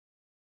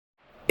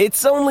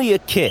It's only a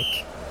kick,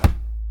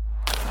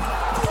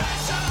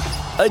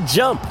 a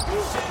jump,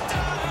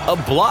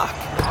 a block.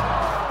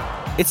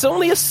 It's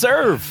only a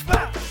serve.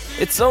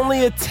 It's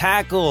only a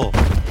tackle,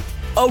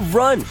 a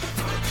run.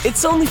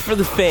 It's only for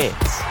the fans.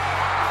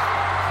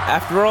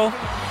 After all,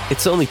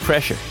 it's only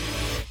pressure.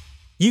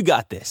 You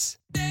got this.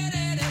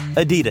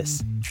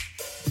 Adidas.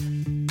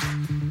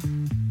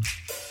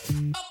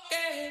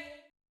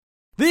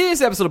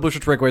 This episode of Blue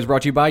Shirts Breakaway is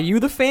brought to you by you,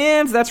 the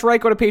fans. That's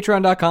right. Go to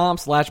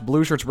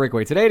patreon.com/Blue Shirts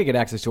Breakaway today to get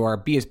access to our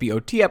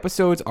BSBOT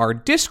episodes, our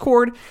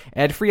Discord,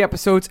 ad-free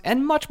episodes,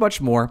 and much, much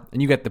more.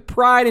 And you get the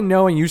pride in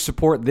knowing you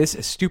support this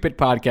stupid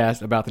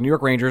podcast about the New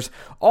York Rangers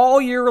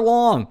all year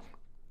long.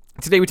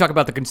 Today we talk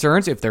about the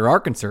concerns, if there are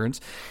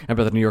concerns,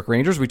 about the New York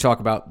Rangers. We talk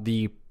about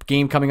the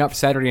game coming up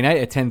Saturday night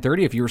at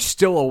 10:30, if you're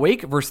still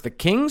awake, versus the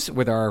Kings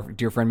with our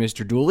dear friend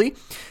Mr. Dooley,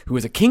 who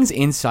is a Kings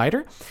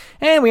insider.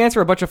 And we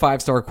answer a bunch of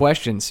five-star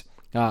questions.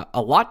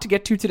 A lot to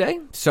get to today,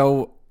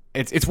 so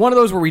it's one of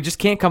those where we just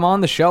can't come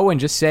on the show and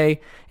just say,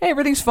 hey,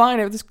 everything's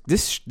fine,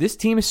 this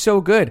team is so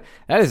good.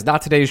 That is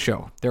not today's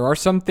show. There are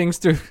some things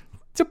to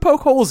poke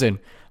holes in,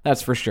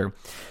 that's for sure.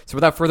 So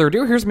without further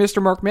ado, here's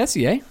Mr. Mark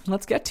Messier.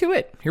 Let's get to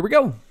it. Here we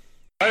go.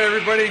 Hi,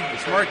 everybody.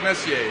 It's Mark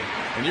Messier,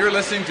 and you're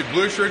listening to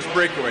Blue Shirts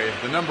Breakaway,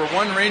 the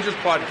 #1 Rangers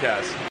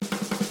podcast.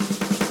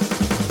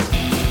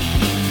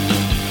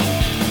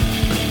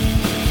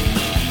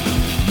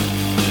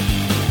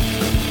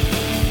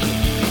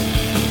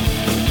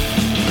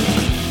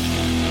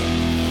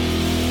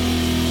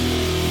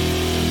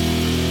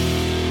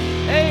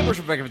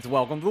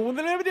 Welcome to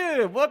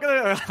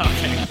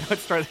okay,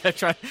 let's try that.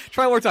 Try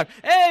one more time.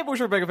 Hey, Blue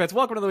Shirt Breakaway fans,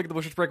 welcome to the week of the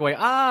Blue Shirts Breakaway.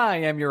 I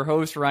am your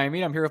host, Ryan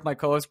Mead. I'm here with my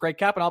co-host, Greg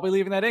Kapp, and I'll be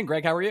leaving that in.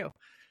 Greg, how are you?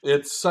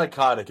 It's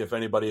psychotic if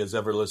anybody has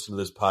ever listened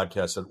to this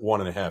podcast at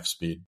 1.5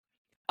 speed.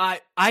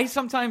 I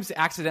sometimes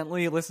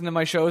accidentally listen to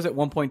my shows at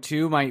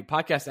 1.2. My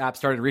podcast app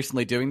started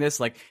recently doing this,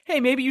 like, hey,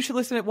 maybe you should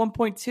listen at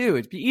 1.2.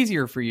 It'd be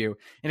easier for you.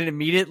 And it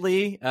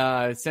immediately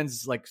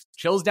sends like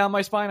chills down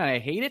my spine, and I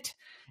hate it.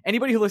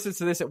 Anybody who listens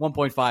to this at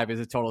 1.5 is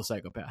a total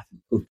psychopath.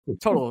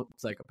 Total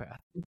psychopath.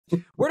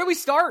 Where do we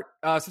start?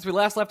 Since we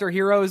last left our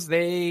heroes,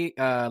 they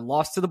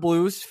lost to the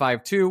Blues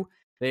 5-2.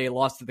 They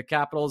lost to the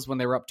Capitals when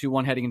they were up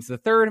 2-1 heading into the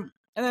third.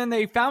 And then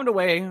they found a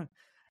way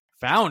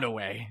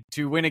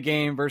to win a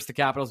game versus the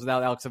Capitals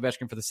without Alex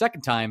Ovechkin for the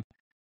second time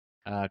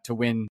to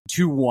win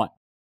 2-1.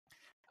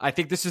 I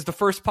think this is the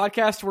first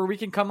podcast where we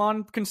can come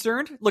on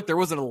concerned. Look, there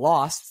wasn't a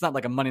loss. It's not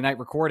like a Monday night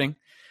recording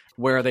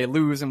where they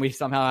lose and we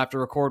somehow have to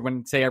record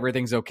when say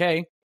everything's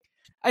okay.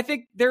 I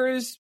think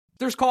there's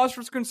cause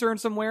for concern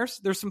somewhere.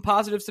 There's some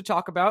positives to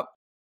talk about.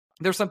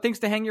 There's some things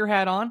to hang your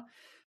hat on.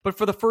 But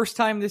for the first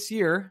time this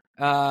year,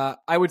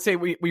 I would say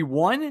we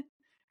won,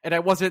 and I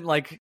wasn't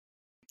like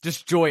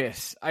just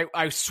joyous.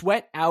 I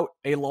sweat out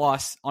a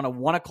loss on a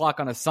 1 o'clock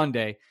on a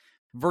Sunday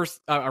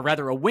versus,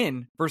 a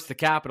win versus the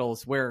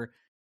Capitals, where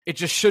it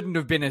just shouldn't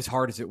have been as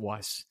hard as it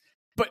was.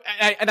 But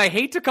I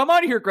hate to come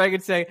on here, Greg,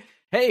 and say,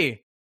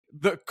 hey,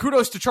 the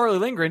kudos to Charlie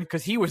Lindgren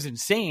because he was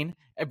insane,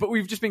 but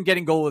we've just been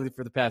getting goalie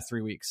for the past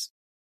 3 weeks.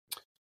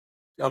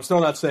 I'm still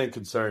not saying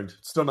concerned.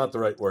 It's still not the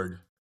right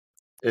word.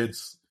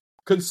 It's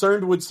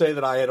concerned would say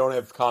that I don't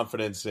have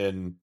confidence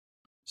in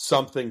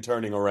something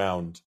turning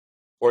around,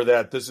 or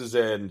that this is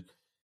a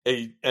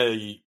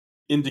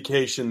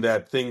indication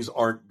that things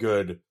aren't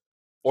good,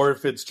 or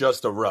if it's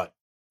just a rut.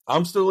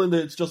 I'm still in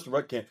the it's just a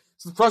rut camp.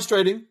 It's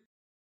frustrating.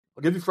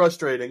 I'll give you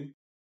frustrating,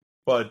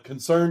 but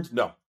concerned,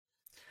 no.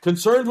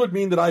 Concerned would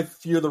mean that I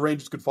fear the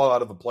Rangers could fall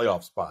out of a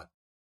playoff spot,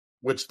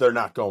 which they're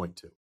not going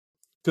to.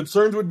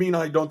 Concerned would mean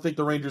I don't think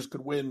the Rangers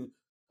could win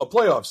a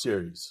playoff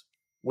series,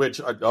 which,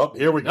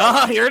 here we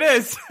go. Here it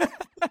is.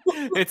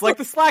 It's like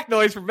the Slack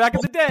noise from back in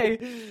the day.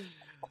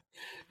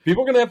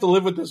 People are going to have to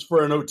live with this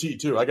for an OT,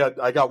 too. I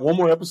got one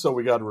more episode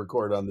we got to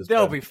record on this.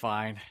 They'll be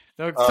fine.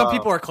 Some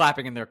people are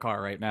clapping in their car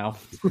right now.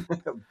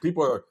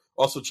 People are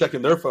also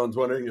checking their phones,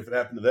 wondering if it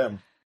happened to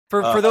them.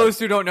 For those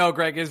who don't know,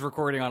 Greg is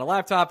recording on a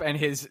laptop, and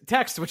his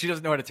text, which he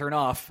doesn't know how to turn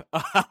off,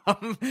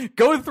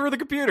 goes through the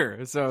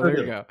computer. So there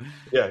you go.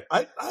 Yeah,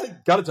 I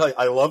got to tell you,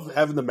 I love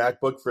having the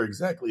MacBook for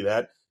exactly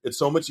that. It's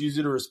so much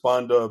easier to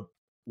respond to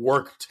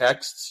work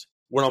texts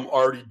when I'm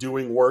already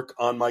doing work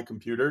on my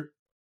computer.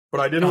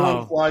 But I didn't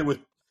want to fly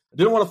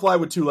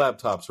with two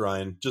laptops,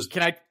 Ryan. Just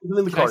can I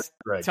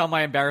tell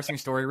my embarrassing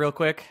story real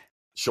quick?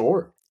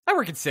 Sure. I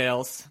work in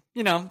sales,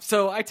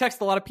 so I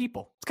text a lot of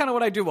people. It's kind of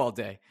what I do all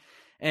day.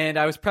 And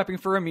I was prepping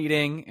for a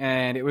meeting,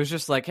 and it was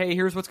just like, hey,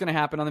 here's what's going to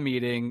happen on the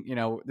meeting.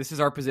 This is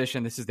our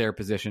position. This is their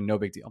position. No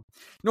big deal.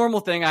 Normal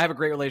thing. I have a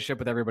great relationship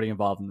with everybody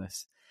involved in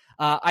this.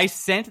 I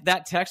sent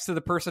that text to the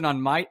person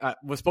on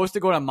was supposed to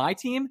go on my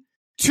team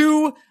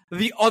to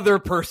the other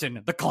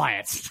person, the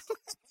clients.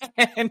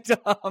 And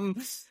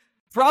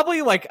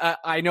probably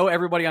I know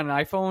everybody on an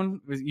iPhone,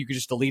 you could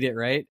just delete it,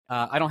 right?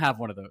 I don't have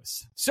one of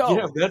those. So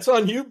yeah, that's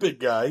on you, big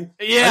guy.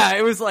 Yeah,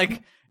 it was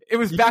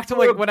back to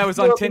when I was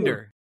on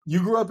Tinder. You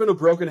grew up in a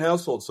broken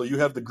household, so you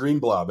have the green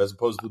blob as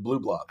opposed to the blue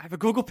blob. I have a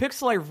Google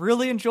Pixel. I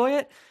really enjoy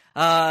it.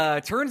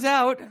 Turns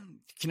out, you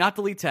cannot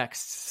delete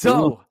text.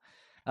 So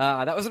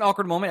That was an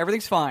awkward moment.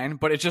 Everything's fine,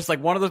 but it's just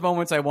like one of those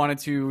moments I wanted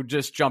to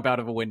just jump out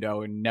of a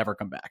window and never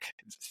come back.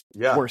 It's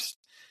worst.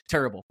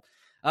 Terrible.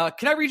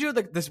 Can I read you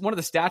this one of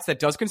the stats that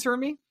does concern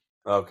me?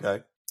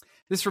 Okay.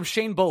 This is from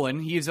Shane Bullen.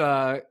 He's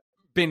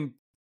been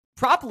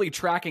properly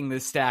tracking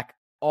this stack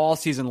all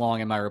season long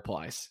in my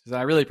replies. So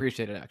I really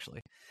appreciate it,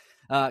 actually.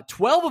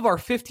 12 of our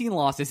 15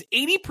 losses,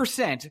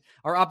 80%,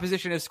 our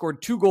opposition has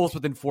scored 2 goals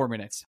within 4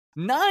 minutes.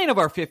 9 of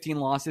our 15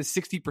 losses,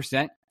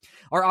 60%,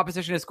 our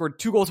opposition has scored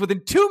 2 goals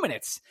within 2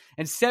 minutes.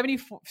 And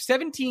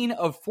 17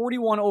 of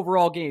 41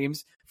 overall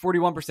games,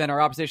 41%,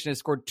 our opposition has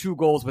scored 2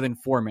 goals within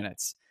 4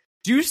 minutes.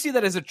 Do you see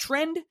that as a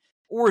trend,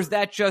 or is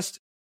that just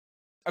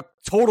a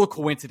total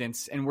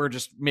coincidence and we're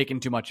just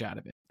making too much out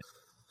of it?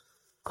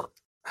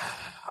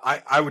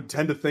 I would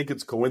tend to think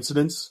it's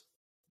coincidence.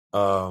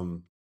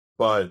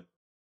 But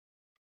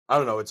I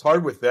don't know. It's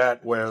hard with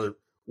that, where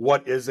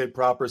what is a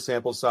proper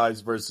sample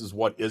size versus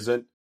what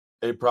isn't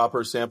a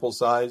proper sample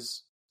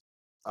size.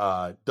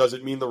 Does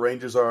it mean the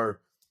Rangers are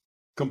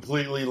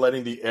completely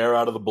letting the air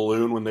out of the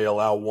balloon when they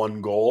allow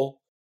 1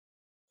 goal?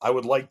 I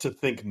would like to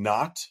think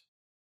not,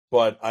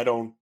 but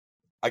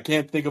I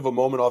can't think of a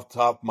moment off the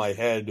top of my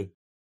head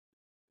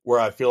where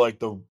I feel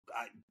like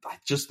I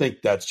just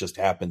think that's just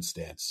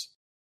happenstance.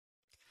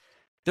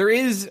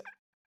 There's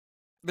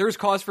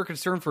cause for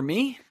concern for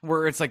me,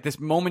 where it's like this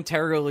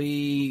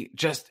momentarily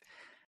just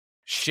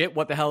shit,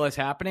 what the hell is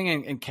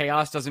happening? And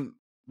chaos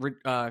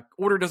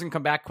order doesn't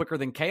come back quicker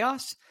than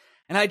chaos.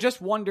 And I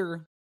just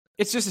wonder,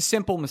 it's just a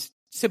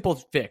simple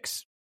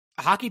fix.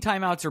 Hockey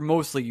timeouts are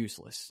mostly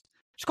useless.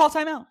 Just call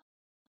timeout.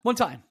 One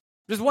time.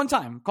 Just one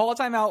time. Call a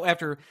timeout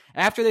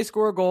after they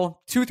score a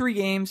goal, 2-3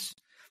 games,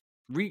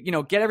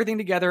 get everything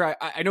together.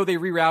 I know they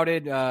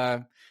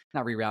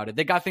not rerouted.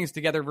 They got things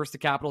together versus the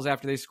Capitals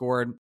after they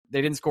scored.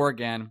 They didn't score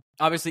again.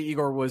 Obviously,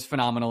 Igor was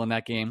phenomenal in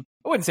that game.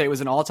 I wouldn't say it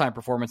was an all-time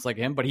performance like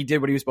him, but he did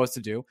what he was supposed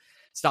to do.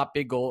 Stop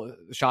big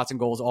shots and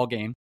goals all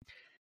game.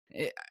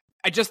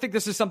 I just think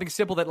this is something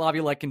simple that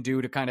Laviolette can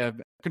do to kind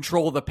of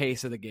control the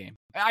pace of the game.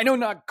 I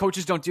know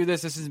coaches don't do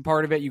this. This isn't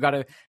part of it. You got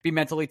to be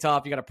mentally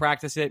tough. You got to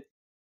practice it.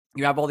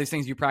 You have all these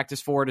things you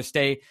practice for to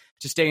stay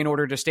in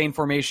order, to stay in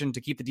formation,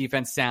 to keep the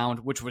defense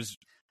sound, which was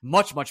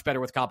much, much better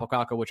with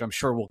Kakko, which I'm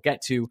sure we'll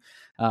get to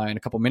in a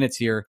couple minutes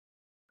here.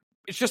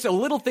 It's just a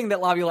little thing that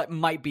Laviolette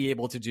might be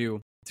able to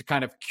do to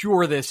kind of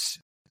cure this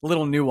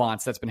little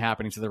nuance that's been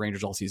happening to the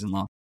Rangers all season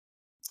long.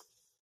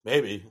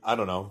 Maybe. I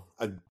don't know.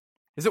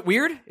 Is it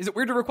weird? Is it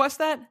weird to request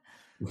that?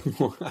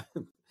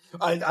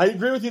 I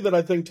agree with you that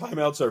I think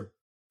timeouts are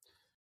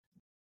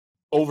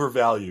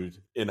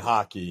overvalued in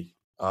hockey.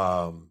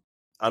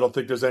 I don't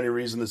think there's any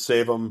reason to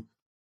save them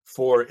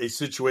for a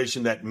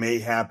situation that may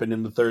happen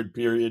in the third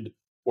period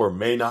or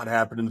may not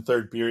happen in the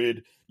third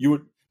period.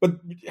 But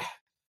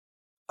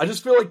I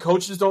just feel like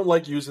coaches don't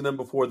like using them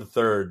before the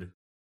third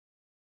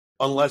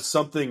unless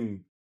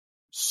something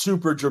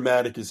super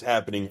dramatic is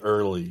happening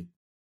early.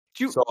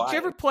 Do you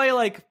ever play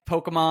like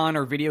Pokemon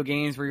or video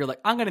games where you're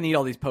like, I'm going to need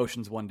all these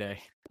potions one day?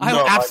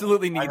 I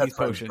absolutely need these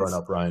potions. Growing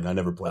up, Ryan. I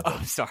never played them.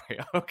 Oh, sorry.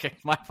 Okay,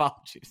 my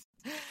apologies.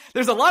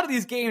 There's a lot of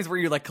these games where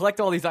you like collect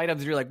all these items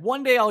and you're like,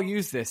 one day I'll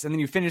use this. And then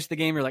you finish the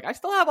game, you're like, I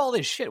still have all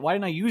this shit. Why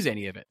didn't I use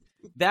any of it?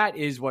 That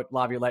is what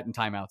Laviolette and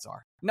timeouts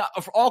are.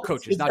 Not for all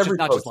coaches, not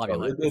just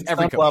Laviolette. It's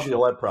every not coach.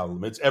 Laviolette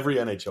problem. It's every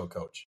NHL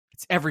coach.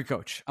 It's every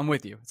coach. I'm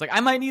with you. It's like,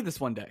 I might need this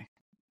one day.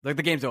 Like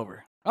the game's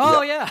over.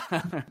 Oh, yeah.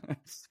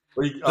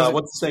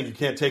 What's the saying? You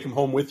can't take them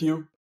home with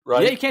you,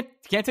 right? Yeah, you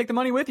can't take the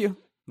money with you.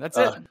 That's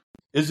it.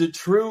 Is it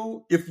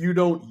true if you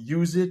don't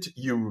use it,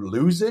 you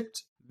lose it?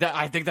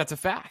 I think that's a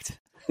fact.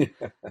 Yeah,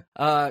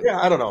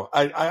 I don't know.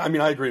 I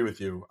mean, I agree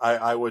with you.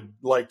 I would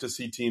like to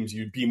see teams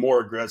be more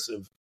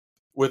aggressive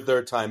with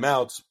their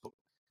timeouts.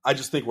 I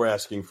just think we're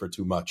asking for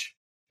too much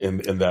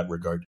in that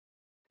regard.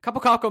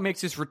 Kakko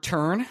makes his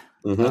return.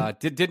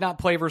 Mm-hmm. Did not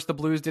play versus the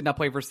Blues, did not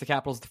play versus the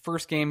Capitals the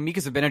first game.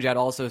 Mika Zibanejad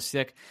also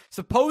sick.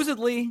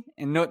 Supposedly,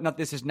 and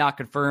this is not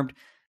confirmed,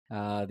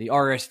 the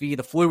RSV,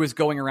 the flu is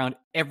going around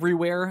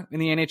everywhere in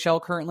the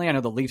NHL currently. I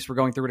know the Leafs were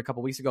going through it a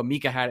couple weeks ago.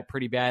 Mika had it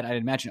pretty bad. I'd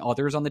imagine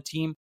others on the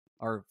team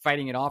are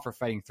fighting it off or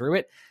fighting through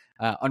it.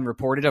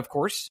 Unreported, of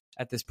course,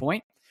 at this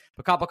point.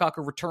 But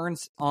Kakko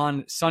returns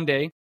on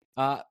Sunday.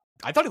 I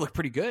thought he looked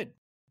pretty good.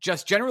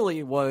 Just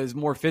generally was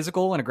more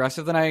physical and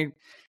aggressive than I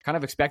kind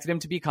of expected him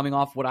to be, coming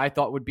off what I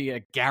thought would be a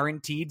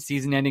guaranteed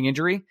season-ending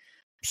injury.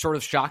 Sort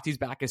of shocked he's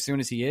back as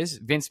soon as he is.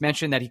 Vince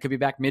mentioned that he could be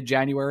back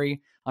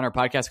mid-January on our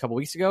podcast a couple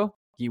weeks ago.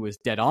 He was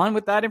dead on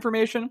with that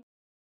information.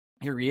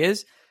 Here he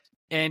is.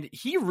 And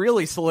he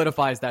really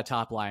solidifies that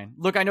top line.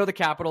 Look, I know the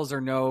Capitals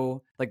are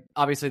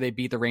obviously they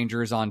beat the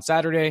Rangers on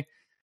Saturday.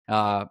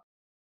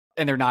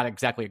 And they're not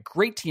exactly a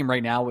great team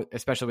right now,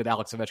 especially with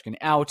Alex Ovechkin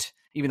out,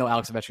 even though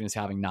Alex Ovechkin is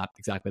having not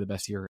exactly the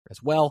best year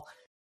as well.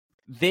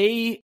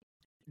 They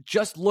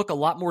just look a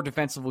lot more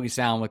defensively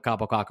sound with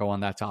Kakko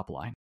on that top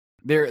line.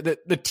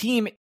 The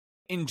team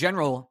in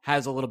general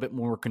has a little bit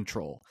more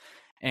control.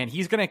 And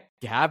he's going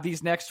to have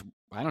these next,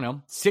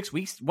 6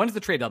 weeks. When's the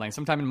trade deadline?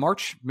 Sometime in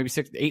March, maybe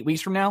 8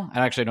 weeks from now?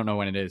 I actually don't know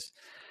when it is.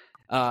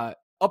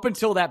 Up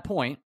until that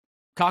point,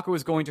 Kakko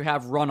is going to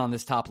have run on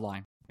this top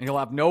line. And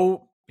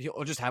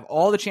he'll just have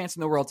all the chance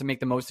in the world to make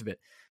the most of it.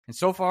 And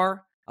so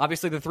far,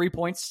 obviously the 3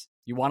 points,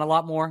 you want a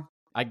lot more.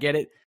 I get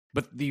it.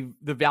 But the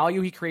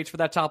value he creates for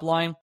that top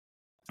line,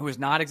 who is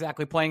not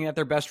exactly playing at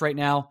their best right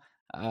now,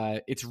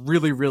 it's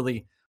really,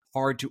 really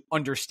hard to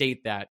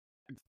understate that.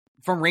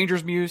 From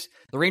Rangers Muse,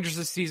 the Rangers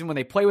this season, when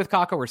they play with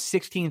Kakko, are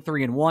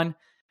 16-3-1.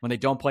 When they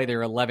don't play,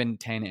 they're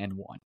 11-10-1.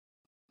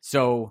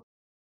 So,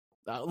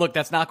 look,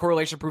 that's not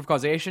correlation proof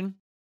causation.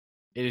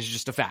 It is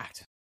just a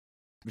fact.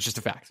 It's just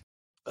a fact.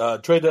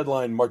 Trade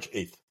deadline March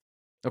 8th.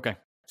 Okay.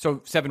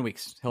 So 7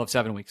 weeks. He'll have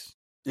 7 weeks.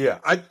 Yeah,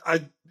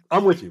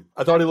 I'm with you.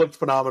 I thought he looked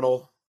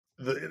phenomenal.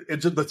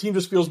 The team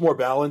just feels more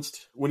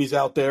balanced when he's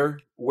out there,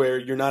 where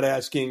you're not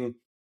asking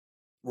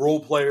role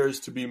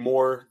players to be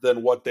more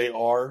than what they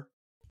are.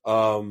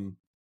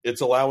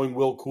 It's allowing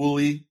Will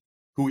Cooley,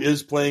 who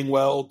is playing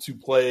well, to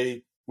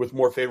play with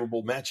more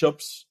favorable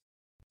matchups.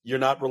 You're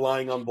not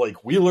relying on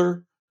Blake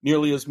Wheeler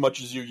nearly as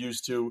much as you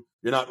used to.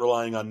 You're not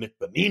relying on Nick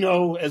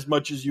Bonino as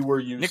much as you were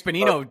used Nick to.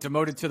 Nick Bonino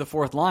demoted to the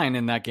fourth line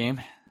in that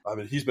game. I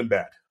mean, he's been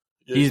bad.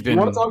 You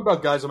want to talk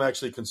about guys I'm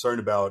actually concerned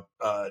about?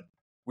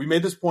 We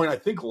made this point, I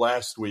think,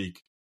 last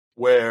week,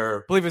 where...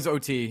 I believe it was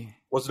OT.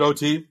 Was it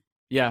OT?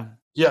 Yeah.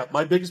 Yeah,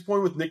 my biggest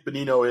point with Nick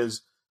Bonino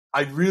is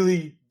I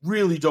really,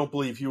 really don't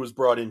believe he was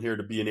brought in here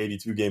to be an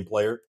 82-game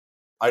player.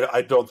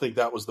 I don't think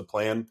that was the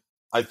plan.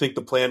 I think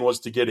the plan was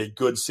to get a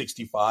good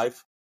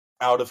 65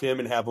 out of him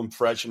and have him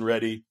fresh and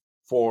ready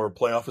for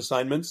playoff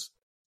assignments.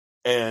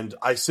 And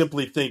I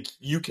simply think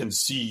you can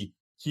see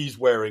he's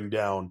wearing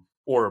down,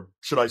 or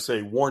should I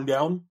say worn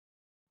down.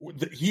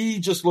 He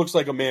just looks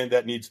like a man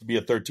that needs to be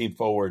a 13th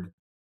forward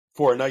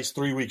for a nice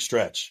 3-week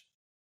stretch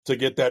to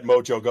get that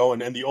mojo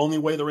going. And the only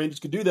way the Rangers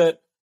could do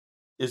that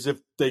is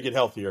if they get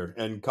healthier.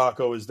 And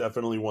Kakko is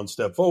definitely one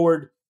step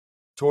forward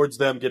towards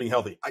them getting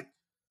healthy.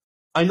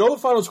 I know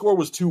the final score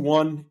was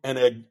 2-1,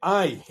 and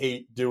I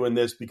hate doing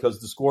this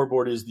because the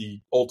scoreboard is the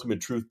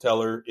ultimate truth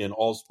teller in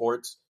all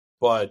sports,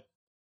 but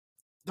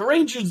the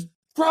Rangers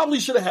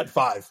probably should have had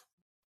 5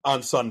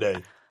 on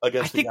Sunday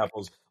against the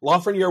Capitals.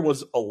 Lafreniere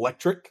was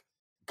electric.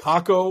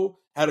 Kakko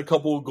had a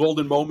couple of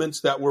golden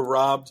moments that were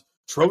robbed.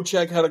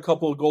 Trocheck had a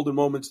couple of golden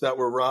moments that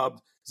were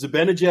robbed.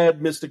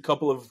 Zibanejad missed a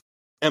couple of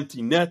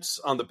empty nets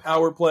on the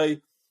power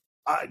play.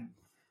 I'm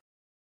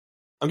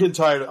getting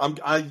tired.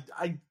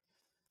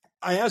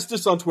 I asked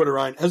this on Twitter,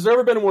 Ryan. Has there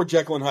ever been a more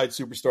Jekyll and Hyde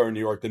superstar in New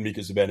York than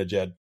Mika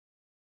Zibanejad?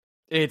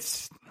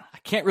 I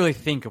can't really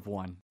think of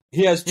one.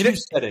 He has two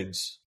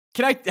settings.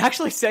 Can I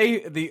actually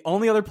say the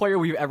only other player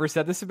we've ever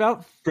said this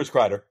about? Chris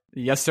Kreider.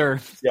 Yes,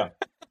 sir. Yeah.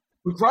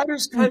 But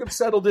Kreider's kind of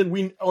settled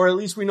in, or at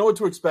least we know what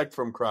to expect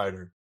from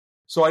Kreider.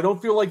 So I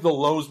don't feel like the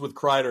lows with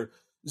Kreider.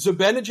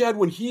 Zibanejad,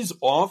 when he's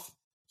off,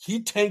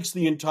 he tanks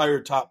the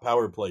entire top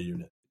power play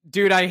unit.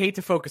 Dude, I hate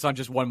to focus on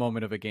just one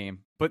moment of a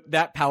game, but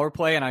that power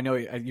play, and I know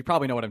you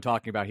probably know what I'm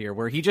talking about here,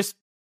 where he just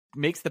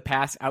makes the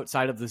pass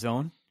outside of the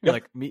zone. You're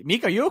like,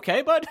 Meek, are you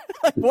okay, bud?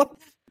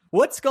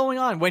 What's going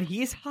on? When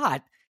he's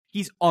hot,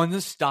 he's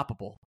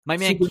unstoppable. My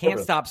man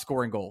can't stop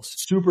scoring goals.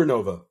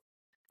 Supernova.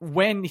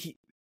 When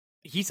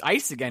he's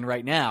ice again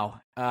right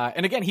now.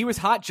 And again, he was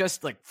hot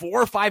just like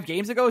 4 or 5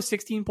 games ago,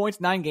 16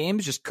 points, 9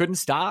 games, just couldn't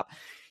stop.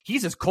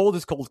 He's as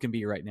cold can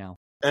be right now.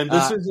 And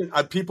this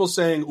isn't people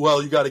saying,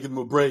 well, you got to give him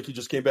a break. He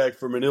just came back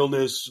from an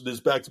illness,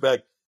 this back-to-back.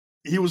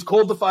 He was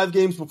cold the 5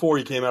 games before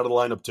he came out of the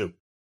lineup, too.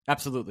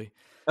 Absolutely.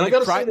 And I got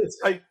to say this.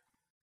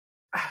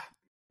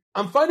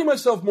 I'm finding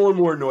myself more and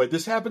more annoyed.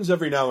 This happens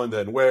every now and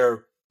then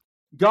where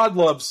God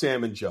loves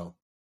Sam and Joe,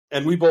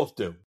 and we both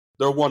do.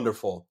 They're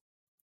wonderful.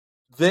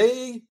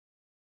 They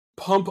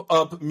pump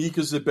up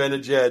Mika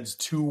Zibanejad's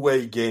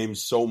two-way game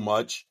so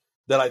much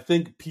that I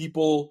think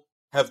people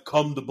have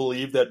come to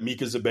believe that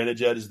Mika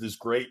Zibanejad is this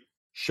great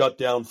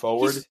shutdown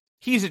forward.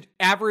 He's an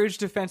average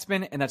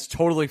defenseman, and that's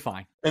totally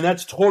fine. And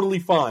that's totally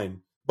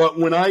fine. But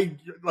when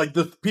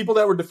the people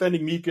that were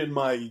defending Mika in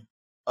my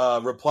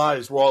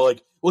replies were all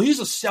like, well, he's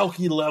a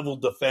Selke-level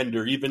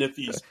defender, even if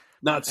he's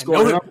not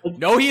scoring.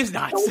 No, he is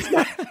not.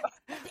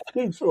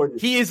 Sure.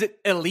 He is an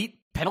elite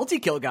penalty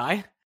kill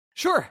guy.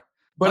 Sure.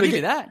 But I'll give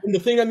you that. And the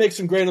thing that makes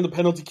him great on the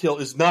penalty kill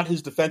is not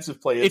his defensive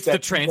play. It's the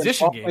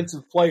transition game.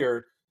 Offensive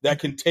player that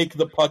can take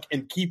the puck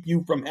and keep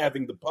you from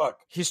having the puck.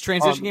 His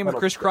transition game with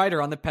Chris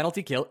Kreider on the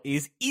penalty kill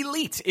is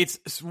elite.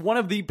 It's one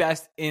of the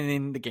best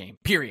in the game,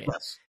 period.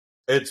 Yes.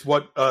 It's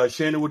what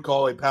Shannon would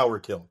call a power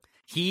kill.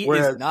 He's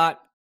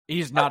not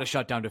a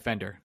shutdown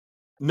defender.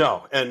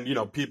 No, and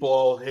people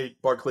all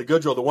hate Barclay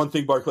Goodrow. The one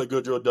thing Barclay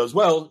Goodrow does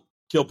well,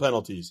 kill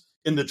penalties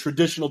in the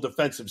traditional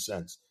defensive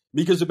sense.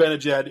 Mika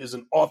Zibanejad is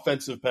an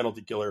offensive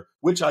penalty killer,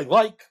 which I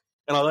like,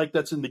 and I like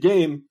that's in the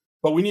game.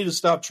 But we need to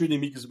stop treating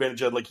Mika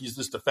Zibanejad like he's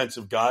this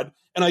defensive god.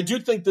 And I do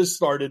think this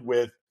started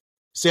with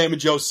Sam and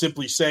Joe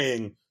simply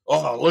saying,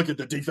 oh, look at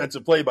the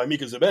defensive play by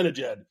Mika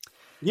Zibanejad.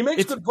 He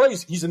makes good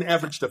plays. He's an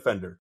average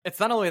defender.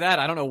 It's not only that.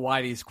 I don't know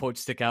why these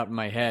quotes stick out in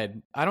my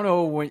head. I don't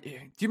know. Do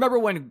you remember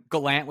when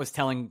Gallant was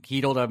telling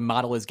Hedel to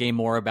model his game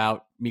more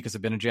about Mika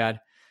Zibanejad?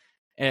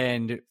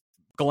 And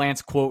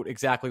Gallant's quote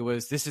exactly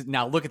was, "This is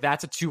now look at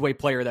that's a two-way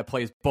player that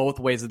plays both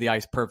ways of the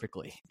ice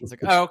perfectly." It's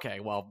like, oh, okay,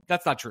 well,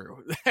 that's not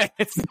true.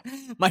 It's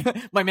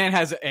my man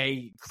has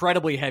a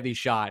incredibly heavy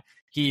shot.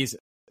 He's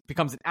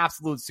becomes an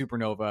absolute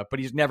supernova, but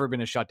he's never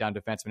been a shutdown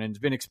defenseman and has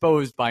been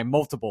exposed by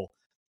multiple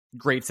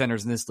great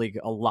centers in this league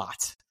a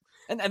lot.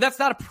 And that's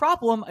not a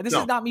problem. This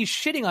is not me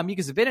shitting on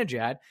Mika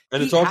Zibanejad.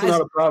 And it's also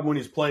not a problem when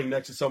he's playing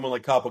next to someone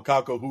like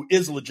Kakko, who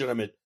is a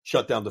legitimate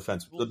shutdown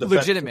defenseman.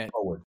 Legitimate.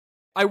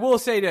 I will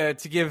say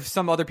to give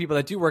some other people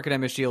that do work at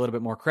MSG a little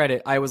bit more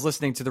credit, I was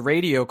listening to the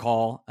radio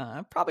call,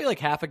 probably like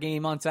half a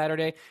game on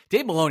Saturday.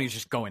 Dave Maloney's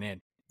just going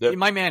in. Yep.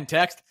 My man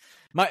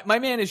My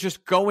man is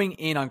just going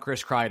in on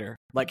Chris Kreider.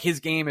 Like, his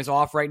game is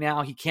off right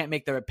now. He can't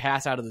make the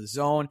pass out of the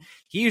zone.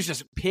 He's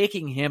just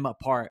picking him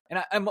apart.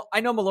 And I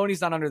know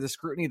Maloney's not under the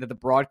scrutiny that the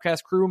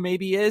broadcast crew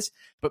maybe is,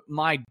 but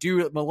my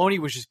dude, Maloney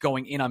was just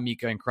going in on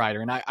Mika and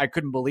Kreider, and I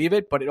couldn't believe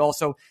it. But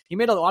he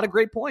made a lot of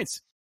great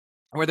points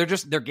where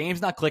their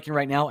game's not clicking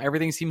right now.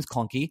 Everything seems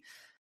clunky,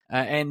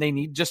 and they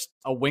need just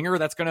a winger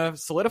that's going to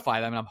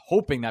solidify them. And I'm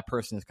hoping that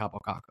person is Kakko.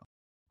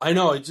 I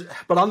know,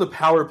 but on the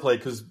power play,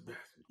 because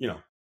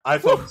I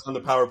focus on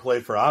the power play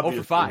for obvious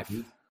 0 for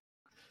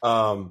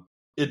 5.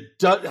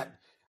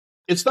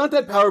 It's not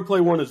that power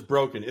play one is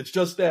broken. It's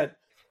just that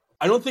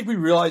I don't think we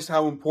realize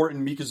how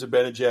important Mika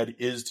Zibanejad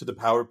is to the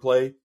power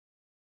play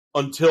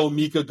until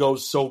Mika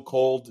goes so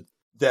cold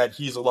that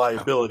he's a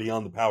liability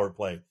on the power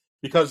play.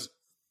 Because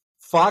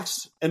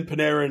Fox and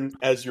Panarin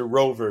as your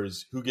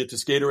rovers who get to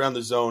skate around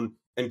the zone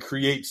and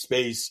create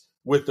space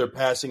with their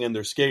passing and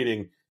their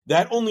skating,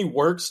 that only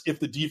works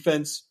if the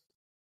defense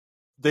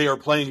they are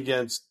playing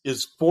against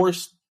is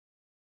forced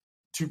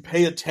to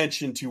pay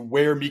attention to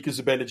where Mika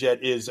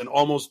Zibanejad is and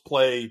almost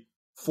play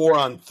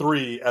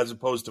 4-on-3 as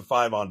opposed to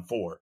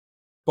 5-on-4.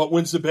 But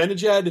when because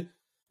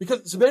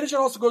Zibanejad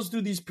also goes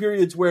through these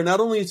periods where not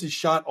only is his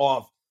shot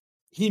off,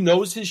 he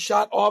knows his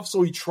shot off,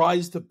 so he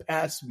tries to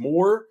pass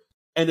more,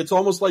 and it's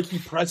almost like he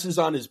presses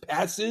on his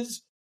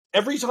passes.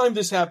 Every time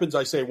this happens,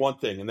 I say one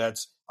thing, and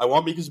that's I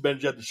want Mika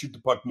Zibanejad to shoot the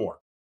puck more,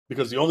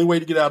 because the only way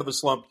to get out of a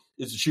slump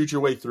is to shoot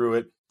your way through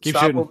it.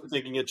 Stop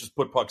overthinking it, just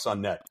put pucks on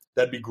net.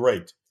 That'd be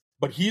great.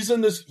 But he's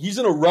in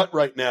a rut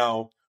right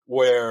now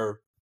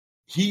where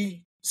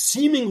he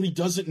seemingly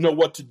doesn't know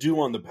what to do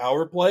on the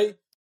power play.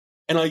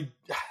 And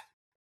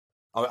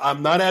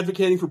I'm not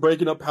advocating for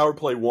breaking up power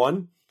play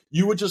one.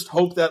 You would just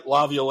hope that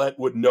Laviolette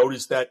would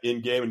notice that in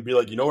game and be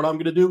like, you know what I'm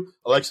going to do?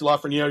 Alexis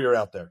Lafreniere, you're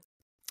out there.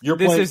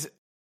 This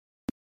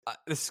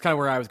is kind of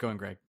where I was going,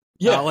 Greg.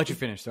 Yeah, I'll let you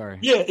finish. Sorry.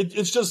 Yeah,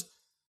 it's just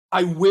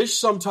I wish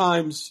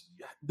sometimes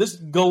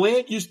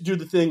Gallant used to do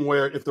the thing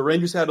where if the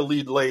Rangers had a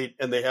lead late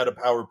and they had a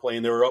power play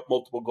and they were up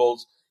multiple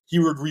goals, he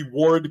would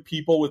reward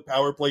people with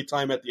power play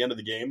time at the end of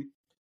the game.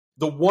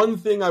 The one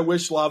thing I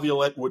wish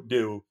Laviolette would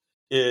do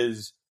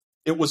is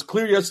it was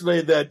clear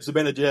yesterday that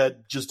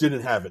Zibanejad just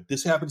didn't have it.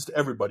 This happens to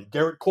everybody.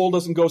 Garrett Cole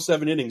doesn't go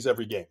 7 innings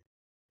every game.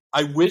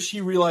 I wish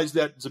he realized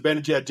that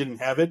Zibanejad didn't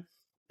have it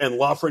and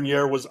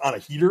Lafreniere was on a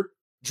heater,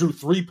 drew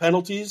 3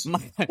 penalties.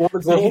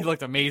 He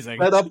looked amazing.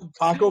 Fed up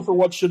Kakko for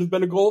what should have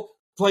been a goal.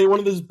 Playing one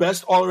of his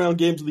best all-around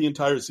games of the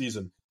entire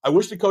season. I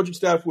wish the coaching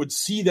staff would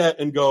see that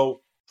and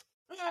go,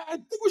 I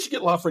think we should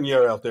get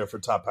Lafreniere out there for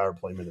top power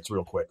play minutes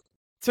real quick.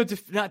 So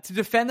to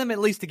defend them, at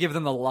least to give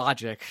them the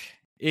logic,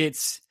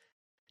 it's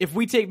if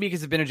we take Mika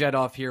Zibanejad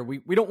off here, we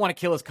don't want to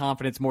kill his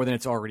confidence more than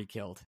it's already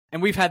killed.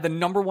 And we've had the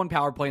number 1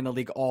 power play in the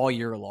league all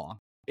year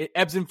long. It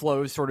ebbs and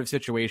flows sort of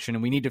situation,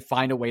 and we need to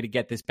find a way to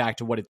get this back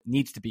to what it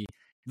needs to be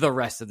the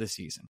rest of the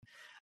season.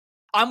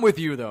 I'm with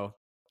you, though.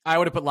 I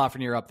would have put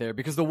Lafreniere up there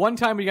because the one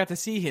time we got to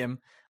see him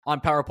on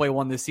Power Play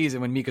 1 this season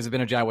when Mika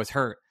Zibanejad was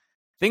hurt,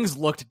 things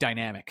looked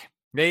dynamic.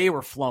 They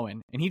were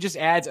flowing, and he just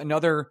adds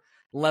another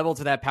level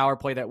to that power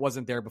play that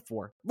wasn't there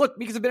before. Look,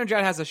 Mika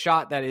Zibanejad has a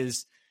shot that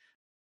is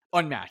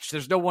unmatched.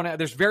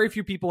 There's very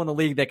few people in the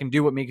league that can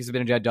do what Mika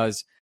Zibanejad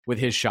does with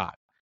his shot.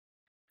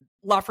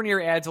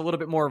 Lafreniere adds a little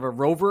bit more of a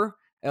rover,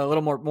 a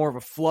little more of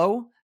a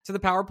flow to the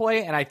power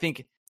play, and I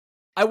think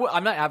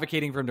I'm not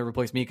advocating for him to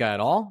replace Mika at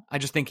all. I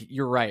just think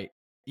you're right.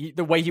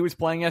 The way he was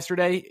playing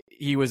yesterday,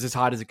 he was as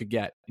hot as it could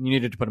get, and you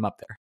needed to put him up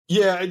there.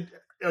 Yeah,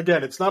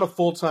 again, it's not a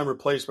full-time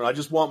replacement. I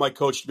just want my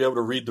coach to be able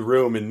to read the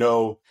room and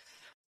know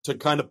to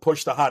kind of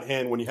push the hot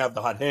hand when you have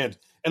the hot hand.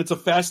 And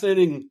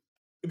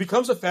it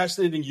becomes a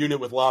fascinating unit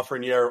with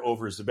Lafreniere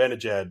over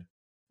Zibanejad,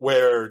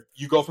 where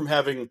you go from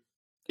it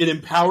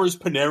empowers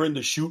Panarin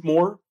to shoot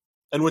more,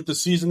 and with the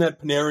season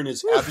that Panarin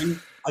is having,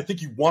 I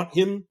think you want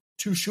him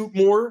to shoot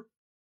more,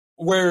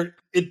 where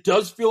it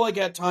does feel like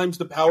at times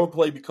the power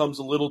play becomes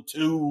a little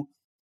too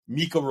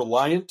Mika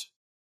reliant.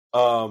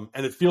 And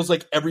it feels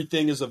like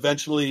everything is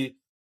eventually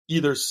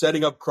either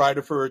setting up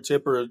Kreider for a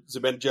tip or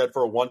Zibanejad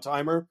for a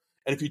one-timer.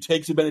 And if you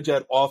take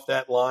Zibanejad off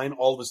that line,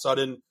 all of a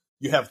sudden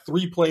you have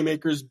 3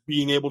 playmakers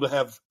being able to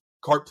have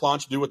carte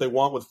blanche, do what they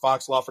want with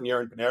Fox,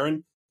 Lafreniere,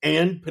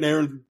 and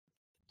Panarin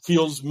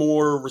feels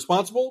more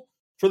responsible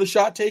for the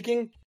shot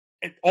taking.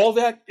 And all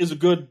that is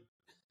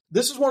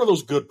this is one of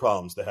those good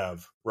problems to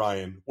have,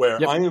 Ryan, where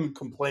I am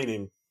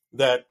complaining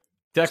that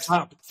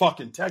Stop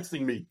fucking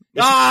texting me.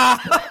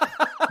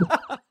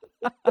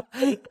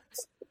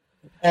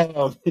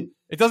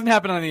 It doesn't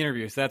happen on the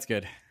interview, so that's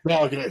good.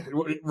 Okay,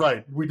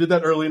 right. We did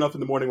that early enough in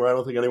the morning where I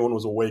don't think anyone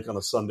was awake on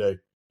a Sunday.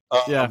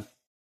 Yeah,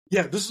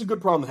 this is a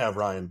good problem to have,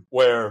 Ryan,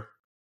 where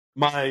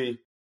my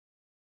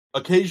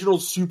occasional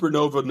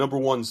supernova number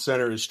one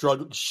center is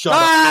struggling. Shut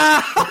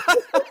up.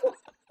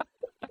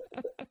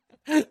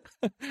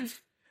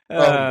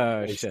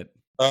 Shit.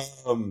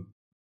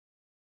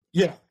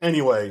 Yeah,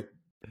 anyway,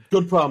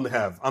 good problem to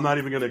have. I'm not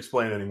even going to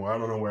explain anymore. I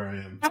don't know where I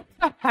am.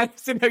 I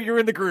just know you're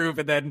in the groove,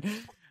 and then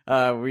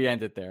we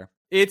end it there.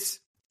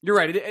 You're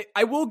right.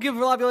 I will give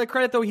Laviolette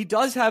credit, though. He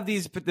does have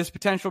this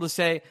potential to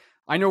say,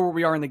 I know where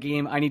we are in the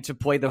game. I need to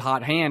play the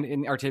hot hand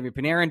in Artemi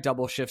Panarin,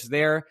 double shifts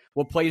there.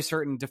 We'll play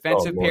certain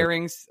defensive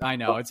pairings. I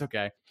know, it's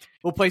okay.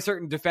 We'll play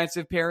certain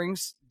defensive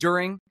pairings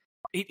during.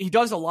 He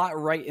does a lot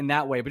right in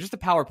that way, but just the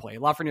power play.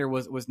 Lafreniere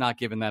was not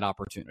given that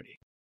opportunity.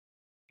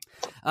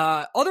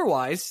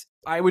 Otherwise,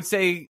 I would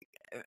say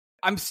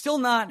I'm still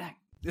not.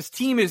 This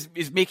team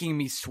is making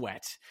me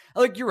sweat.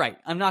 Like, you're right.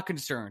 I'm not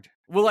concerned.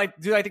 Do I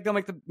think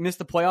they'll miss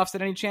the playoffs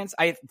at any chance?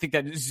 I think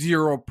that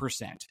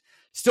 0%.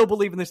 Still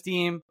believe in this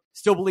team.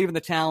 Still believe in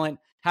the talent.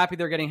 Happy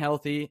they're getting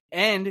healthy.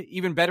 And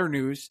even better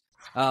news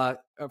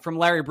from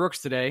Larry Brooks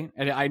today.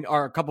 And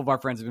a couple of our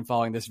friends have been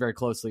following this very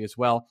closely as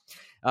well.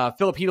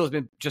 Philip Hedl has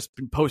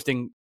been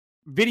posting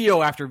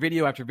video after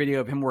video after video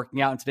of him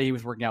working out. And today he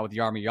was working out with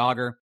Jaromir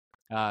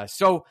Jagr.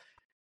 So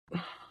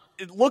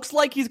it looks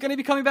like he's going to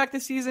be coming back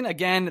this season.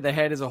 Again, the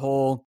head is a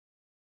whole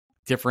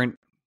different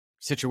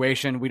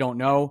situation. We don't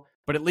know.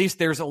 But at least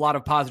there's a lot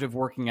of positive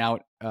working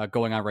out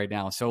going on right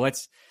now. So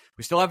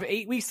we still have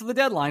 8 weeks to the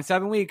deadline,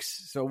 7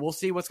 weeks. So we'll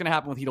see what's going to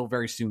happen with Hedl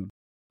very soon.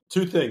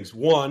 Two things.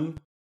 One,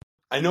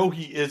 I know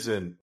he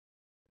isn't,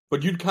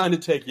 but you'd kind of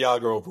take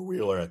Jagr over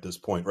Wheeler at this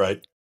point,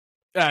 right?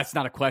 That's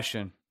not a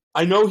question.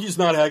 I know he's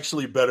not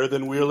actually better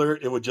than Wheeler.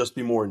 It would just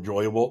be more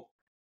enjoyable.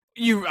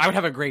 I would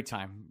have a great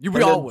time.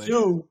 We all would.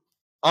 Two,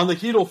 on the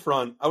Hedl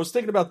front, I was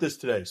thinking about this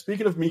today.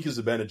 Speaking of Mika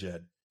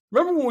Zibanejad,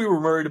 remember when we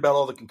were worried about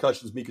all the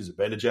concussions Mika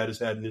Zibanejad has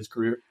had in his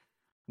career?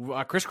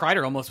 Chris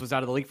Kreider almost was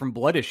out of the league from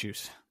blood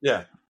issues.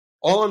 Yeah.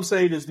 All I'm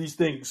saying is these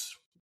things,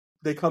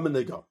 they come and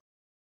they go.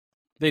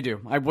 They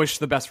do. I wish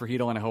the best for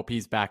Hedl, and I hope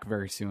he's back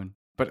very soon.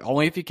 But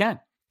only if he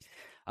can.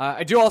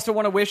 I do also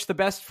want to wish the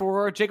best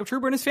for Jacob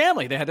Trouba and his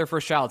family. They had their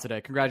first child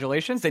today.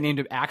 Congratulations. They named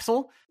him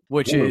Axel,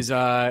 which is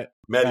Matty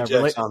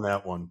Jets on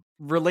that one.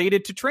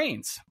 Related to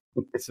trains.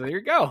 So there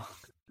you go.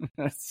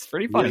 That's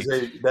pretty funny.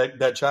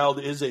 That child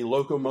is a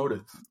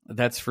locomotive.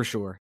 That's for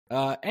sure.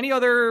 Any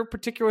other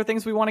particular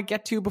things we want to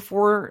get to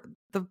before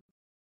the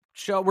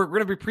show? We're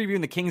going to be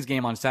previewing the Kings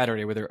game on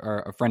Saturday with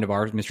a friend of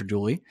ours, Mr.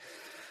 Dooley.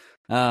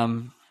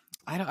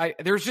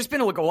 There's just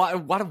been a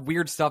lot of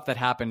weird stuff that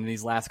happened in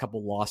these last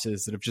couple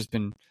losses that have just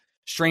been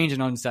strange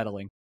and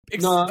unsettling.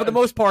 For the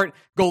most part,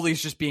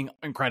 goalies just being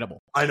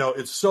incredible. I know,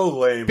 it's so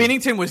lame.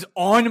 Binnington was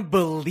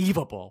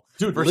unbelievable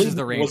versus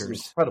the Rangers.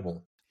 Was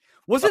incredible.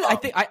 Was it?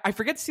 I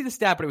forget to see the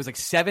stat, but it was like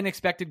 7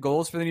 expected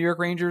goals for the New York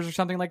Rangers or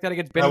something like that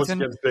against Binnington.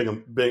 That was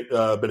against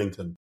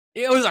Binnington.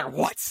 It was like,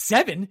 what,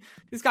 7?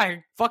 This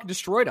guy fucking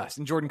destroyed us.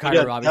 And Jordan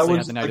Kyrou obviously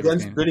had the night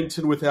against of the game.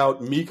 Binnington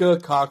without Mika,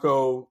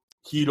 Kakko,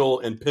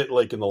 Hedl, and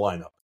Pitlick in the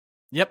lineup.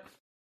 Yep.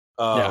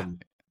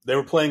 They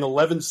were playing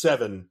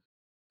 11-7,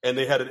 and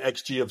they had an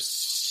XG of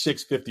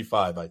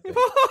 655, I think.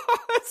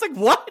 It's like,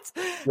 what?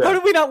 Yeah. How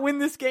did we not win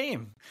this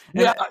game?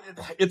 And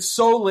it's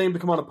so lame to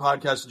come on a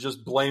podcast and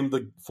just blame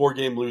the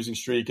 4-game losing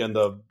streak and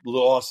the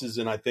losses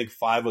in, I think,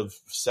 5 of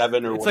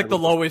 7 or It's like the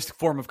lowest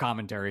form of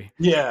commentary.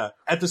 Yeah.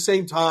 At the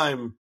same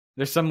time,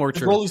 there's some more the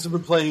truth. goalies have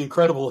been playing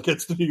incredible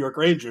against the New York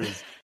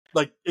Rangers.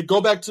 Like, go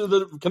back to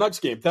the Canucks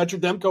game. Thatcher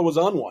Demko was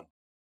on one.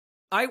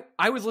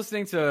 I was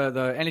listening to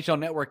the NHL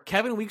Network.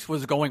 Kevin Weeks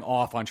was going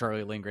off on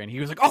Charlie Lindgren. He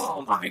was like,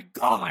 "Oh my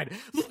God,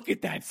 look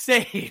at that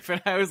save!" And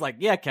I was like,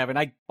 "Yeah, Kevin,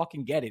 I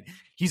fucking get it.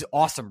 He's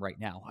awesome right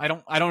now. I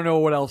don't know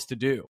what else to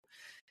do.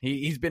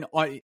 He's been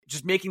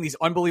just making these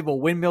unbelievable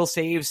windmill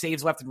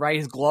saves left and right.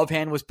 His glove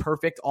hand was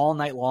perfect all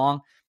night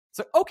long. It's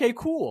like, okay,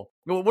 cool.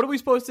 Well, what are we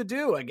supposed to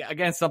do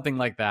against something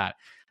like that?"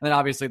 And then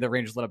obviously the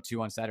Rangers let up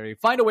 2 on Saturday.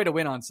 Find a way to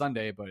win on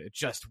Sunday, but it's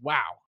just,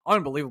 wow,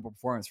 unbelievable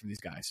performance from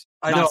these guys.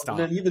 I know. And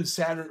then even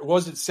Saturday,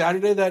 was it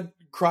Saturday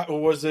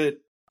or was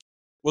it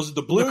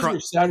the Blues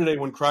or Saturday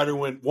when Kreider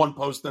went one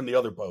post then the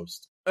other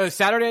post?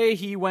 Saturday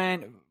he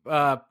went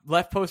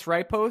left post,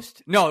 right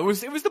post. No, it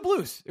was the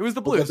Blues. It was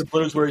the Blues. Was that the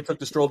Blues where he took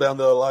the stroll down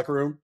the locker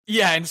room?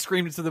 Yeah, and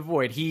screamed into the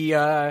void. He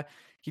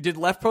did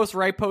left post,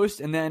 right post,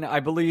 and then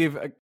I believe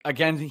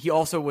again he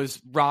also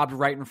was robbed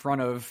right in front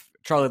of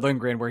Charlie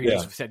Lindgren, where he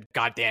just said,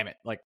 "God damn it!"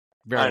 like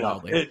very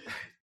loudly.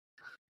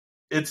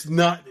 It's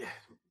not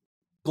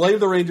blame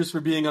the Rangers for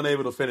being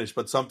unable to finish,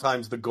 but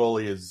sometimes the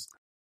goalie is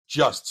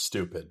just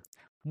stupid.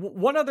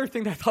 One other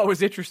thing that I thought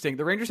was interesting: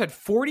 the Rangers had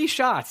 40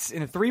 shots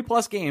in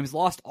 3+ games,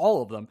 lost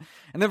all of them,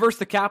 and then versus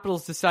the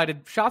Capitals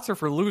decided shots are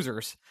for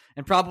losers,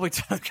 and probably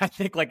took I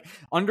think like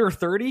under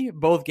 30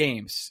 both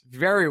games.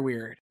 Very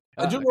weird.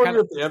 I do wonder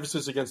if the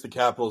emphasis against the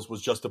Capitals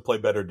was just to play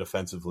better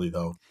defensively,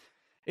 though.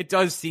 It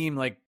does seem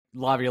like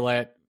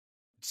Laviolette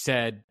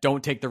said,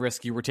 don't take the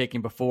risk you were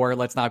taking before.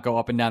 Let's not go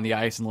up and down the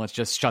ice and let's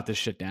just shut this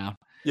shit down.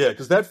 Yeah,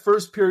 because that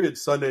first period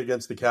Sunday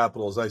against the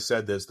Capitals, I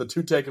said this, the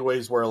two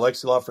takeaways were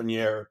Alexis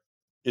Lafreniere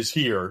is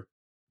here,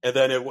 and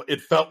then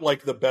it felt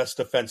like the best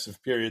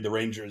defensive period the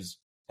Rangers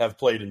have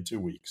played in 2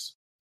 weeks.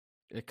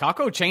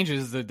 Kakko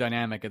changes the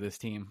dynamic of this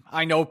team.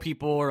 I know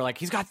people are like,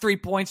 he's got 3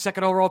 points,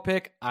 second overall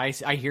pick. I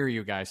hear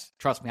you guys.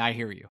 Trust me, I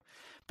hear you.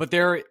 But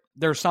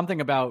there's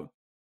something about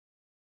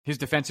his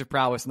defensive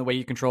prowess and the way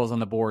he controls on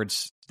the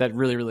boards that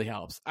really, really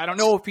helps. I don't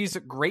know if he's a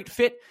great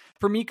fit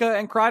for Mika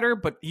and Kreider,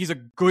 but he's a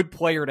good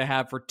player to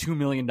have for $2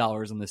 million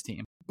on this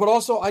team. But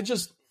also,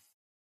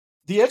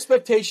 the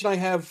expectation I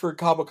have for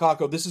Cabo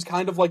Kakko, this is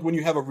kind of like when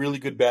you have a really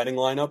good batting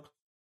lineup.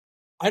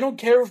 I don't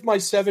care if my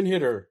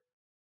 7-hitter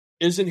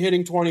isn't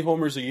hitting 20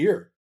 homers a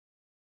year.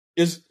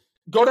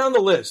 Go down the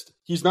list.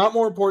 He's not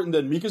more important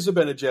than Mika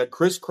Zibanejad,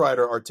 Chris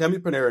Kreider, Artemi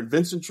Panarin,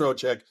 Vincent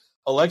Trocheck,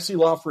 Alexis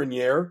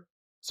Lafreniere.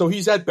 So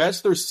he's at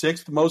best their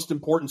 6th most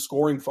important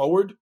scoring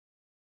forward.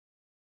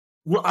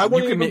 I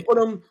wouldn't even put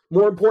him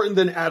more important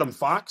than Adam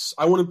Fox.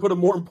 I wouldn't put him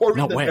more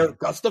important than Eric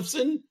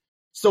Gustafsson.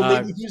 So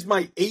maybe he's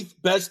my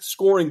 8th best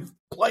scoring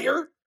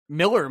player.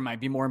 Miller might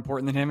be more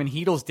important than him, and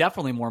Heedle's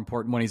definitely more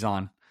important when he's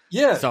on.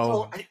 Yeah,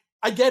 so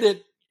I get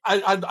it.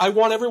 I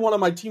want everyone on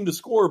my team to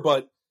score,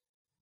 but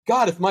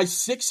God, if my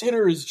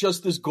 6-hitter is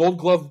just this Gold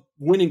Glove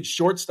winning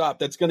shortstop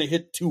that's going to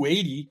hit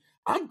 280,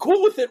 I'm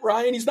cool with it,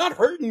 Ryan. He's not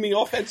hurting me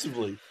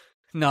offensively.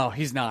 No,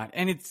 he's not.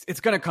 And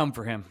it's going to come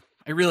for him.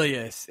 It really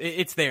is.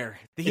 It's there.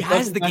 He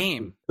has the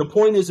game. The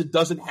point is, it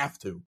doesn't have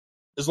to.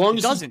 As long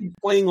as he's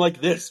playing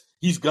like this,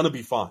 he's going to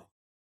be fine.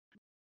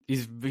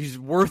 He's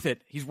worth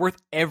it. He's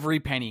worth every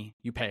penny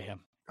you pay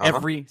him.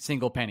 Every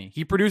single penny.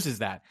 He produces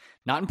that.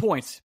 Not in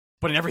points,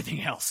 but in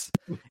everything else.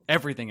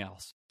 Everything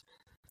else.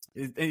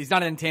 He's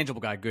not an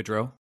intangible guy,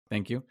 Goodrow.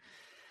 Thank you.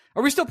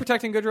 Are we still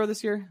protecting Goodrow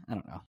this year? I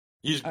don't know.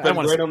 He's been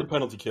great on the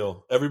penalty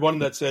kill. Everyone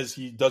that says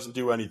he doesn't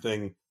do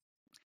anything...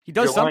 He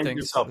does some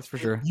things, that's for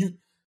sure.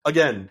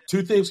 Again,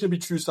 two things can be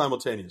true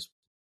simultaneous.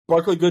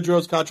 Barclay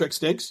Goodrow's contract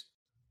stinks.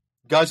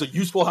 Guy's a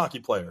useful hockey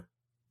player.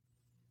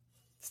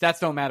 Stats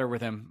don't matter with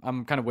him.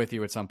 I'm kind of with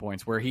you at some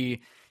points where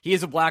he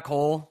is a black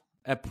hole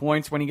at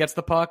points when he gets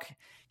the puck.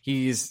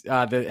 He's the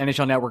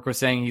NHL Network was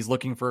saying he's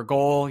looking for a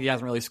goal. He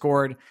hasn't really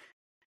scored.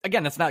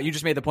 Again, that's not, you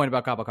just made the point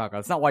about Cabo Kakko.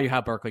 That's not why you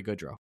have Barclay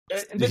Goodrow.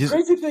 And the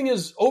crazy thing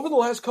is, over the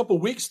last couple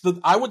of weeks,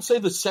 I would say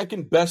the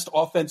second best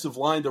offensive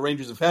line the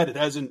Rangers have had, it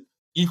hasn't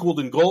equaled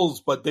in goals,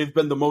 but they've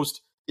been the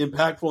most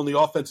impactful in the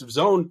offensive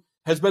zone,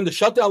 has been the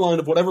shutdown line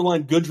of whatever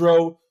line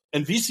Goodrow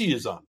and VC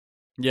is on.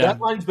 Yeah.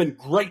 That line's been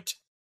great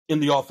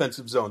in the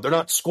offensive zone. They're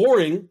not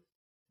scoring,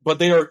 but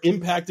they are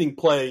impacting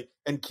play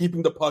and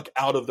keeping the puck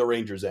out of the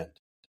Rangers' end.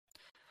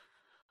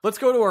 Let's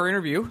go to our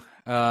interview.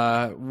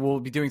 We'll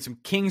be doing some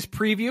Kings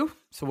preview,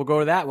 so we'll go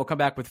to that. We'll come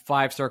back with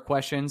 5-star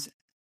questions.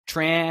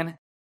 Transition.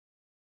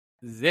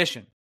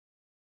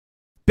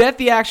 Bet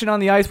the action on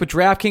the ice with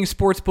DraftKings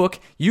Sportsbook.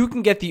 You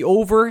can get the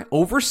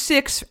over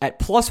 6 at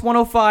plus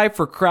 105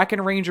 for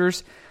Kraken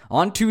Rangers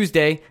on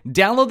Tuesday.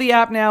 Download the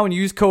app now and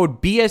use code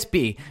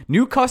BSB.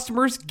 New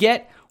customers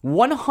get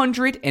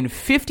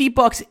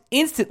 $150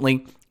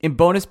 instantly in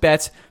bonus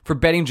bets for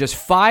betting just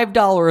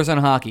 $5 on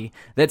hockey.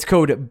 That's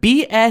code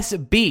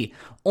BSB.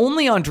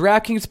 Only on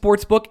DraftKings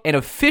Sportsbook, an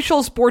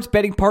official sports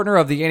betting partner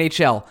of the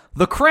NHL.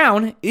 The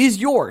crown is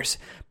yours.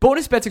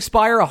 Bonus bets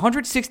expire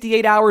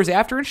 168 hours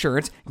after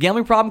insurance.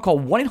 Gambling problem? Call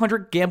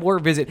 1-800-GAMBLER.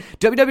 Visit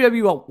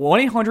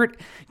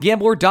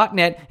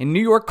www.1800gambler.net. In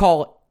New York,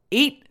 call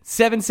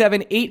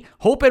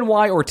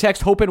 877-8-HOPE-NY or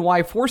text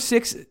HOPE-NY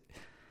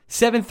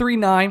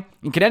 46739.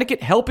 In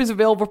Connecticut, help is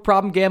available for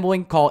problem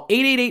gambling. Call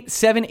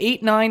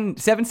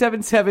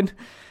 888-789-777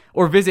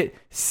 or visit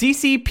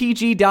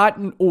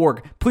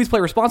ccpg.org. Please play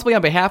responsibly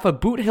on behalf of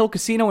Boot Hill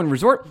Casino and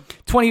Resort.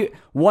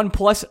 21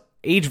 plus.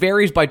 Age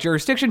varies by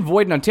jurisdiction.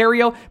 Void in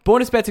Ontario.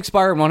 Bonus bets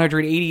expire in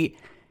 180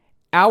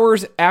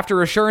 hours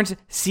after assurance.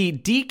 See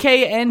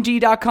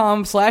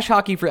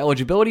dkng.com/hockey for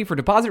eligibility. For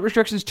deposit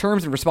restrictions,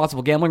 terms, and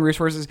responsible gambling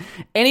resources.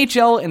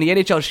 NHL and the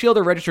NHL Shield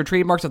are registered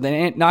trademarks of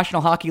the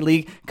National Hockey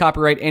League.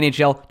 Copyright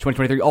NHL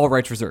 2023. All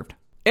rights reserved.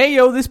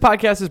 Ayo, this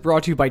podcast is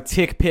brought to you by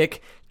TickPick.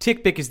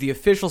 TickPick is the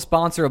official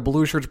sponsor of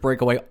Blue Shirts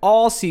Breakaway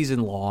all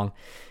season long.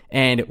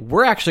 And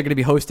we're actually going to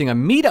be hosting a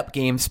meetup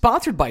game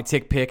sponsored by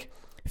TickPick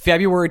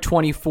February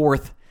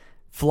 24th.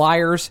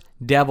 Flyers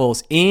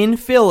Devils in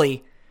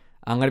Philly.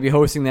 I'm going to be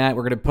hosting that.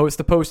 We're going to post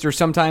the poster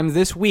sometime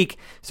this week.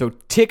 So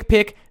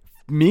TickPick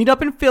meetup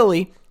in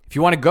Philly. If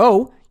you want to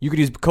go, you could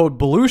use code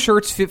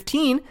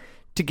BlueShirts15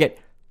 to get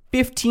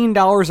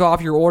 $15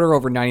 off your order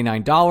over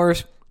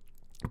 $99.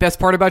 Best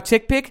part about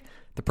TickPick,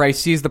 the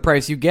price is the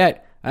price you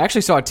get. I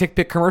actually saw a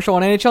TickPick commercial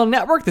on NHL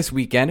Network this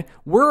weekend.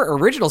 We're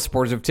original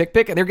supporters of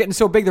TickPick, and they're getting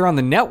so big they're on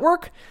the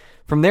network.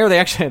 From there,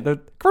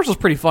 the commercial's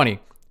pretty funny.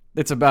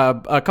 It's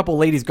about a couple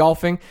ladies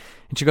golfing,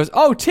 and she goes,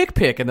 "Oh,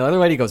 TickPick," and the other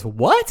lady goes,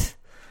 "What?"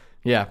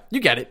 Yeah, you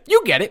get it.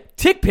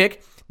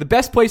 TickPick, the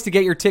best place to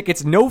get your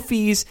tickets, no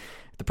fees.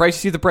 The price you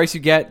see, the price you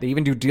get. They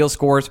even do deal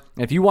scores.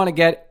 And if you want to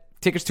get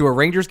tickets to a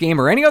Rangers game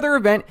or any other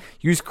event,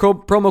 use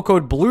promo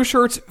code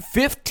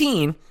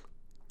BlueShirts15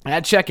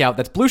 at checkout.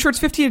 That's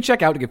BlueShirts15 at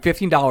checkout to get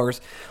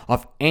 $15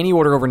 off any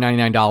order over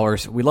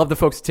 $99. We love the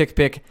folks at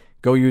TickPick.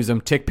 Go use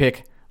them.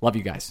 TickPick. Love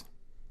you guys.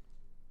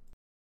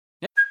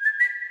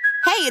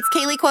 Hey, it's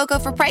Kaylee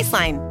Cuoco for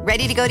Priceline.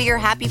 Ready to go to your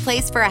happy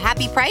place for a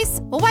happy price?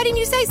 Well, why didn't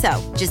you say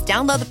so? Just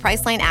download the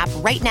Priceline app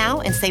right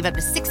now and save up to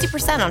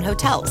 60% on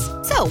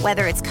hotels. So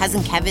whether it's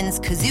Cousin Kevin's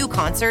Kazoo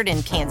Concert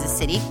in Kansas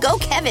City, go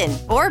Kevin,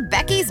 or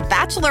Becky's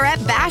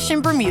Bachelorette Bash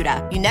in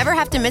Bermuda, you never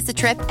have to miss a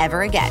trip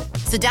ever again.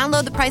 So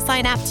download the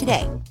Priceline app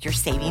today. Your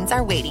savings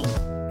are waiting.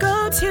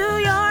 Go to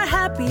your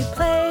happy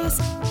place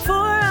for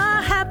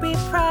a happy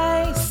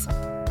price.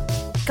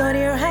 Go to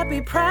your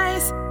happy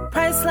price,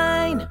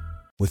 Priceline.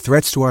 With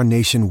threats to our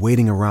nation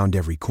waiting around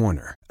every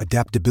corner,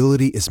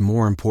 adaptability is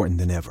more important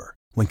than ever.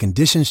 When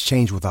conditions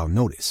change without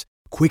notice,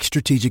 quick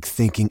strategic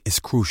thinking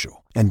is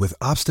crucial. And with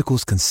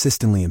obstacles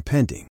consistently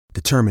impending,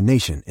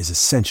 determination is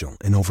essential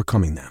in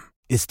overcoming them.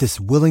 It's this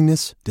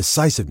willingness,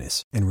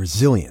 decisiveness, and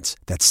resilience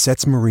that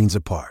sets Marines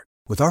apart.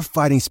 With our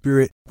fighting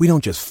spirit, we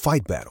don't just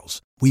fight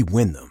battles, we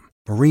win them.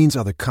 Marines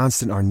are the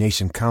constant our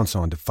nation counts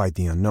on to fight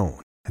the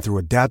unknown. And through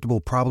adaptable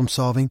problem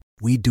solving,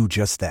 we do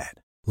just that.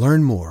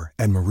 Learn more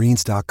at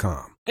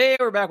marines.com. Hey,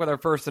 we're back with our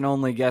first and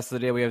only guest of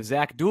the day. We have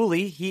Zach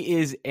Dooley. He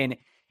is an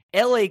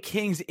LA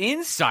Kings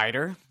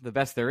insider, the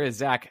best there is.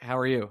 Zach, how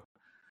are you?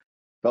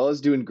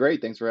 Fellas, doing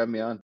great. Thanks for having me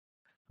on.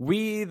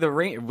 We,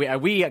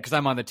 because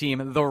I'm on the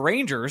team, the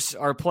Rangers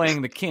are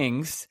playing the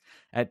Kings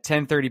at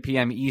 10:30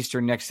 p.m.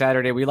 Eastern next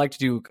Saturday. We like to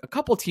do a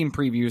couple team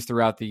previews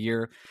throughout the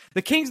year.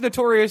 The Kings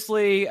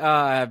notoriously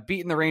have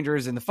beaten the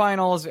Rangers in the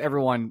finals.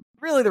 The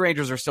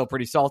Rangers are still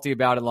pretty salty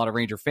about it. A lot of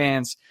Ranger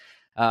fans.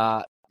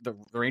 The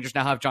Rangers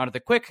now have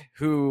Jonathan Quick,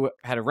 who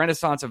had a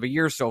renaissance of a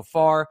year so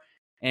far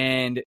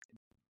and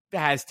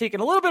has taken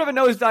a little bit of a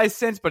nosedive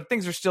since, but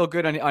things are still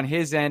good on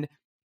his end.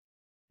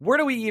 Where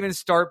do we even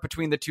start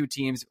between the two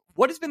teams?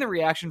 What has been the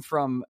reaction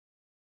from,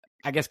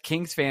 I guess,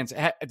 Kings fans?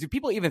 Do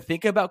people even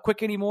think about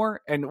Quick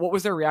anymore? And what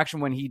was their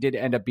reaction when he did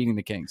end up beating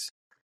the Kings?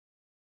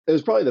 It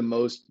was probably the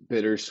most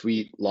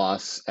bittersweet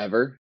loss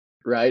ever,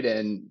 right?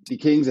 And the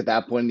Kings at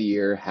that point in the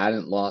year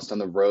hadn't lost on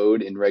the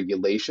road in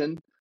regulation.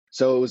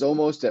 So it was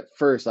almost at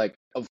first like,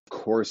 of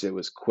course it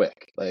was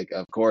Quick. Like,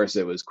 of course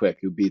it was Quick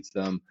who beats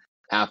them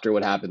after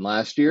what happened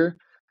last year.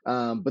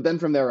 But then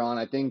from there on,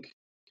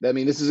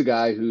 this is a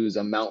guy who's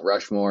a Mount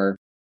Rushmore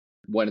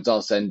when it's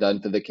all said and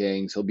done for the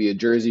Kings. He'll be a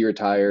jersey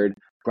retired,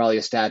 probably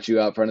a statue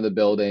out front of the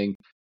building.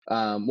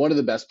 One of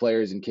the best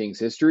players in Kings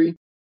history.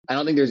 I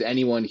don't think there's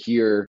anyone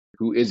here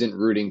who isn't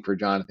rooting for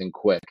Jonathan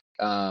Quick.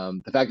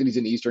 The fact that he's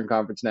in the Eastern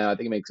Conference now, I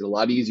think it makes it a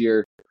lot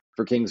easier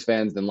for Kings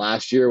fans than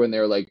last year when they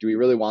were like, do we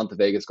really want the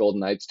Vegas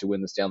Golden Knights to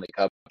win the Stanley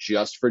Cup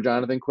just for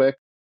Jonathan Quick?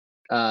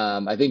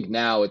 I think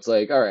now it's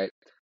like, all right,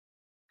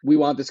 we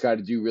want this guy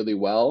to do really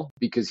well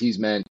because he's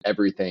meant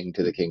everything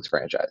to the Kings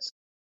franchise.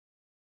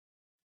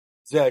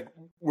 Zach,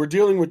 we're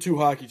dealing with two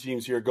hockey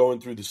teams here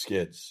going through the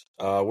skids.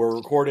 We're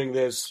recording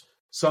this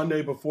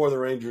Sunday before the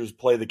Rangers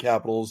play the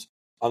Capitals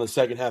on the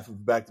second half of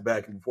the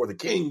back-to-back and before the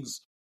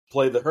Kings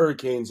play the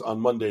Hurricanes on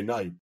Monday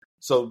night.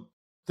 So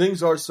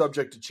things are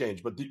subject to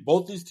change, but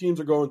both these teams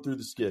are going through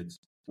the skids.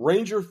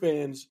 Ranger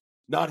fans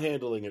not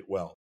handling it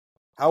well.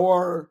 How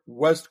are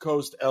West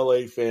Coast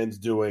LA fans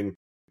doing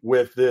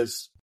with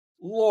this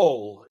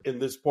lull in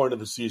this point of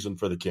the season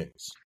for the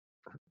Kings?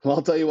 Well,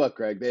 I'll tell you what,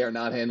 Greg, they are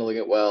not handling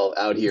it well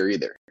out here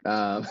either.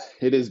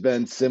 It has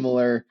been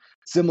similar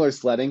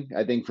sledding,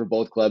 I think, for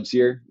both clubs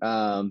here.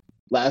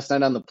 Last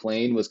night on the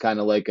plane was kind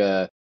of like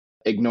a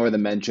ignore the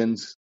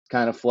mentions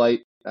kind of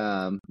flight.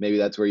 Maybe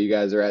that's where you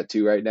guys are at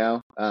too right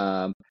now.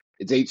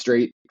 It's 8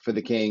 straight for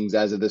the Kings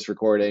as of this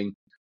recording.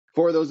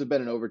 4 of those have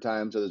been in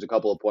overtime, so there's a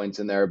couple of points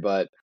in there.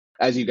 But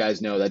as you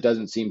guys know, that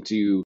doesn't seem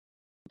to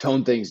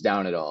tone things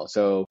down at all.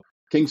 So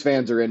Kings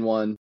fans are in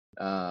one.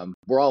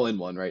 We're all in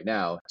one right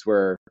now. It's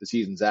where the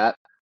season's at.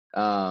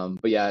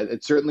 But yeah,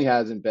 it certainly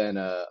hasn't been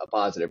a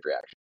positive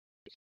reaction.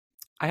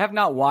 I have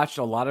not watched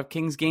a lot of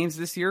Kings games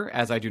this year,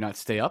 as I do not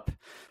stay up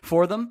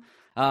for them.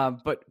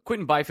 But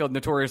Quentin Byfield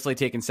notoriously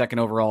taken second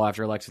overall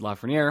after Alexis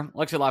Lafreniere.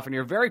 Alexis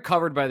Lafreniere very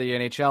covered by the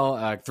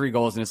NHL, 3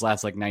 goals in his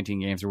last 19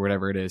 games or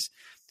whatever it is.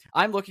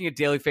 I'm looking at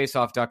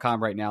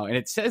dailyfaceoff.com right now, and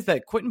it says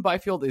that Quentin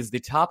Byfield is the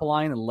top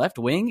line left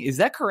wing. Is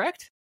that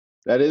correct?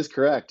 That is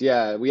correct.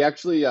 Yeah, we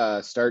actually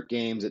start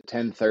games at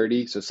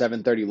 10:30, so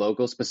 7:30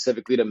 local,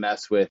 specifically to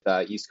mess with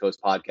East Coast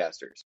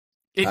podcasters.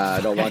 I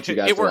don't want you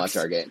guys to watch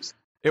our games.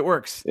 It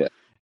works. Yeah.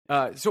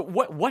 So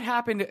what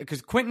happened?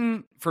 Because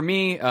Quentin, for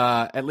me,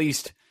 at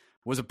least,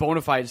 was a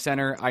bona fide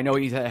center. I know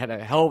he had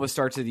a hell of a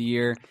start to the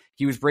year.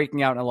 He was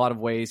breaking out in a lot of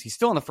ways. He's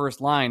still in the first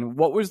line.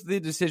 What was the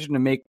decision to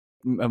make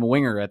him a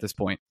winger at this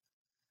point?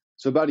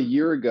 So about a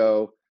year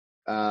ago,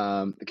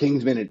 the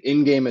Kings made an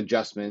in-game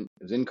adjustment.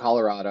 It was in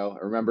Colorado.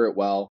 I remember it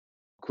well.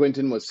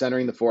 Quentin was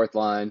centering the fourth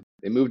line.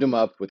 They moved him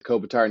up with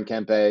Kopitar and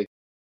Kempe,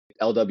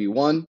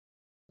 LW1,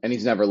 and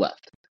he's never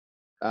left.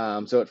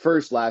 So at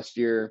first last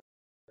year,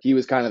 he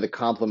was kind of the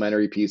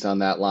complementary piece on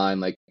that line,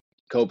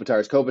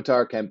 Kopitar's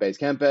Kopitar, Kempe's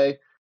Kempe.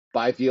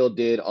 Byfield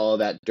did all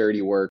that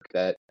dirty work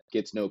that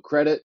gets no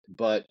credit,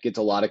 but gets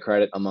a lot of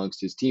credit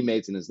amongst his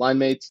teammates and his line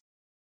mates.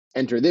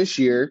 Enter this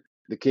year,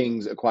 the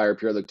Kings acquire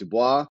Pierre-Luc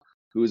Dubois,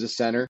 who is a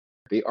center.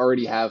 They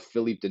already have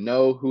Philippe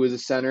Deneau, who is a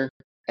center,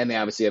 and they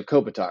obviously have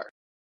Kopitar.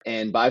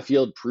 And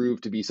Byfield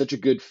proved to be such a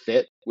good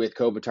fit with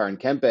Kopitar and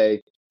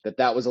Kempe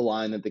that was a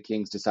line that the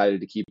Kings decided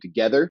to keep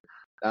together.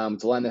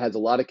 It's a line that has a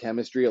lot of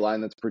chemistry, a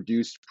line that's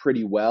produced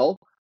pretty well.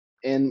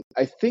 And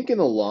I think in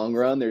the long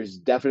run, there's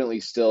definitely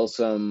still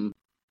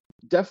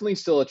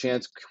a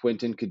chance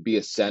Quinton could be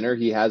a center.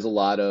 He has a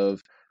lot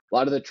of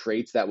the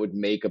traits that would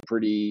make a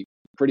pretty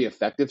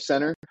effective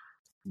center.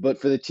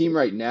 But for the team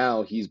right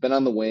now, he's been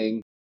on the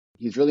wing.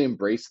 He's really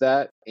embraced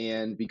that.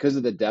 And because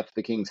of the depth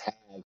the Kings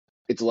have,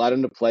 it's allowed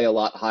him to play a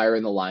lot higher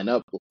in the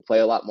lineup, play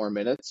a lot more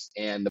minutes.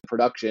 And the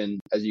production,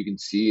 as you can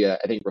see, I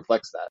think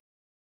reflects that.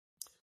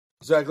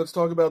 Zach, let's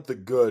talk about the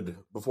good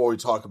before we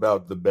talk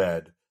about the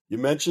bad. You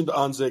mentioned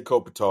Anze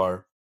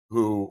Kopitar,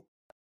 who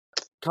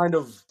kind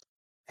of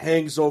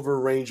hangs over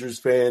Rangers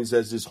fans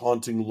as his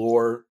haunting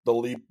lure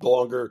the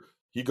longer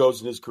he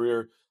goes in his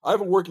career. I have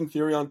a working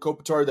theory on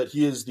Kopitar that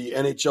he is the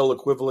NHL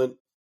equivalent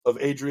of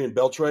Adrian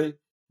Beltre,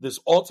 this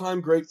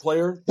all-time great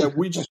player that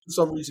we just for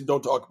some reason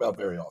don't talk about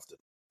very often.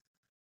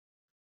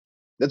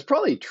 That's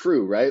probably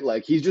true, right?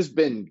 Like, he's just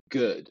been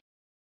good,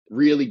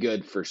 really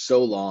good for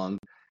so long.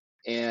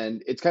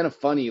 And it's kind of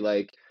funny,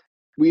 like,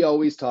 we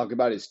always talk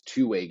about his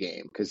two-way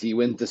game because he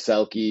wins the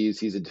Selkies.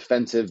 He's a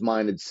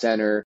defensive-minded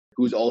center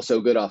who's also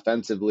good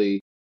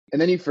offensively.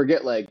 And then you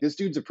forget, like, this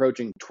dude's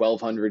approaching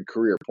 1,200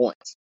 career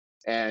points.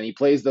 And he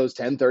plays those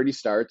 10-30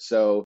 starts,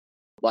 so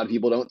a lot of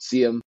people don't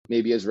see him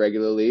maybe as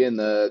regularly. And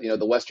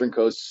the Western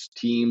Coast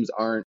teams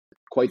aren't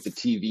quite the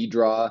TV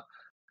draw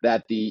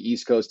that the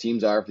East Coast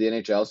teams are for the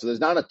NHL. So there's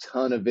not a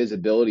ton of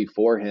visibility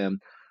for him.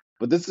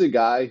 But this is a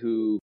guy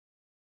who,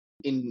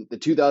 in the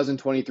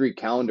 2023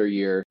 calendar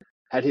year,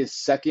 had his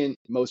second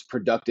most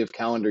productive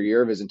calendar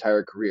year of his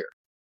entire career.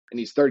 And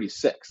he's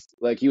 36.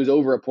 Like, he was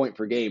over a point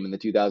per game in the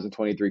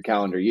 2023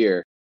 calendar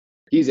year.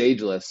 He's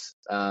ageless.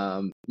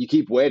 You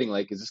keep waiting,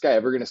 like, is this guy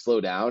ever going to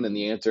slow down? And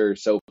the answer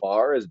so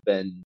far has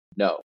been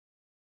no.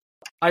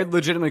 I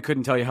legitimately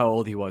couldn't tell you how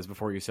old he was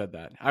before you said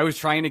that. I was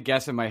trying to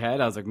guess in my head.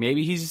 I was like,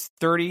 maybe he's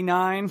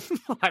 39.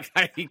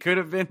 He could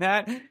have been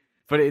that.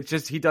 But it's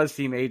just, he does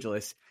seem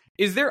ageless.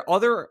 Is there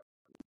other...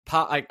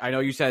 I know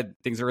you said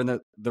things are in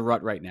the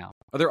rut right now.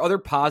 Are there other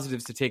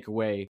positives to take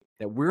away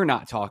that we're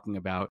not talking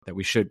about that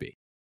we should be?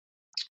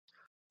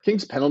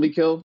 King's penalty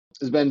kill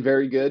has been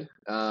very good.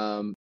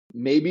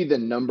 Maybe the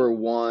number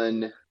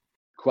one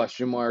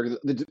question mark.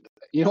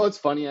 You know what's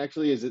funny,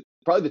 actually, is it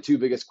probably the two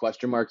biggest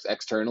question marks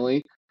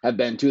externally have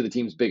been two of the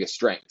team's biggest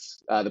strengths.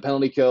 The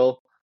penalty kill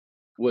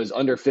was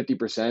under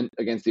 50%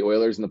 against the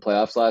Oilers in the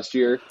playoffs last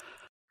year.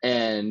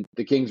 And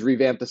the Kings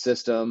revamped the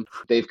system.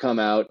 They've come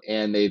out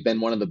and they've been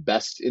one of the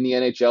best in the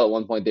NHL. At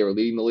one point, they were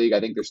leading the league. I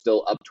think they're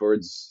still up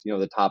towards,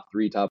 the top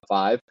 3, top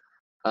 5.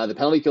 The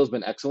penalty kill has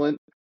been excellent.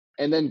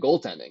 And then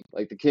goaltending.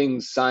 Like, the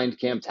Kings signed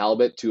Cam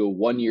Talbot to a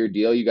 1-year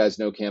deal. You guys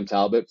know Cam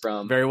Talbot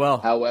from very well,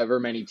 however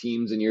many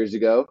teams and years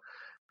ago.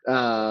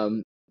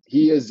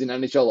 He is an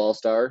NHL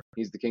All-Star.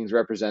 He's the Kings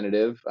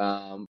representative.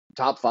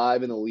 Top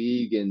 5 in the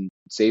league in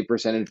save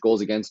percentage,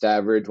 goals against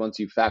average, once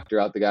you factor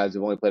out the guys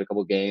who've only played a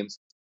couple games,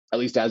 at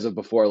least as of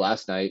before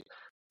last night.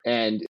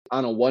 And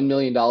on a $1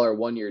 million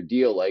 1-year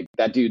deal, like,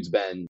 that dude's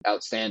been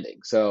outstanding.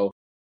 So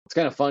it's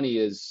kind of funny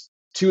is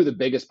two of the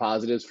biggest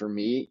positives for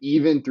me,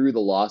 even through the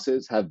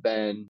losses, have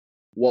been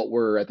what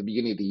were at the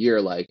beginning of the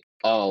year like,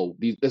 oh,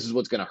 this is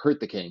what's going to hurt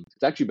the Kings.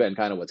 It's actually been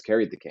kind of what's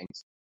carried the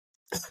Kings.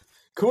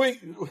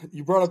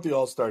 You brought up the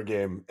All-Star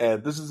game,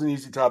 and this is an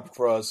easy topic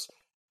for us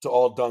to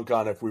all dunk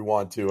on if we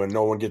want to, and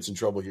no one gets in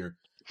trouble here.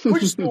 Can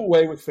we just do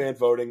away with fan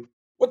voting?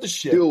 What the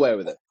shit? Do away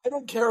with it. I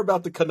don't care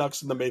about the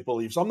Canucks and the Maple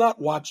Leafs. I'm not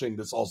watching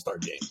this All-Star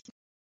game.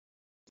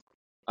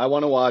 I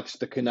want to watch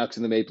the Canucks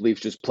and the Maple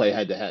Leafs just play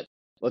head-to-head.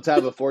 Let's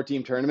have a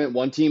 4-team tournament.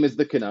 One team is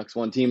the Canucks,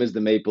 one team is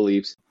the Maple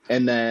Leafs,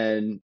 and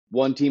then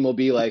one team will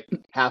be like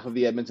half of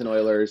the Edmonton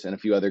Oilers and a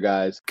few other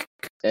guys.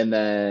 And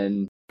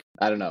then,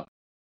 I don't know.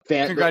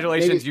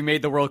 Congratulations, you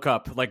made the World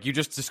Cup. Like, you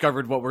just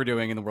discovered what we're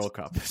doing in the World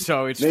Cup.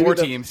 So it's maybe 4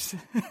 teams.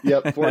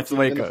 Yep, 4 That's teams. the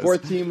way it And goes. the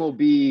 4th team will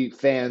be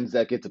fans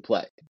that get to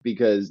play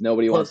because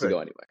nobody wants to go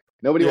anyway.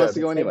 Nobody wants to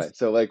go anyway.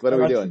 So, like, what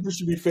are we doing? I think there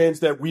should be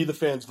fans that we, the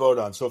fans, vote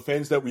on. So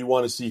fans that we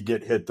want to see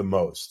get hit the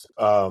most.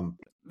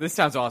 This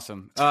sounds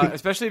awesome,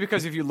 especially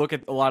because if you look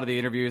at a lot of the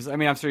interviews, I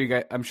mean,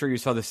 I'm sure you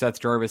saw the Seth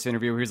Jarvis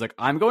interview where he's like,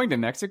 "I'm going to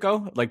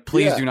Mexico. Like,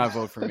 please do not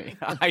vote for me.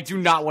 I do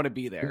not want to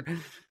be there."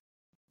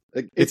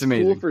 Like, it's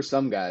amazing. Cool for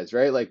some guys,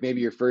 right? Like,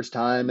 maybe your first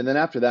time, and then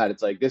after that,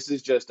 it's like, this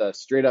is just a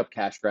straight up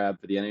cash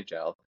grab for the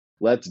NHL.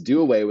 Let's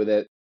do away with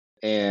it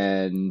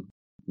and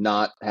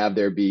not have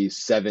there be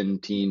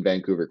 17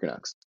 Vancouver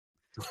Canucks.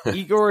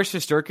 Igor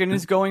Shesterkin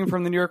is going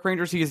from the New York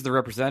Rangers. He is the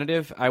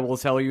representative. I will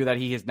tell you that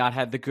he has not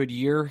had the good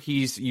year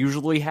he's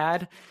usually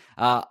had.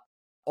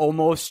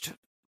 Almost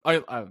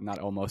not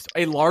almost,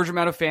 a large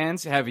amount of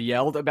fans have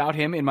yelled about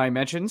him in my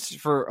mentions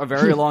for a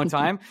very long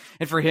time.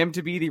 And for him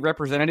to be the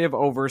representative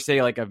over,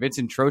 say, like a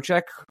Vincent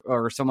Trocheck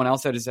or someone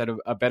else that has had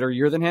a better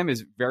year than him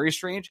is very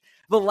strange.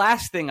 The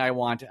last thing I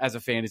want as a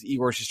fan is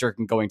Igor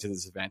Shesterkin going to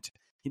this event.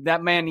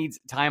 That man needs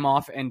time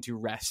off and to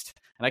rest.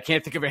 And I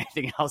can't think of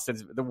anything else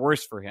that's the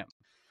worst for him.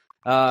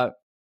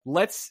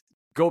 Let's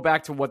go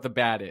back to what the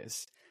bad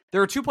is.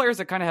 There are two players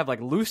that kind of have like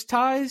loose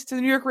ties to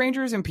the New York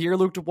Rangers, and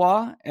Pierre-Luc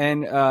Dubois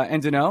and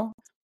Danault.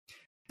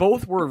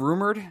 Both were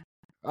rumored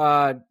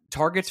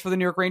targets for the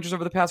New York Rangers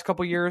over the past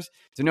couple years.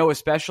 Danault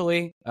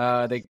especially,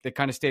 they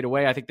kind of stayed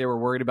away. I think they were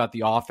worried about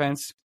the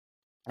offense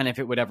and if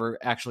it would ever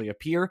actually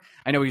appear.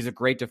 I know he's a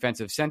great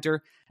defensive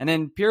center. And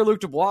then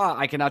Pierre-Luc Dubois,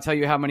 I cannot tell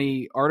you how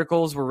many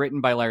articles were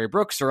written by Larry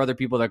Brooks or other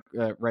people that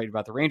write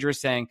about the Rangers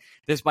saying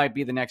this might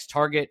be the next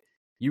target.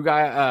 You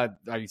guys,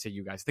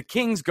 the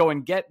Kings go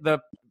and get the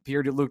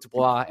Pierre-Luc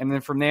Dubois. And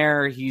then from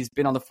there, he's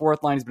been on the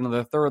fourth line. He's been on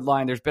the third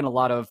line. There's been a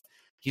lot of,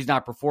 he's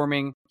not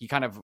performing. He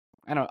kind of,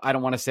 I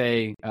don't want to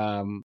say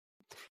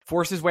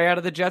forced his way out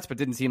of the Jets, but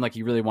didn't seem like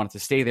he really wanted to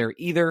stay there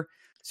either.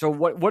 So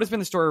what has been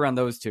the story around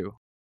those two?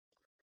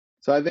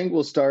 So I think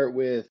we'll start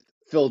with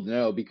Phil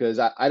Danault because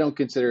I don't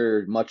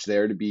consider much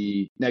there to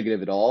be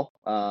negative at all.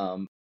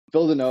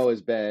 Phil Danault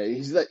has been,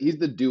 he's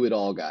the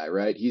do-it-all guy,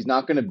 right? He's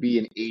not going to be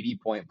an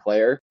 80-point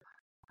player,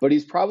 but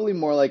he's probably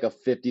more like a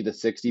 50 to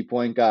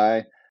 60-point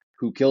guy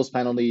who kills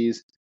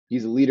penalties.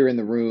 He's a leader in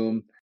the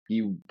room.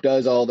 He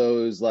does all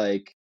those,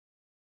 like,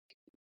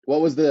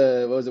 what was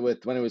it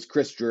with when it was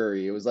Chris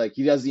Drury? It was like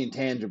he does the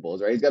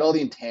intangibles, right? He's got all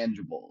the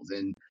intangibles,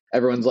 and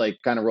everyone's like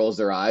kind of rolls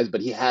their eyes,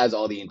 but he has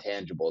all the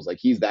intangibles. Like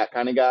he's that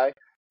kind of guy.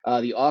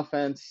 The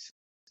offense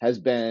has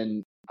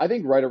been, I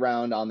think, right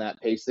around on that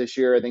pace this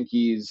year. I think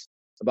he's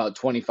about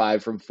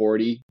 25 from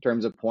 40 in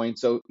terms of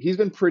points. So he's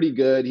been pretty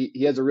good.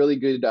 He has a really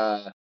good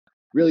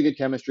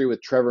chemistry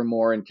with Trevor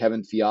Moore and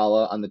Kevin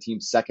Fiala on the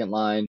team's second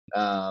line.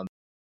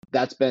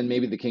 That's been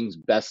maybe the Kings'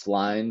 best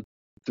line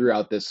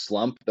throughout this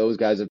slump. Those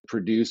guys have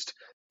produced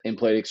and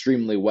played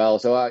extremely well.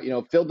 So,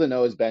 Phil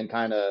Danault has been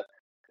kind of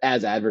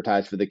as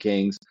advertised for the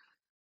Kings.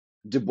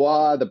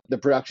 Dubois, the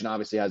production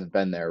obviously hasn't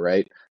been there,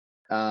 right?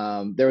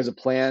 There was a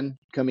plan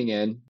coming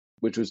in,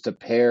 which was to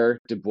pair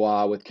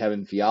Dubois with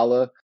Kevin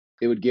Fiala.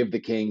 It would give the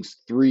Kings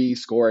 3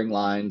 scoring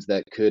lines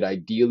that could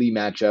ideally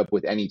match up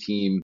with any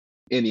team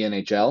in the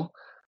NHL.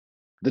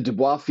 The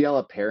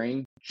Dubois-Fiala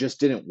pairing just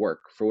didn't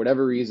work. For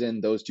whatever reason,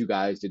 those two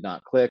guys did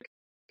not click.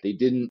 They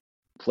didn't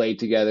play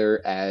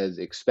together as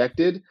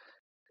expected.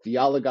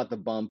 Fiala got the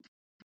bump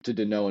to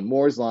Danault and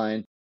Moore's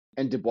line,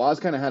 and Dubois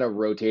kind of had a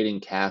rotating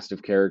cast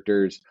of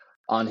characters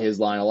on his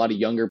line, a lot of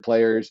younger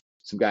players,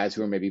 some guys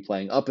who are maybe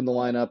playing up in the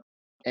lineup,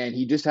 and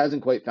he just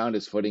hasn't quite found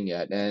his footing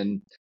yet.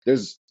 And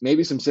there's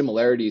maybe some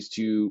similarities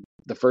to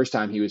the first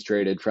time he was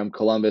traded from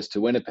Columbus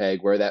to Winnipeg,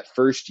 where that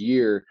first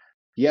year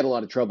he had a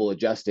lot of trouble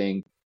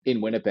adjusting in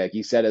Winnipeg.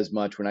 He said as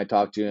much when I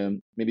talked to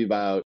him maybe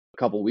about a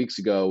couple weeks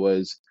ago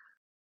was,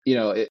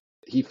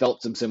 he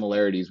felt some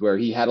similarities where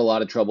he had a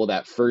lot of trouble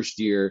that first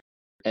year,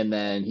 and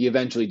then he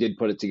eventually did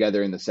put it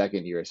together in the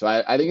second year. So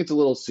I think it's a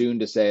little soon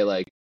to say,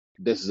 like,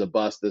 this is a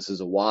bust, this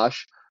is a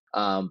wash,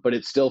 but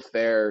it's still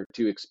fair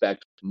to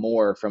expect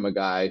more from a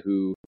guy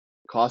who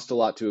cost a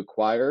lot to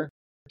acquire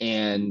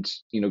and,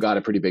 got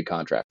a pretty big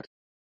contract.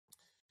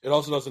 It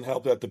also doesn't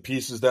help that the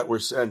pieces that were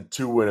sent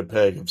to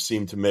Winnipeg have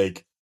seemed to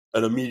make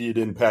an immediate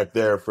impact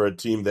there for a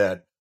team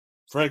that,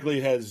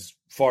 frankly, has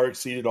far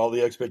exceeded all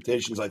the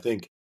expectations I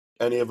think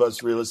any of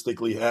us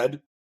realistically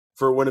had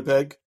for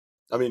Winnipeg.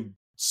 I mean,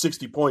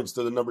 60 points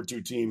to the number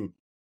 2 team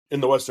in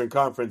the Western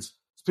Conference.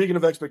 Speaking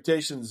of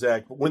expectations,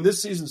 Zach, when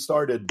this season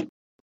started,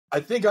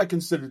 I think I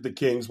considered the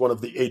Kings one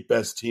of the 8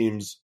 best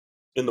teams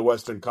in the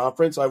Western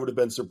Conference. I would have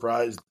been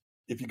surprised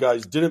if you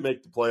guys didn't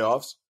make the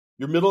playoffs.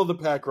 You're middle of the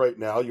pack right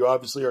now. You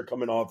obviously are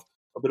coming off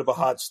a bit of a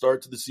hot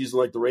start to the season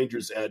like the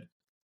Rangers had.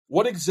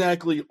 What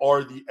exactly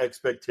are the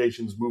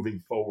expectations moving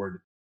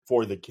forward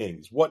for the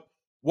Kings? What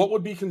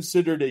would be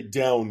considered a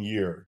down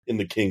year in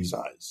the Kings'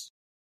 eyes?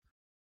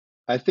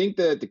 I think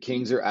that the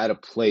Kings are at a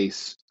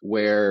place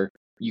where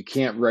you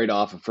can't write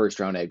off a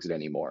first-round exit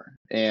anymore.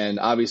 And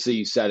obviously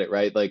you said it,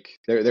 right? Like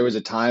there was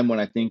a time when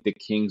I think the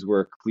Kings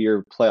were a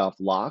clear playoff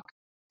lock.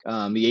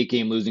 The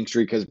 8-game losing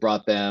streak has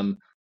brought them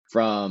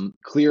from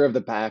clear of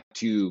the pack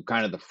to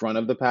kind of the front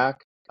of the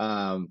pack,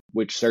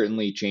 which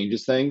certainly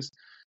changes things.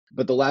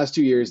 But the last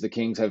 2 years, the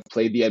Kings have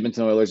played the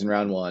Edmonton Oilers in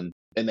round 1,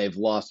 and they've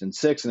lost in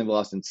 6 and they've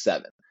lost in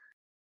 7.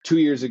 2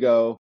 years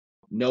ago,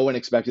 no one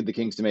expected the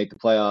Kings to make the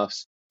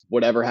playoffs.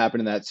 Whatever happened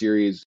in that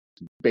series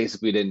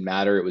basically didn't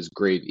matter. It was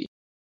gravy.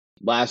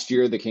 Last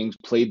year, the Kings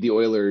played the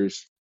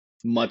Oilers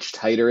much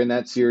tighter in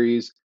that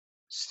series,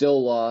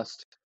 still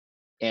lost,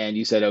 and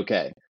you said,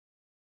 okay,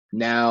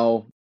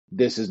 now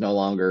this is no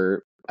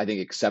longer, I think,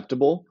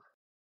 acceptable.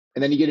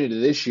 And then you get into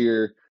this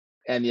year,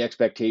 and the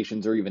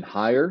expectations are even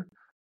higher.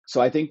 So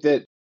I think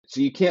that,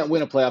 so you can't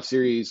win a playoff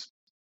series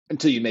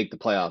until you make the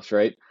playoffs,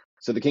 right?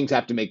 So the Kings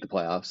have to make the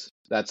playoffs.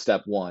 That's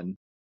step one.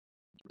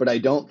 But I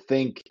don't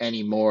think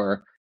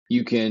anymore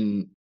you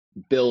can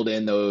build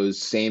in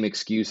those same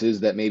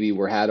excuses that maybe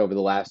were had over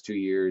the last 2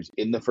 years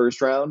in the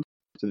first round.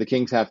 So the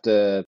Kings have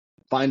to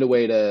find a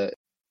way to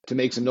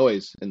make some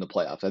noise in the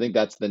playoffs. I think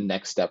that's the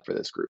next step for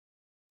this group.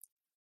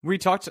 We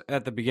talked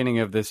at the beginning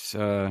of this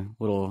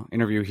little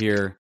interview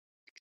here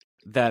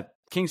that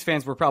Kings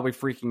fans were probably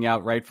freaking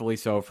out, rightfully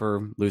so,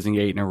 for losing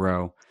 8 in a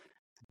row.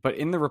 But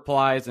in the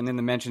replies and in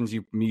the mentions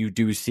you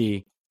do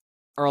see,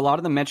 are a lot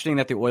of them mentioning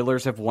that the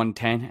Oilers have won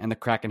 10 and the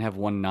Kraken have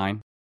won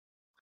 9?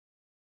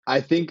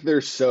 I think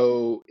they're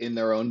so in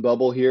their own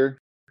bubble here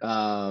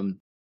that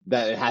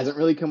it hasn't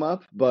really come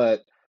up.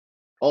 But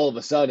all of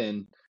a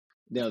sudden,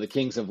 the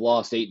Kings have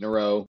lost 8 in a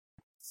row.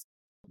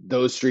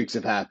 Those streaks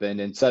have happened,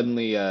 and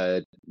suddenly,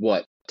 10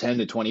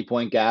 to 20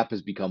 point gap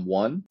has become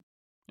 1.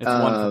 It's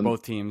 1 for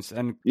both teams.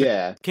 And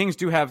yeah, Kings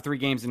do have 3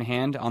 games in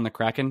hand on the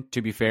Kraken,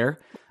 to be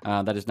fair.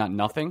 That is not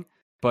nothing.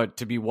 But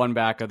to be 1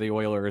 back of the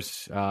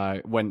Oilers,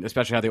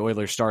 especially how the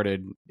Oilers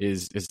started,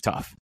 is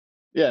tough.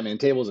 Yeah, I mean,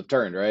 tables have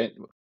turned, right?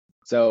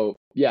 So,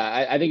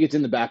 yeah, I think it's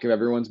in the back of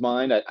everyone's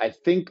mind. I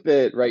think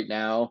that right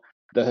now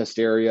the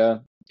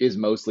hysteria is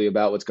mostly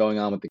about what's going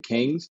on with the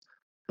Kings.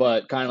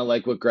 But kind of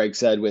like what Greg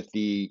said with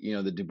the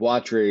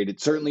Dubois trade,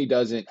 it certainly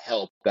doesn't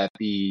help that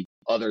the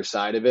other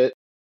side of it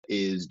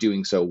is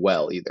doing so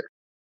well either.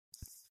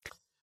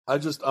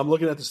 I'm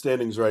looking at the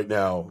standings right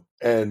now,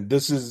 and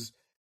this is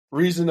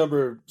reason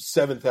number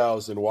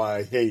 7,000 why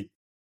I hate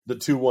the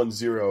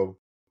 2-1-0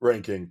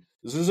 ranking.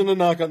 This isn't a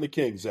knock on the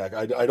Kings, Zach.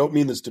 I don't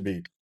mean this to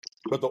be.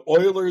 But the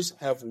Oilers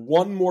have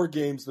won more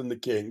games than the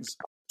Kings,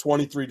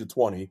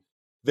 23-20.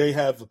 They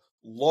have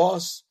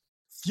lost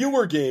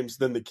fewer games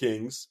than the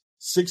Kings,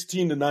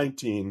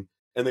 16-19,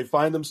 and they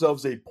find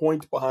themselves a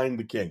point behind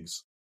the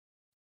Kings.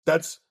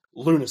 That's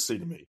lunacy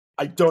to me.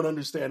 I don't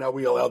understand how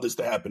we allow this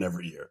to happen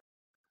every year.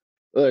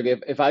 Look,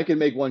 if I could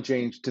make one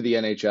change to the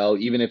NHL,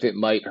 even if it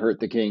might hurt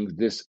the Kings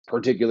this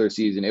particular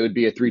season, it would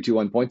be a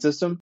 3-2-1 point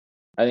system.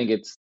 I think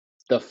it's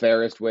the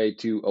fairest way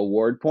to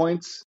award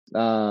points.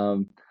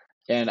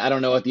 And I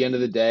don't know, at the end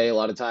of the day, a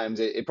lot of times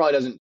it probably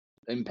doesn't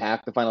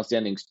impact the final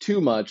standings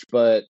too much,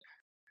 but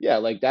yeah,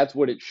 like that's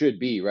what it should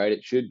be, right?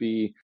 It should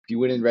be if you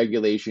win in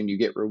regulation, you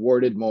get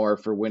rewarded more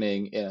for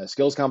winning in a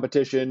skills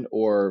competition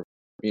or,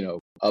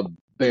 a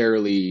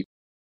barely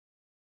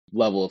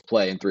level of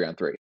play in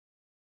 3-on-3.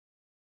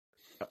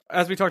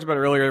 As we talked about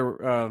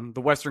earlier,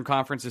 the Western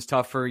Conference is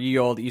tough for ye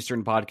old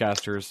Eastern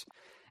podcasters.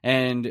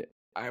 And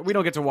we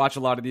don't get to watch a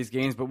lot of these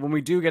games, but when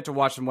we do get to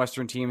watch some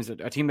Western teams,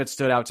 a team that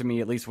stood out to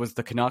me at least was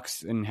the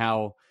Canucks and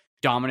how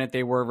dominant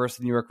they were versus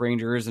the New York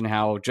Rangers and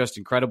how just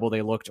incredible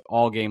they looked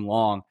all game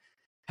long.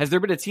 Has there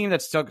been a team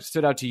that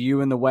stood out to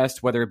you in the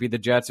West, whether it be the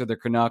Jets or the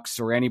Canucks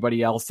or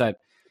anybody else that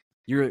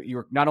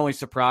you're not only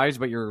surprised,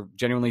 but you're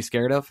genuinely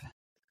scared of?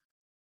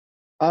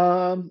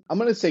 I'm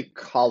going to say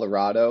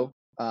Colorado.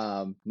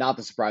 Not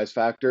the surprise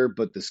factor,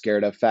 but the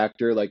scared of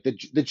factor. Like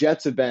the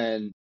Jets have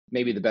been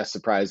maybe the best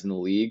surprise in the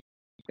league,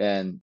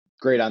 and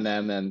great on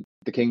them. And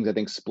the Kings, I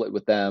think, split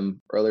with them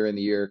earlier in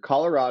the year.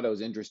 Colorado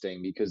is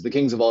interesting because the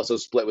Kings have also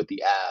split with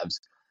the Avs.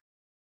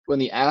 When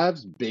the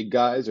Avs big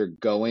guys are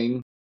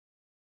going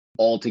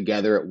all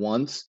together at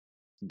once,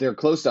 they're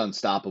close to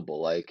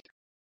unstoppable. Like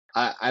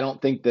I don't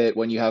think that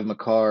when you have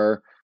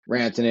Makar,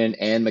 Rantanen,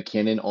 and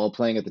McKinnon all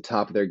playing at the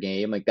top of their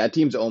game, like that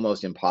team's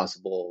almost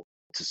impossible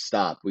to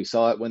stop. We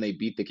saw it when they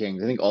beat the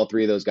Kings. I think all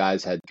 3 of those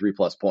guys had 3+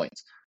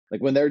 points.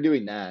 Like when they're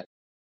doing that,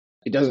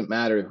 it doesn't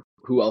matter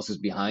who else is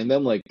behind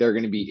them. Like they're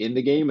going to be in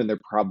the game and they're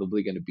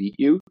probably going to beat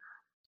you.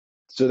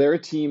 So they're a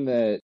team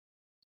that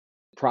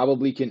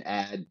probably can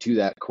add to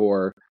that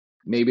core.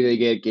 Maybe they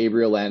get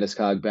Gabriel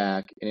Landeskog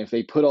back. And if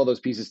they put all those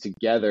pieces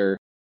together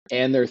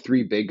and their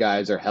 3 big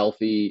guys are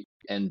healthy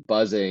and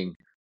buzzing,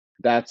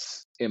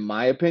 that's, in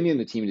my opinion,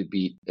 the team to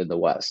beat in the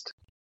West.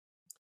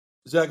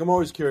 Zach, I'm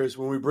always curious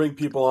when we bring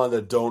people on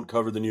that don't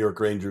cover the New York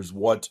Rangers,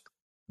 what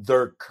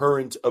their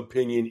current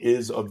opinion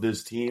is of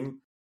this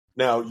team.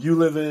 Now, you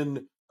live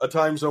in a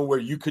time zone where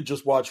you could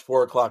just watch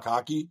 4 o'clock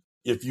hockey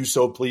if you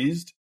so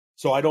pleased.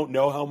 So I don't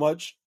know how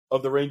much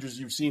of the Rangers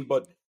you've seen,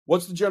 but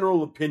what's the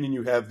general opinion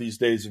you have these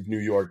days of New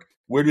York?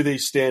 Where do they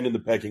stand in the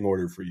pecking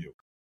order for you?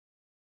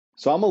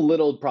 So I'm a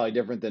little probably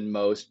different than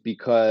most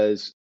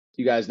because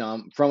you guys know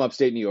I'm from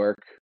upstate New York.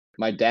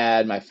 My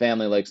dad, my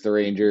family likes the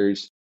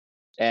Rangers,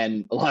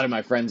 and a lot of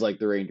my friends like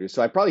the Rangers.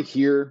 So I probably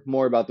hear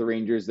more about the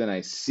Rangers than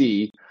I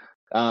see.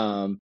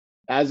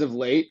 As of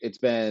late, it's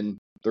been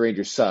the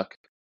Rangers suck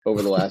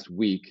over the last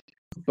week.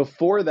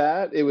 Before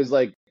that, it was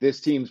like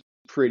this team's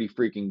pretty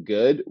freaking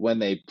good when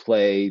they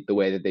play the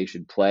way that they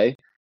should play.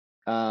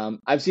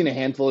 I've seen a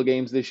handful of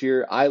games this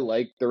year. I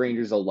like the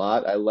Rangers a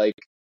lot. I like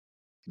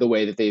the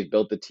way that they've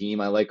built the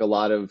team. I like a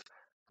lot of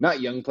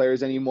not young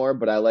players anymore,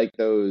 but I like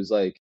those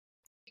like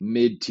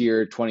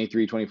mid-tier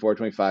 23, 24,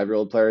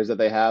 25-year-old players that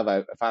they have.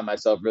 I find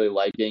myself really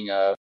liking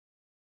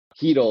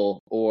Hedel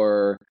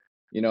or,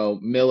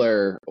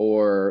 Miller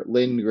or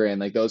Lindgren,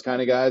 like those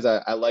kind of guys.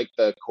 I like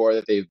the core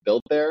that they've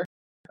built there.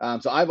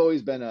 So I've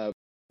always been a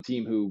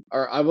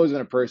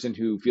person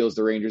who feels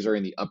the Rangers are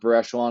in the upper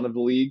echelon of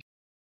the league.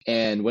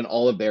 And when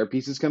all of their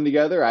pieces come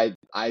together, I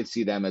I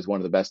see them as one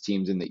of the best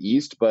teams in the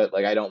East, but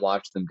like I don't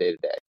watch them day to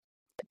day.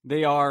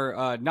 They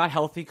are not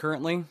healthy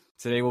currently.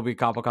 Today will be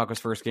Kakko's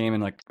first game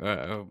in like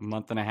a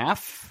month and a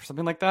half, or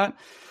something like that.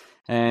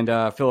 And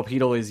Philip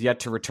Hedl is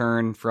yet to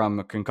return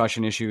from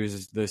concussion issues,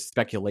 is the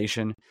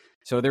speculation.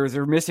 So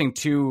they're missing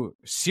two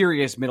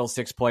serious middle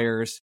six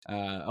players.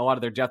 A lot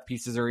of their depth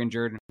pieces are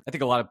injured. I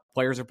think a lot of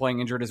players are playing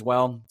injured as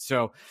well.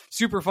 So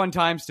super fun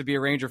times to be a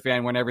Ranger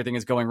fan when everything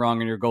is going wrong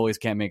and your goalies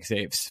can't make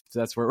saves. So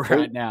that's where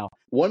we're at now.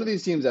 One of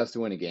these teams has to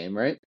win a game,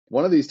 right?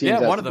 One of these teams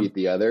has to beat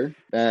the other.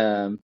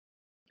 And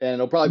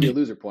it'll probably be a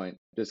loser point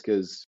just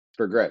because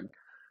for Greg.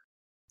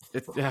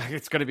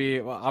 It's going to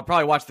be. Well, I'll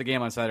probably watch the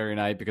game on Saturday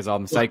night because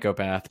I'm a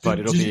psychopath. But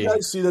it'll be. Did you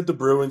guys see that the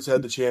Bruins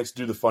had the chance to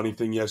do the funny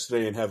thing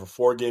yesterday and have a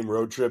 4-game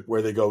road trip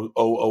where they go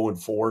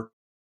 0-4?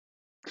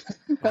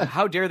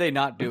 How dare they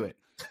not do it?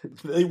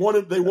 They won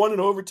it. They won in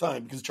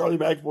overtime because Charlie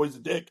McAvoy's a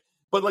dick.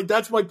 But like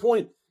that's my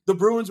point. The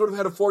Bruins would have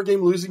had a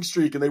 4-game losing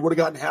streak and they would have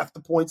gotten half the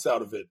points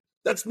out of it.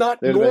 That's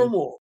not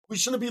normal. We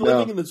shouldn't be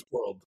living in this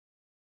world.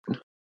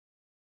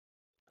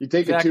 You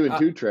take a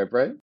 2-2 trip,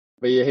 right?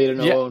 But you hate an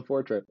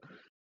 0-4 trip.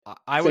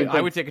 I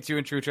would take a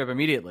 2-2 trip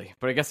immediately,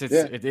 but I guess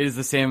it is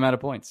the same amount of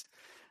points.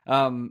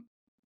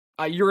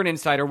 You're an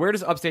insider. Where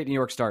does upstate New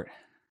York start?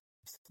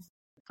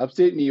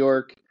 Upstate New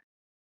York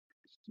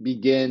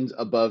begins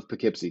above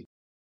Poughkeepsie.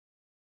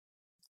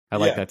 I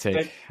like that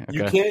take.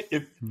 You can't.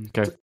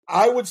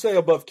 I would say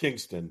above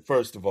Kingston,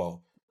 first of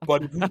all.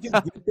 But if you can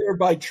get there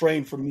by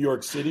train from New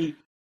York City,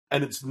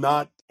 and it's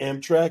not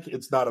Amtrak,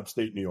 it's not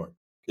upstate New York.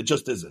 It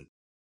just isn't.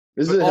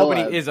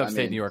 Albany is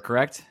upstate New York,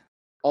 correct?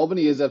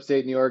 Albany is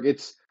upstate New York.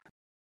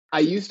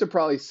 I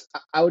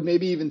would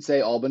maybe even say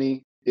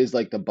Albany is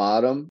like the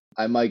bottom.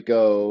 I might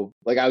go,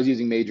 like I was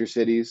using major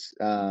cities.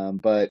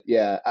 But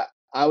yeah,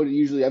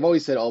 I've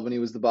always said Albany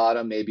was the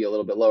bottom, maybe a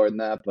little bit lower than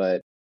that.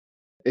 But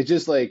it's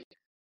just like,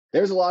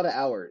 there's a lot of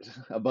hours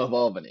above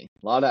Albany,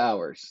 a lot of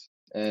hours.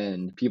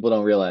 And people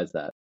don't realize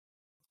that.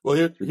 Well,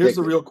 here's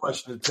the real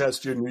question to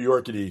test your New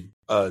Yorkity,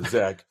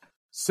 Zach.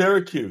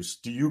 Syracuse,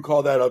 do you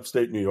call that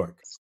upstate New York?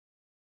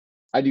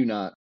 I do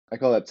not. I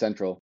call that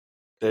Central.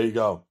 There you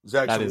go.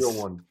 Zach's the real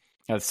one.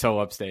 That's so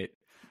upstate.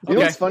 You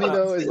know what's funny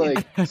though is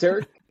like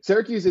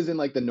Syracuse is in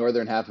like the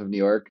northern half of New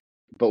York,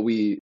 but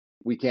we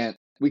can't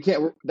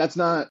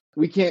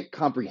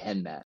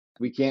comprehend that.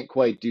 We can't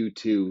quite do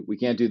two. We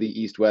can't do the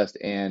east, west,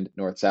 and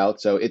north,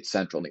 south. So it's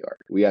Central New York.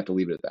 We have to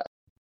leave it at that.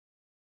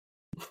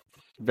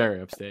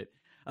 Very upstate.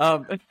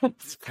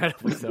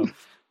 Incredibly so.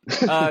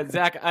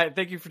 Zach,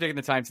 thank you for taking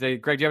the time today.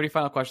 Greg, do you have any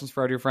final questions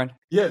for our dear friend?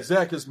 Yeah,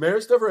 Zach, has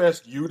Marist ever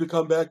asked you to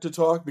come back to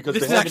talk? Because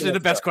this is actually the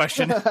best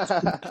question.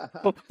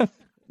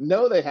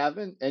 No, they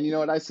haven't. And you know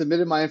what? I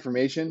submitted my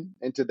information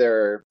into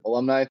their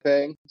alumni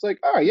thing. It's like,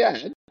 all right, yeah,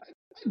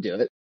 I'd do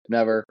it.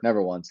 Never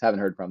once. Haven't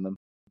heard from them.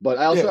 But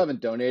I also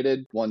haven't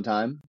donated one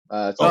time.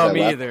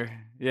 Me either.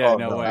 Yeah,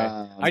 no way.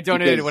 I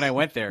donated when I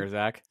wwent there,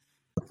 Zach.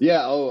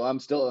 Yeah.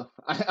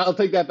 I'll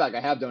take that back.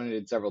 I have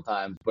donated several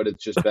times, but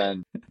it's just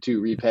been to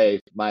repay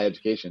my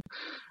education.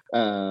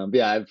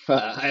 I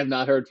have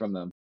not heard from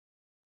them.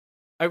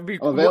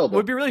 It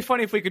would be really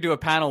funny if we could do a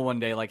panel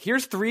one day. Like,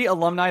 here's 3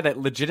 alumni that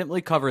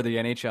legitimately cover the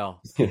NHL.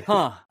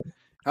 Huh.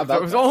 How about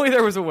if it was only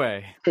there was a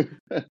way.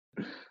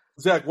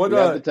 Zach,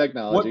 the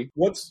technology.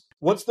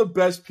 What's the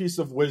best piece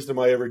of wisdom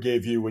I ever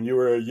gave you when you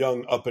were a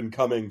young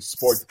up-and-coming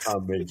sports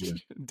comm major?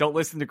 Don't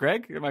listen to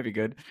Greg. It might be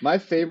good. My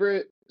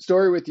favorite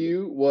story with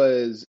you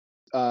was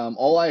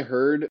all I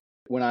heard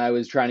when I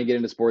was trying to get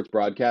into sports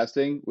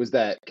broadcasting was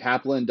that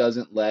Kaplan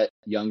doesn't let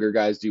younger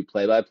guys do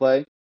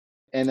play-by-play.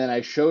 And then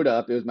I showed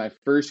up. It was my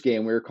first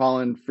game. We were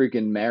calling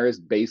freaking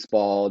Marist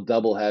baseball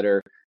doubleheader.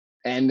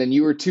 And then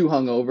you were too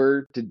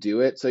hungover to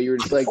do it. So you were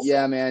just like,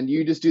 yeah, man,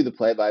 you just do the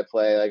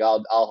play-by-play. Like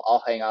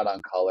I'll hang out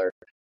on color.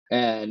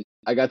 And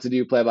I got to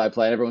do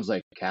play-by-play. And everyone's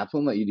like,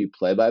 Kaplan let you do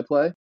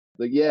play-by-play?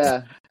 Like,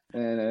 yeah.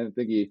 And I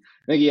think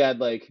he had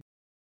like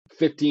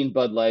 15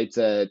 Bud Lights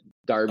at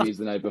Darby's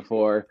the night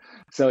before.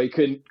 So he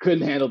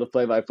couldn't handle the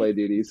play-by-play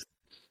duties.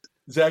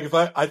 Zach,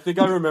 I think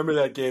I remember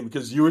that game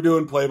because you were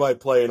doing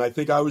play-by-play, and I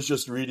think I was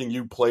just reading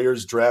you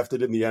players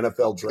drafted in the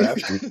NFL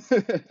draft.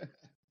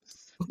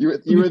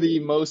 You were the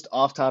most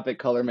off-topic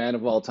color man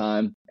of all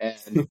time,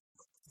 and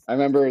I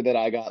remember that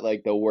I got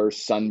like the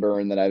worst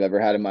sunburn that I've ever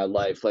had in my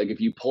life. Like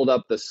if you pulled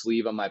up the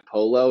sleeve on my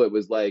polo, it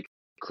was like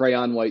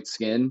crayon white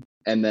skin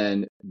and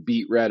then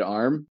beet red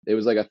arm. It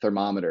was like a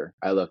thermometer.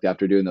 I looked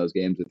after doing those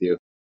games with you.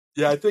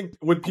 Yeah, I think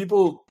when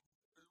people.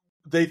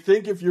 They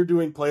think if you're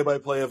doing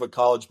play-by-play of a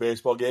college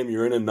baseball game,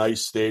 you're in a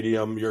nice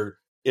stadium, you're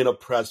in a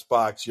press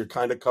box, you're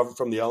kind of covered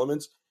from the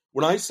elements.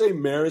 When I say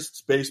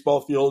Marist's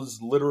baseball field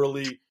is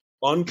literally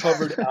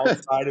uncovered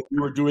outside, if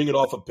you were doing it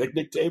off a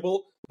picnic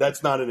table,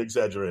 that's not an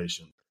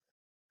exaggeration.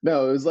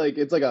 No, it's like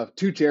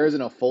 2 chairs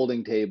and a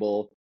folding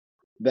table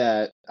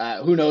that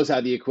who knows how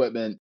the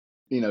equipment,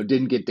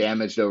 didn't get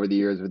damaged over the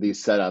years with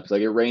these setups.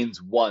 Like it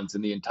rains once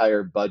and the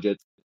entire budget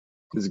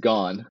is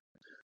gone.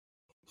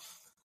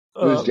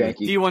 It was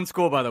janky. D1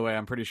 school, by the way,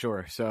 I'm pretty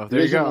sure. So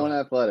there you go. Division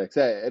I athletics.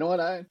 Hey, you know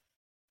what?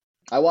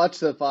 I watched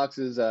the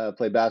Foxes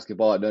play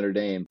basketball at Notre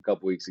Dame a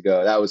couple weeks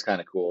ago. That was kind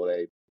of cool.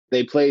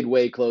 They played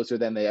way closer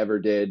than they ever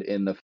did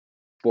in the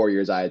 4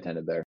 years I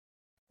attended there.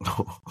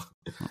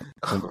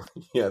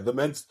 Yeah, the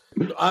men's.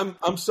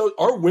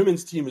 Our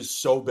women's team is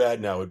so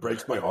bad now. It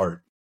breaks my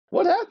heart.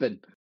 What happened?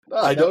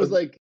 Oh, that was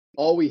like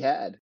all we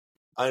had.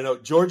 I know.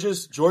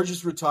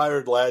 Georgia's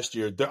retired last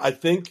year. I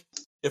think,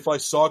 if I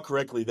saw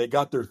correctly, they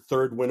got their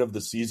third win of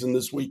the season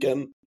this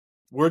weekend.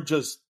 We're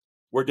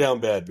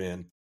down bad,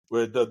 man.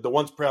 We're the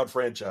once proud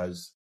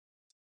franchise.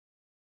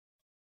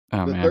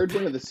 Oh, the man. third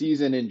win of the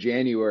season in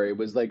January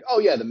was like, oh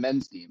yeah, the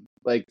men's team.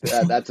 Like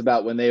that's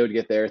about when they would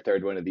get their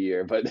third win of the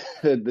year. But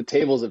the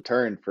tables have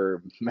turned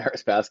for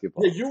Marist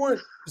basketball. Yeah,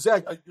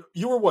 Zach.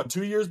 You were what,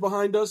 2 years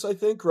behind us? I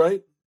think,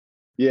 right?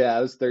 Yeah, I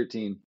was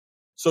 13.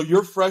 So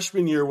your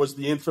freshman year was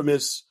the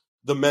infamous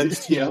the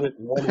men's team Yep.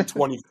 won in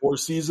 24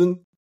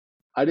 season.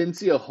 I didn't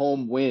see a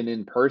home win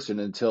in person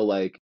until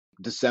like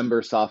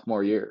December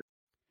sophomore year.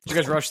 Did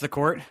you guys rush the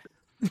court?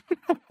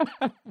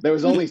 There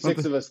was only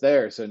 6 of us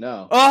there, so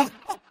no.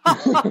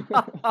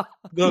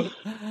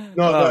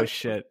 Oh,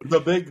 shit.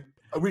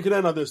 We can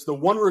end on this. The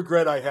one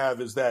regret I have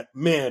is that,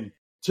 man,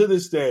 to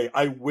this day,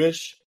 I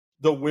wish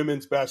the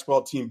women's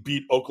basketball team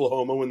beat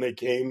Oklahoma when they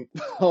came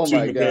Oh to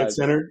my the God. Van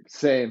Center.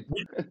 Same.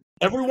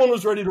 Everyone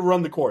was ready to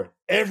run the court.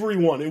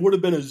 Everyone. It would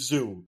have been a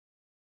zoo.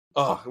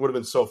 Oh, it would have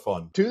been so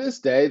fun. To this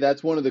day,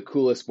 that's one of the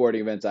coolest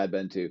sporting events I've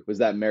been to, was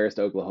that Marist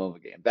Oklahoma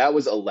game. That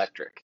was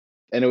electric.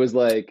 And it was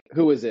like,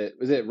 who was it?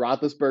 Was it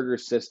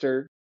Roethlisberger's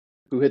sister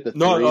who hit the three?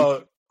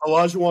 No,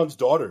 Olajuwon's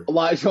daughter.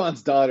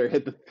 Olajuwon's daughter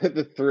hit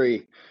the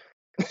three.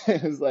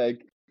 It was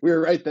like, we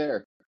were right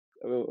there.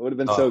 It would have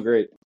been so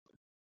great.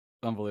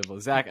 Unbelievable.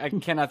 Zach, I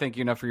cannot thank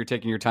you enough for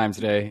taking your time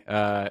today.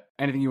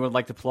 Anything you would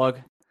like to plug?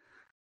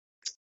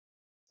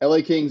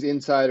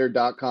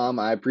 LAKingsInsider.com.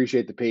 I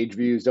appreciate the page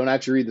views. Don't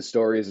actually read the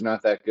stories. They're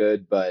not that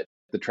good, but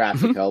the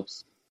traffic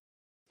helps.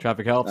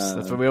 Traffic helps.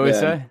 That's what we always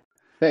say.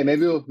 Hey,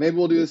 maybe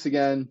we'll do this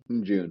again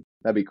in June.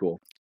 That'd be cool.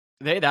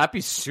 Hey, that'd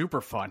be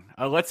super fun.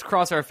 Let's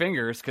cross our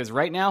fingers, because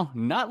right now,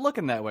 not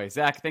looking that way.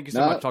 Zach, thank you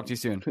so much. Talk to you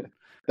soon.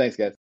 Thanks,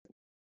 guys.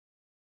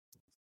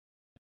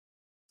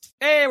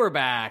 Hey, we're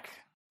back.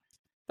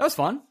 That was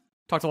fun.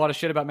 Talked a lot of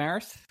shit about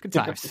Marist. Good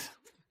times.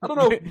 I don't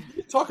know.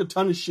 We talk a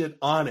ton of shit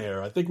on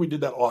air. I think we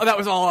did that off. Oh, that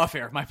was all off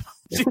air. My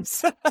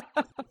apologies.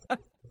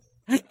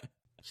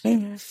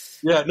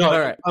 Yeah, no. All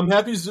right. I'm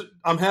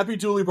happy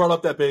Dooley brought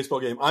up that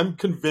baseball game. I'm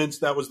convinced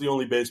that was the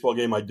only baseball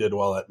game I did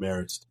while at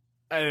Marist.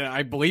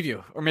 I believe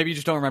you. Or maybe you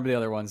just don't remember the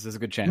other ones. There's a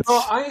good chance.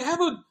 No,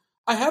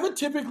 I have a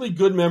typically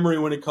good memory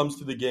when it comes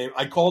to the game.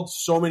 I called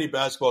so many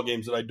basketball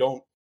games that I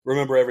don't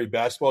remember every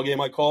basketball game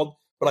I called.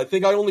 But I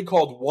think I only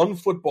called one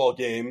football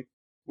game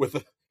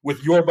with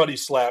your buddy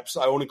Slaps.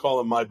 I only call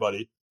him my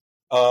buddy.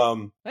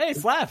 Hey,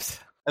 Slaps.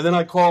 And then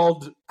I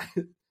called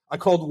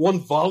one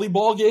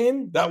volleyball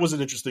game. That was an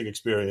interesting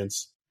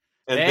experience.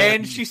 And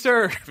then, she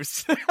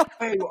serves.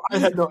 I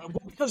had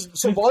because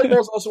volleyball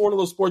is also one of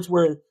those sports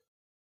where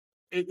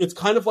it's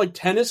kind of like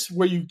tennis,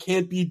 where you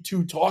can't be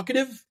too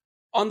talkative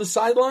on the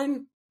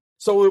sideline.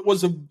 So it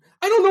was I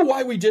don't know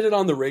why we did it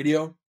on the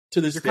radio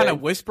to this You're day. kind of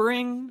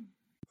whispering.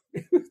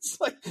 It's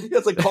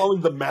like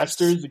calling the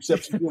Masters,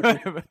 except you're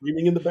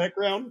screaming in the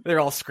background. They're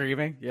all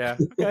screaming. Yeah.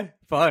 Okay.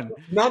 Fun.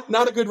 Not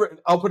a good.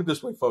 I'll put it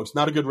this way, folks.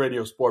 Not a good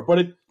radio sport, but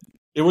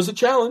it was a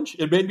challenge.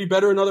 It made me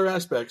better in other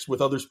aspects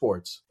with other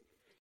sports.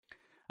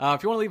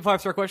 If you want to leave a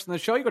 5-star question on the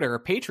show, you go to our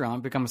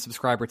Patreon, become a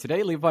subscriber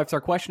today. Leave a 5-star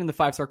question in the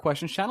 5-star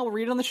questions channel. We'll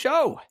read it on the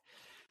show.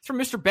 It's from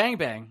Mr. Bang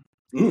Bang.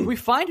 We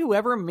find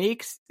whoever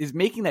is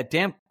making that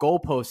damn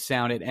goalpost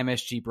sound at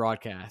MSG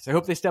broadcast. I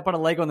hope they step on a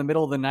Lego in the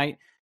middle of the night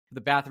for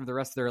the bathroom the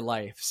rest of their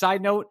life.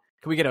 Side note,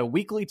 can we get a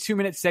weekly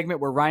 2-minute segment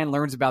where Ryan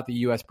learns about the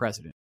U.S.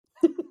 president?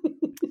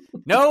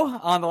 No,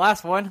 on the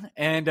last one.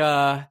 And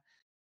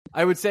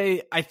I would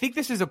say, I think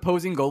this is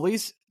opposing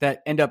goalies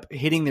that end up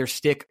hitting their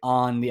stick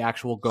on the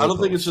actual goal. I don't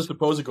think it's just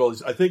opposing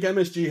goalies. I think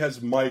MSG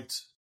has mic'd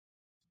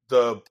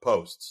the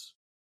posts.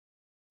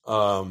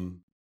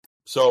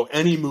 So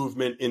any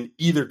movement in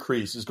either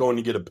crease is going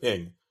to get a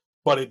ping.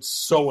 But it's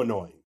so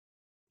annoying.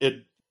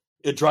 It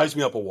drives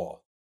me up a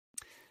wall.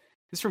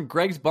 This is from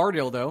Greg's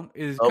Bardildo.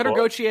 Is Cutter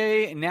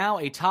Gauthier now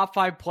a top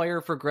 5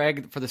 player for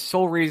Greg for the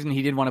sole reason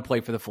he didn't want to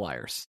play for the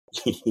Flyers?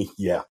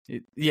 Yeah.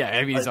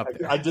 I mean, he's up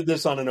there. I did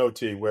this on an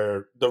OT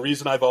where the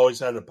reason I've always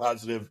had a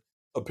positive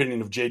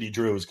opinion of JD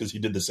Drew is because he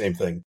did the same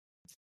thing.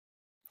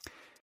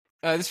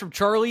 This is from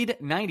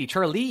Charlied90.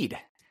 Charlied.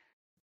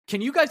 Can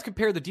you guys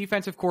compare the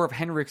defensive core of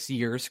Henrik's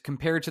years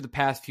compared to the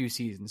past few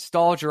seasons?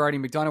 Stahl, Girardi,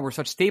 and McDonough were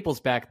such staples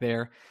back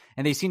there,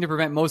 and they seem to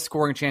prevent most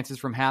scoring chances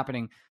from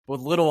happening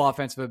with little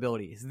offensive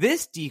abilities.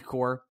 This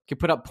D-core can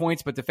put up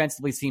points, but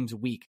defensively seems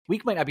weak.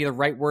 Weak might not be the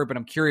right word, but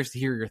I'm curious to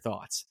hear your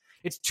thoughts.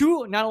 It's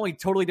two not only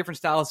totally different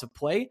styles of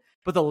play,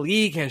 but the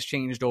league has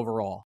changed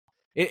overall.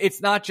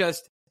 It's not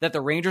just that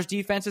the Rangers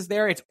defense is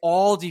there. It's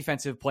all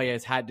defensive play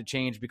has had to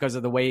change because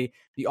of the way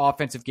the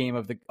offensive game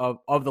of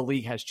the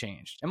league has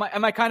changed.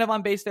 Am I kind of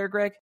on base there,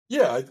 Greg?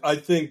 Yeah, I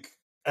think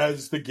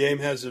as the game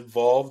has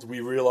evolved, we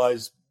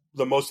realize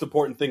the most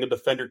important thing a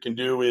defender can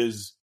do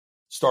is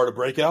start a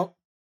breakout,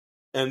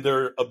 and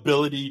their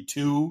ability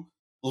to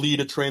lead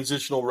a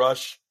transitional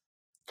rush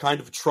kind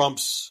of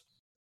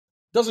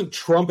doesn't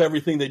trump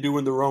everything they do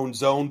in their own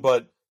zone,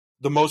 but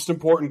the most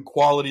important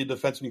quality a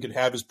defenseman can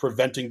have is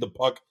preventing the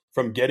puck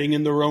from getting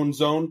in their own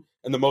zone,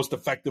 and the most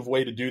effective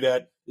way to do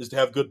that is to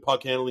have good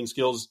puck handling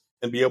skills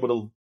and be able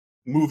to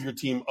move your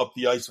team up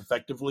the ice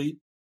effectively,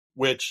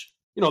 which,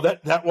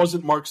 that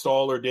wasn't Mark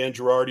Stahl or Dan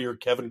Girardi or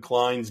Kevin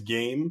Klein's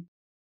game.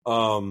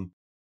 And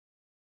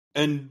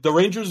the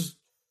Rangers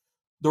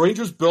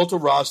built a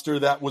roster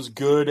that was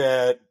good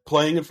at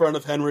playing in front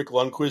of Henrik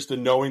Lundqvist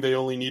and knowing they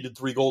only needed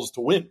 3 goals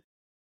to win.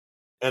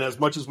 And as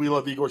much as we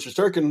love Igor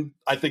Shesterkin,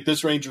 I think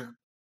this Ranger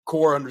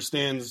core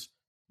understands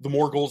the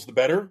more goals, the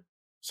better.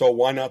 So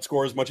why not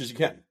score as much as you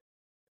can?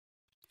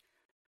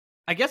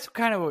 I guess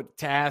kind of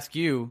to ask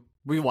you,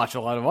 we watch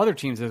a lot of other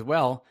teams as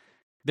well.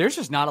 There's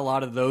just not a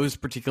lot of those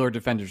particular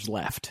defenders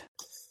left.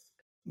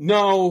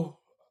 No.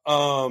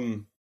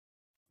 Like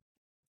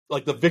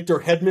the Victor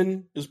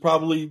Hedman is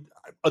probably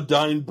a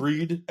dying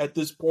breed at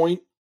this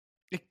point.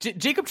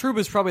 Jacob Trouba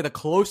is probably the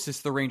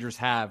closest the Rangers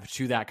have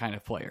to that kind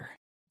of player.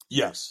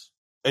 Yes.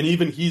 And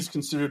even he's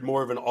considered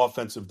more of an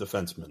offensive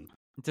defenseman.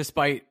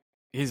 Despite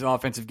his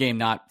offensive game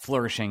not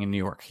flourishing in New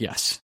York,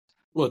 yes.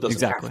 Well, it doesn't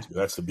exactly. have to.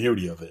 That's the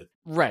beauty of it.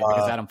 Right,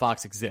 because Adam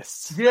Fox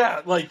exists.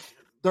 Yeah, like,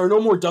 there are no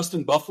more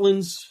Dustin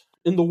Byfugliens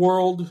in the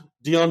world.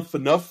 Dion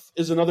Phaneuf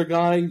is another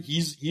guy.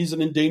 He's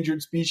an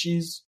endangered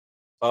species.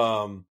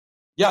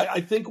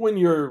 I think when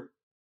your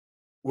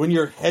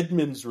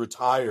Hedmans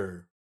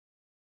retire,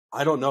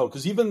 I don't know,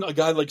 because even a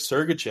guy like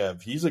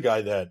Sergachev, he's a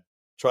guy that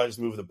tries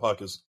to move the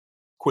puck as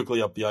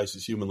quickly up the ice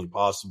as humanly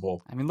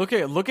possible. I mean, look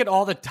at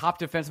all the top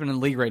defensemen in the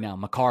league right now.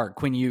 Makar,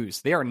 Quinn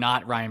Hughes, they are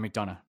not Ryan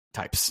McDonough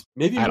types.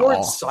 Maybe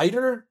Moritz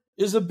Seider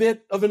is a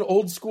bit of an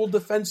old school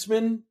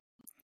defenseman.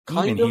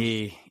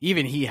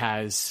 Even he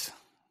has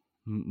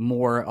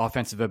more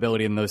offensive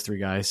ability than those 3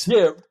 guys.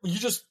 Yeah,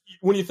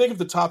 when you think of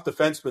the top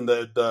defensemen,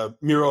 the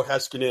Miro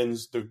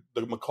Heskinens, the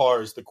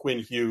Makars, the Quinn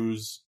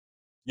Hughes,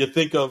 you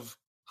think of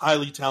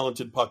highly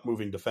talented puck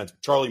moving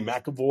defensemen. Charlie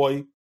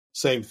McAvoy,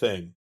 same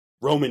thing.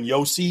 Roman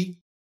Josi.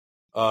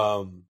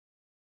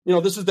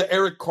 This is the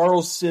Erik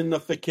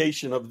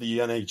Karlssonification of the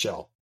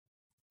NHL.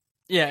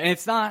 Yeah, and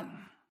it's not.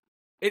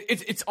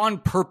 It's on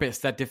purpose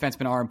that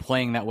defensemen aren't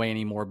playing that way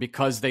anymore,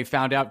 because they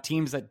found out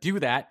teams that do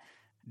that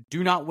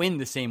do not win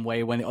the same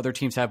way when the other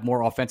teams have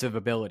more offensive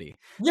ability.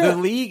 Yeah. The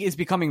league is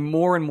becoming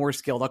more and more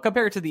skilled. I'll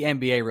compare it to the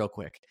NBA real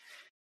quick.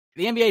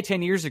 The NBA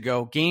 10 years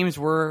ago, games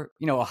were,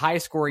 a high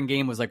scoring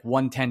game was like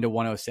 110 to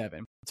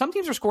 107. Some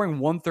teams are scoring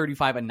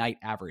 135 a night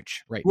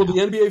average right now. Well,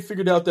 the NBA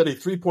figured out that a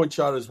 3-point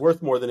shot is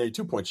worth more than a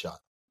 2-point shot.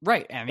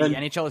 Right, and the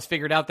NHL has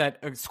figured out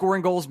that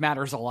scoring goals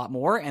matters a lot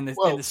more, and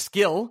the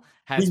skill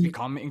has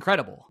become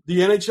incredible.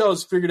 The NHL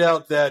has figured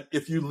out that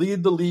if you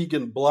lead the league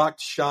in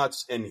blocked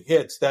shots and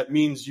hits, that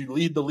means you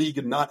lead the league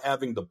in not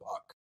having the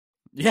puck.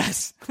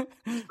 Yes,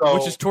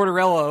 which is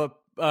Tortorella,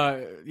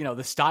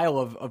 the style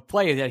of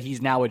play that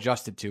he's now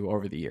adjusted to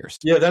over the years.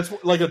 Yeah, that's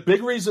like a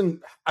big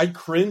reason I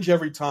cringe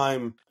every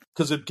time,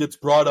 because it gets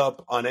brought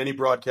up on any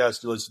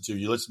broadcast you listen to.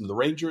 You listen to the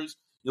Rangers.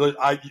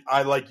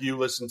 I like you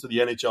listen to the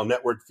NHL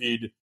Network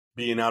feed.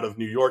 Being out of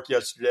New York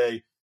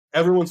yesterday,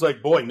 everyone's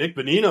like, boy, Nick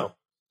Bonino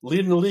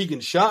leading the league in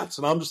shots.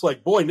 And I'm just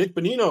like, boy, Nick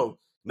Bonino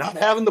not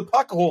having the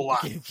puck a whole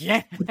lot.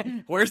 Yeah,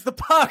 where's the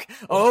puck?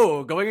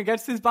 Oh, going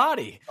against his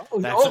body.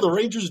 The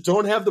Rangers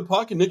don't have the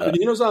puck and Nick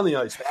Bonino's on the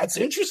ice. That's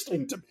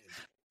interesting to me.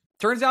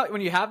 Turns out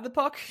when you have the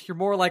puck, you're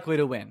more likely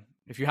to win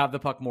if you have the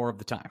puck more of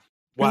the time.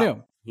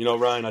 Wow. Who knew?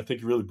 Ryan, I think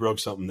you really broke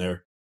something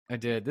there. I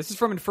did. This is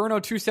from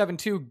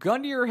Inferno272.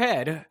 Gun to your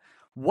head.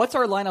 What's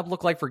our lineup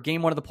look like for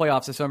game 1 of the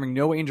playoffs, assuming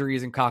no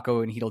injuries and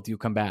Kakko and Hedl do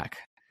come back?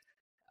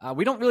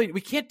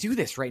 We can't do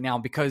this right now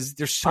because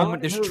there's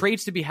there's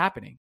trades to be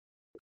happening.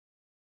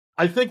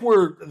 I think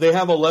they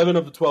have 11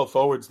 of the 12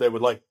 forwards they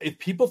would like. If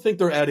people think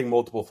they're adding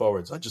multiple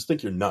forwards, I just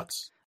think you're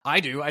nuts. I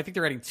do. I think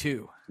they're adding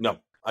 2. No,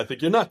 I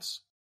think you're nuts.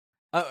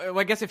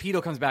 I guess if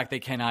Hedl comes back, they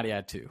cannot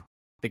add 2.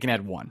 They can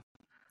add 1.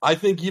 I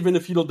think even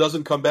if Hedl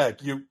doesn't come back,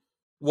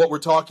 what we're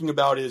talking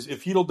about is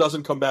if Hedl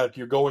doesn't come back,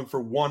 you're going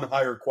for 1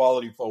 higher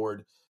quality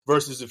forward,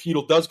 versus if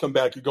Hedl does come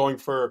back, you're going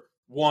for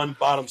 1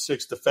 bottom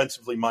 6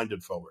 defensively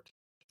minded forward.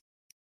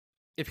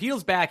 If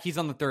Hedl's back, he's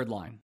on the 3rd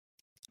line.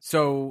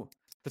 So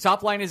the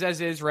top line is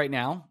as is right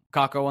now.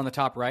 Kakko on the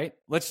top right.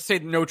 Let's just say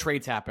no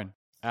trades happen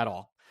at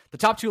all. The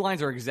top 2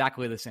 lines are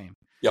exactly the same.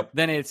 Yep.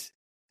 Then it's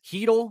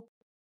Hedl,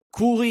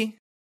 Cooley,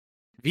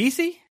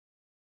 Vesey?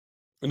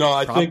 No,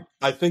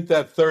 I think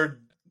that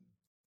third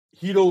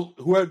Hedl,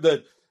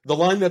 the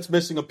line that's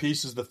missing a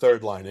piece is the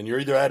 3rd line, and you're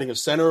either adding a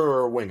center or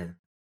a winger.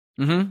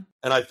 Mm-hmm.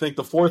 And I think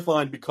the 4th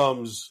line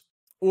becomes...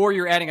 Or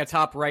you're adding a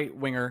top right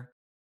winger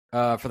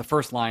for the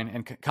 1st line,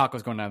 and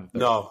Kakko's going down the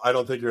 3rd. No, I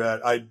don't think you're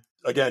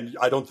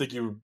I don't think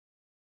you...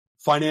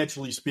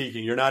 Financially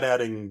speaking, you're not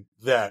adding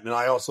that. And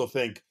I also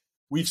think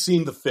we've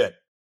seen the fit.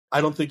 I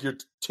don't think you're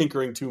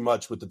tinkering too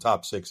much with the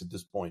top 6 at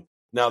this point,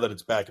 now that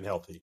it's back and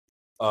healthy.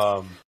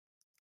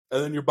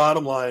 And then your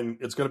bottom line,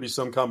 it's going to be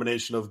some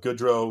combination of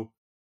Goodrow,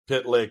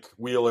 Pitlick,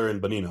 Wheeler, and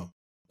Bonino,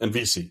 and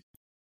VC.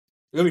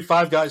 There's going to be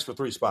 5 guys for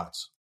 3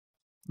 spots.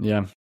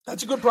 Yeah.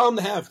 That's a good problem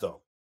to have,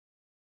 though.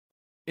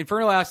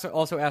 Inferno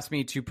also asked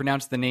me to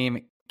pronounce the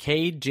name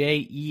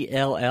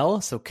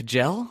Kjell, so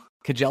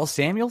Kjell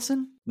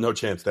Samuelson? No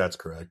chance that's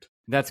correct.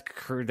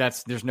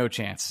 There's no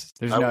chance.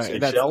 I would say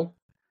Shell?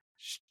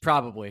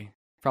 Probably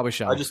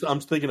Shell. I'm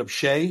thinking of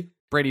Shea.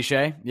 Brady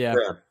Shea? Yeah.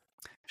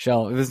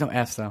 Shell. There's no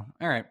S, though.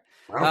 All right.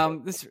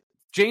 This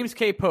James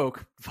K.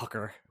 Polk,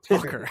 fucker,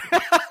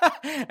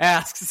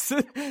 asks,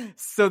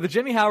 so the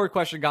Jimmy Howard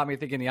question got me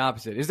thinking the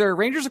opposite. Is there a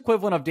Rangers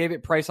equivalent of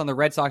David Price on the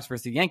Red Sox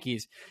versus the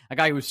Yankees? A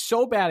guy who's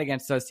so bad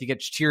against us, he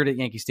gets cheered at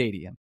Yankee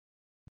Stadium.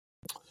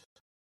 I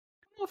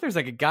don't know if there's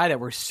like a guy that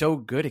we're so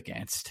good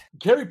against.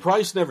 Carey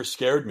Price never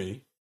scared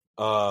me,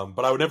 but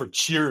I would never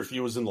cheer if he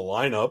was in the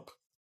lineup.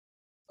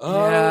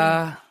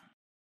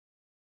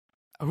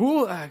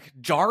 Who?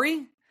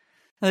 Jari?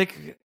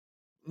 Like...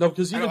 No,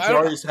 because even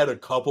Jari's had a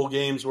couple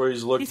games where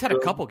he's looked. He's had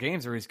good. A couple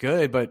games where he's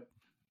good, but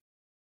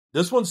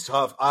this one's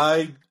tough.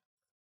 I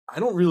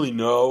don't really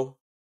know.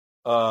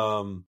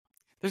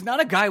 There's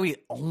not a guy we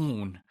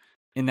own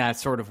in that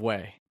sort of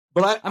way.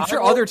 But I'm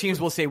sure other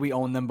teams will say we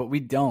own them, but we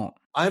don't.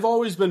 I've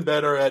always been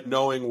better at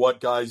knowing what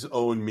guys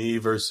own me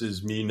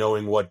versus me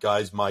knowing what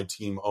guys my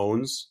team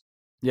owns.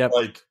 Yeah,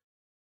 like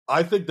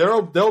I think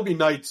there'll be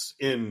nights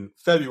in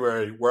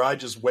February where I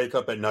just wake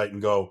up at night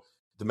and go,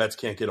 the Mets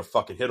can't get a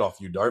fucking hit off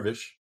you,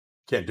 Darvish.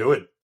 Can't do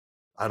it.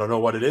 I don't know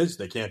what it is.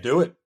 They can't do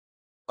it.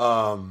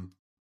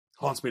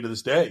 Haunts me to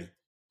this day.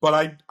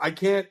 But I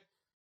can't.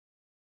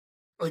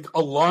 Like,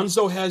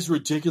 Alonso has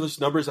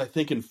ridiculous numbers, I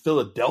think, in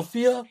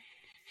Philadelphia.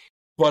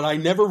 But I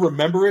never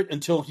remember it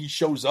until he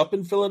shows up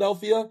in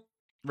Philadelphia.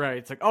 Right.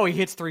 It's like, oh, he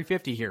hits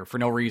 350 here for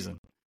no reason.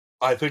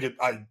 I think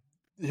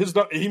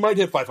he might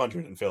hit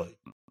 500 in Philly.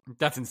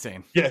 That's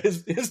insane. Yeah,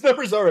 his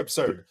numbers are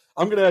absurd.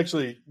 I'm going to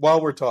actually,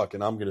 while we're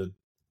talking, I'm going to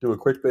do a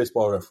quick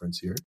baseball reference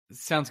here.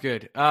 Sounds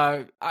good.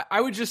 I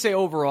would just say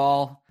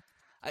overall,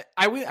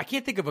 I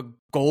can't think of a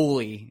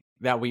goalie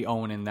that we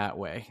own in that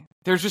way.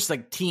 There's just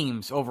like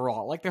teams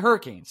overall, like the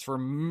Hurricanes for a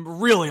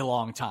really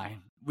long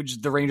time,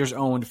 which the Rangers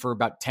owned for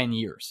about 10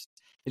 years.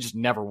 They just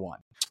never won.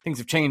 Things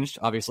have changed,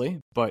 obviously,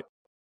 but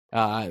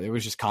it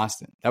was just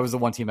constant. That was the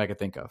one team I could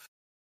think of.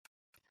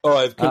 Oh,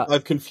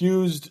 I've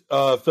confused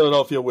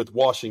Philadelphia with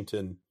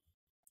Washington.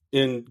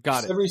 In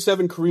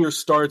 77 career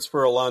starts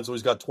for Alonso,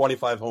 he's got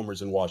 25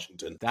 homers in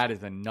Washington. That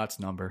is a nuts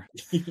number.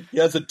 He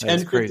has a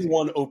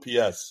 1051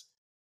 OPS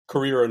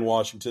career in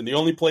Washington. The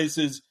only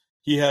places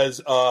he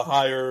has a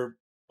higher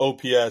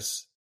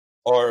OPS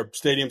are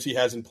stadiums he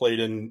hasn't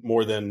played in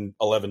more than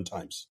 11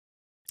 times.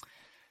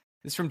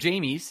 This is from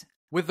Jamie's.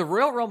 With the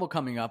Royal Rumble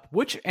coming up,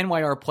 which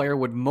NYR player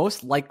would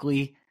most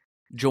likely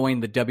join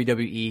the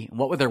WWE? And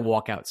what would their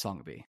walkout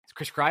song be?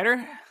 Chris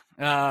Kreider?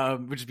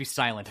 Would just be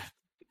silent.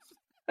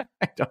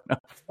 I don't know.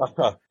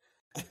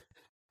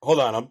 Hold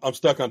on, I'm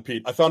stuck on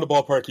Pete. I found a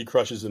ballpark he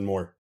crushes in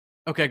more.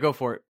 Okay, go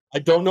for it. I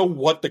don't know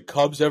what the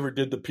Cubs ever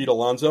did to Pete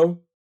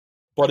Alonso,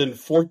 but in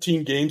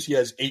 14 games he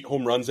has 8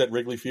 home runs at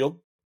Wrigley Field.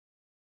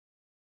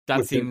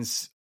 That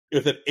seems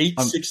with an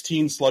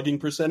 .816 slugging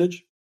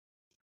percentage.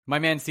 My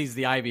man sees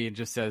the ivy and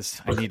just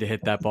says, "I need to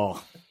hit that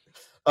ball."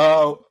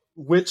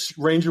 Which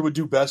Ranger would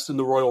do best in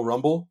the Royal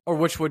Rumble? Or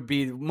which would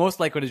be most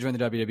likely to join the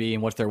WWE,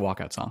 and what's their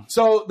walkout song?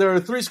 So there are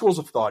 3 schools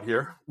of thought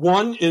here.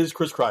 One is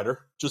Chris Kreider.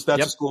 Just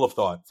that's a school of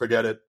thought.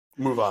 Forget it.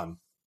 Move on.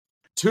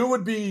 2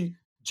 would be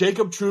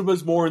Jacob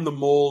Trouba's more in the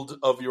mold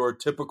of your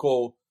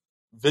typical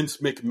Vince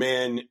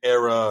McMahon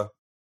era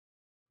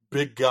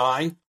big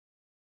guy.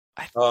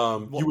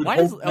 Why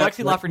does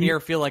Alexi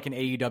Lafreniere feel like an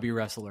AEW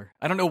wrestler?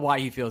 I don't know why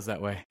he feels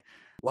that way.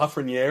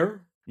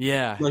 Lafreniere?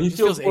 Yeah. No, he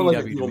feels more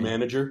like a heel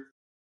manager.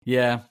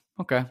 Yeah.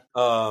 Okay.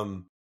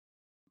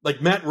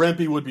 Like Matt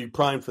Rempe would be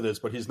primed for this,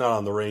 but he's not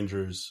on the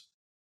Rangers.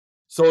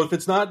 So if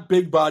it's not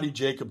big body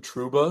Jacob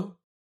Trouba,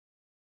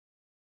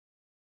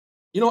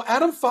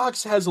 Adam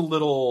Fox has a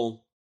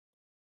little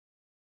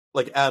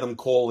like Adam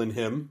Cole in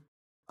him.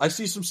 I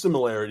see some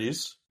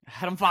similarities.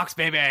 Adam Fox,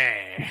 baby.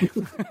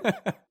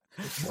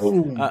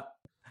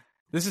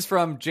 This is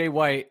from Jay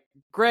White.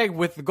 Greg,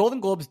 with the Golden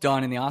Globes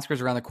done and the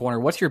Oscars around the corner,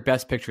 what's your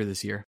best picture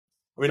this year?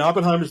 I mean,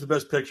 Oppenheimer's the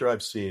best picture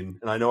I've seen,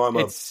 and I know I'm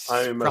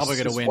probably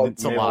going to win.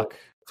 It's a lock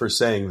for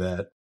saying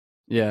that.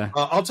 Yeah,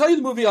 I'll tell you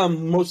the movie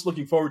I'm most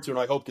looking forward to, and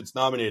I hope gets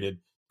nominated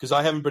because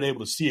I haven't been able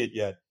to see it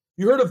yet.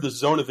 You heard of The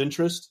Zone of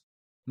Interest?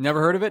 Never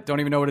heard of it.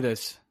 Don't even know what it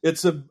is.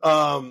 It's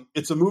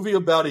a movie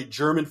about a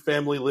German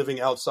family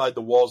living outside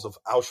the walls of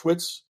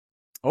Auschwitz.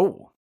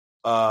 Oh,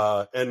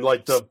 and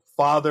like the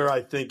father,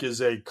 I think, is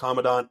a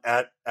commandant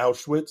at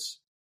Auschwitz,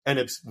 and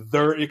it's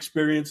their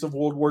experience of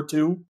World War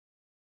II.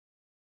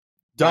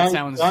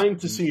 Dying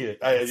to see it.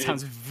 It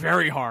sounds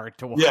very hard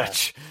to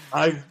watch.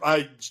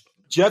 Yeah,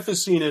 Jeff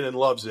has seen it and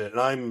loves it,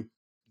 and I'm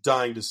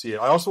dying to see it.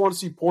 I also want to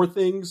see Poor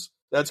Things.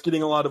 That's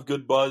getting a lot of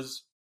good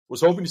buzz.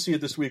 Was hoping to see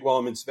it this week while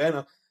I'm in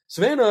Savannah.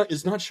 Savannah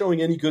is not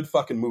showing any good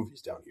fucking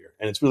movies down here,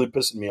 and it's really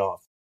pissing me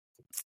off.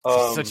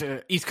 Such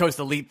a East Coast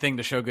elite thing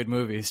to show good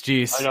movies.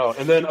 Jeez. I know.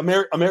 And then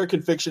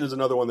American Fiction is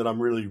another one that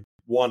I'm really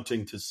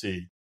wanting to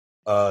see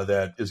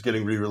that is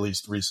getting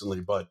re-released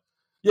recently. But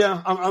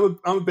yeah, I'm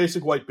a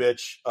basic white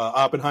bitch.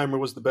 Oppenheimer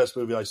was the best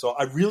movie I saw.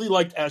 I really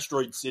liked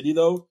Asteroid City,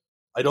 though.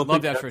 I don't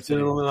think that's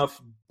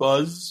enough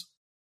buzz.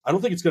 I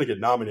don't think it's going to get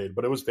nominated,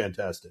 but it was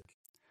fantastic.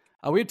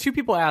 We had two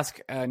people ask,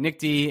 Nick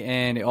D,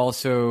 and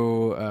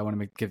also I want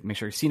to make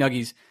sure C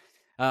Nuggies.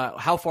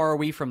 How far are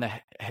we from the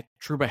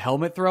Trouba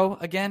helmet throw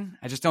again?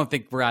 I just don't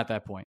think we're at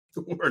that point.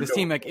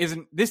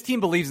 This team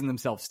believes in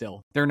themselves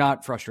still. They're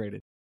not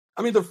frustrated.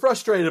 I mean, they're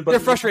frustrated,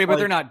 but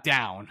they're not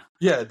down.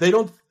 Yeah, they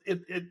don't.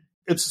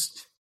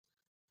 It's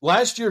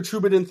last year.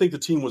 Trouba didn't think the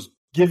team was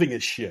giving a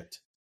shit.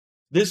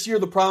 This year,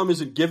 the problem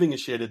isn't giving a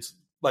shit. It's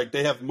like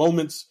they have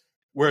moments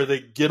where they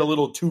get a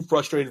little too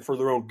frustrated for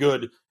their own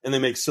good and they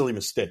make silly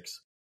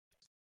mistakes.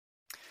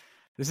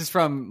 This is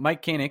from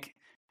Mike Koenig.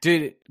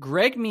 Did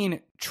Greg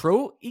mean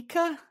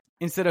Troika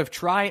instead of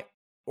Triorca?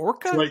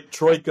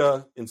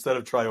 Troika instead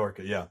of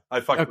Triorca, yeah.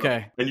 I fucked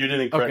up. And you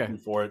didn't correct me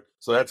for it.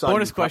 So that's on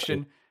bonus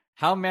question.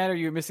 How mad are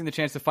you missing the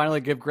chance to finally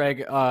give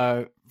Greg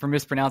for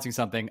mispronouncing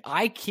something?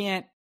 I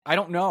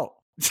don't know.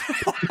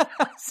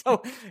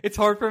 So it's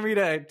hard for me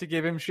to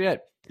give him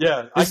shit.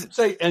 Yeah, I can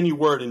say any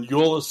word and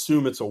you'll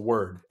assume it's a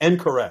word and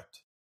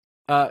correct.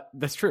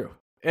 That's true.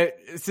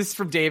 This is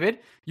from David.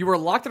 You were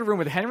locked in a room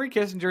with Henry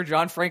Kissinger,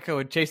 John Franco,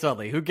 and Chase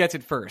Utley. Who gets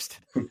it first?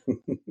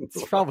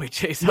 It's probably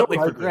Chase Utley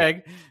for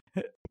Greg.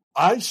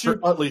 I shoot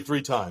Utley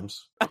 3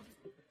 times.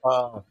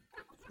 I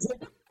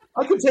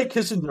could take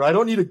Kissinger. I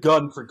don't need a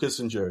gun for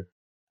Kissinger.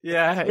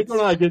 Yeah. Franco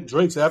and I get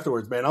drinks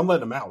afterwards, man. I'm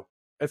letting him out.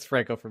 That's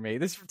Franco for me.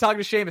 This is from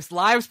Talking to Seamus.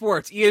 Live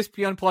Sports,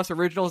 ESPN Plus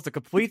Originals, the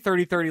complete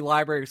 30/30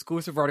 library,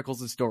 exclusive articles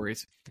and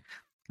stories.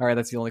 All right,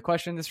 that's the only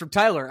question. This is from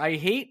Tyler. I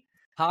hate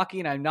hockey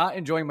and I'm not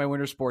enjoying my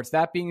winter sports.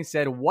 That being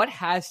said, what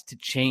has to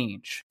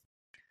change?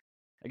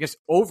 I guess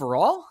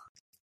overall?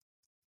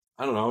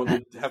 I don't know.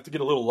 They have to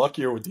get a little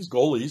luckier with these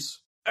goalies.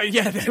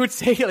 Yeah, they would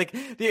say like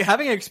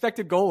having an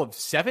expected goal of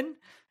 7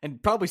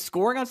 and probably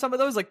scoring on some of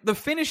those. Like the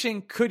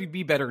finishing could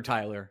be better,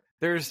 Tyler.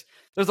 There's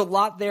a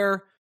lot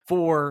there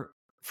for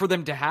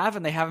them to have,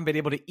 and they haven't been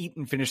able to eat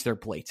and finish their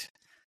plate.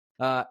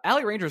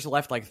 Alley Rangers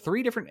left like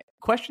 3 different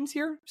questions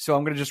here, so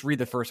I'm going to just read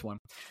the first one.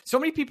 So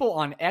many people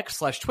on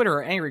X/Twitter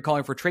are angry,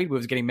 calling for trade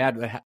moves, getting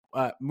mad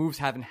that moves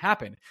haven't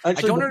happened.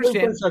 Actually, I don't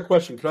understand that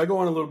question. Could I go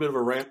on a little bit of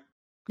a rant?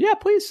 Yeah,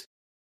 please.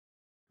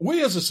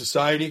 We as a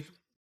society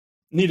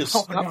need to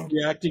stop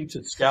reacting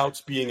to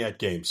scouts being at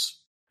games.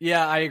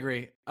 Yeah, I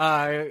agree.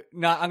 I'm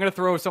going to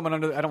throw someone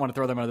under. I don't want to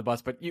throw them under the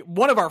bus, but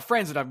one of our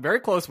friends that I'm very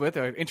close with,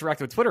 I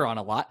interact with Twitter on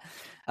a lot,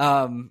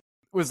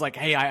 was like,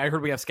 "Hey, I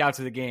heard we have scouts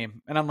at the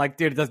game," and I'm like,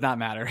 "Dude, it does not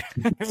matter.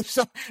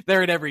 So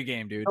they're at every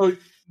game, dude." Oh,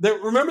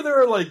 remember,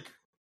 there are like,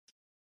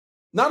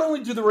 not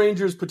only do the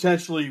Rangers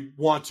potentially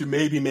want to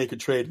maybe make a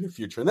trade in the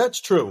future, and that's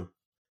true.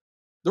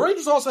 The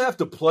Rangers also have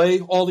to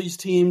play all these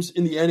teams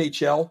in the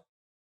NHL,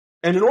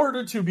 and in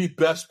order to be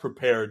best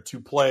prepared to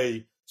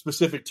play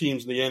specific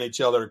teams in the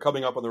NHL that are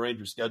coming up on the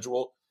Rangers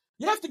schedule,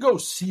 you have to go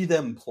see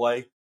them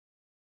play.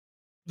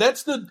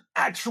 That's the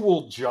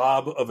actual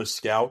job of a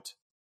scout.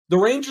 The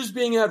Rangers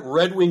being at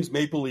Red Wings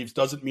Maple Leafs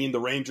doesn't mean the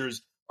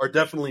Rangers are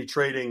definitely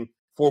trading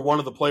for one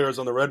of the players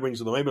on the Red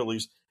Wings or the Maple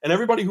Leafs. And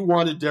everybody who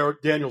wanted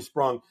Daniel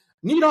Sprong,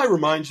 need I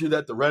remind you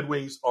that the Red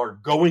Wings are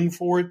going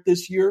for it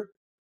this year?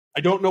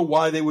 I don't know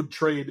why they would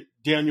trade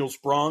Daniel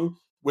Sprong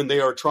when they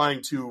are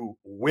trying to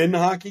win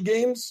hockey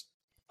games.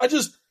 I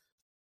just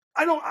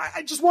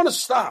want to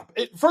stop.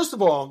 First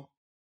of all,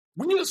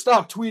 we need to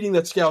stop tweeting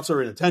that scouts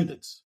are in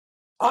attendance.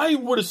 I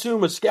would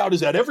assume a scout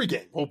is at every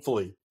game,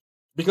 hopefully,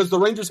 because the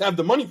Rangers have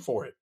the money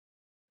for it.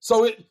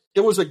 So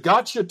it was a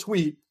gotcha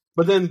tweet,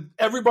 but then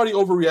everybody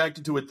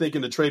overreacted to it thinking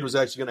the trade was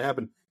actually going to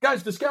happen.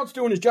 Guys, the scout's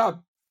doing his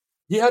job.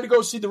 He had to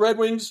go see the Red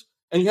Wings,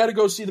 and he had to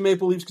go see the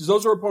Maple Leafs because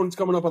those are opponents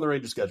coming up on the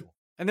Rangers schedule.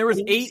 And there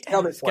was 8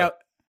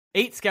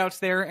 scouts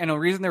there, and the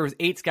reason there was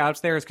 8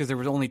 scouts there is because there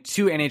was only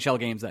 2 NHL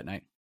games that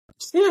night.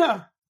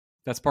 Yeah.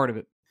 That's part of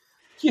it.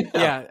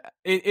 Yeah,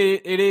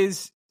 it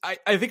is.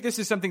 I think this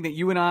is something that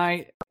you and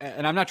I,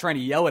 and I'm not trying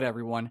to yell at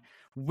everyone,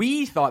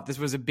 we thought this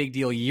was a big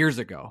deal years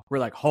ago. We're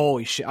like,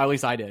 holy shit, at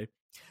least I did.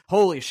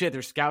 Holy shit,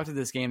 there's scouts at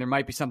this game. There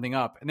might be something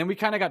up. And then we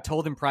kind of got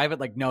told in private,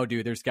 like, no,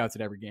 dude, there's scouts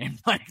at every game.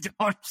 Like,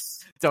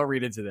 don't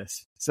read into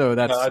this. So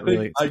that's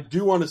I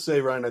do want to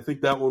say, Ryan, I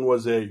think that one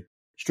was a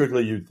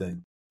strictly you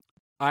thing.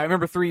 I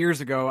remember 3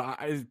 years ago,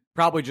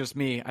 probably just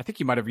me. I think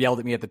you might have yelled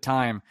at me at the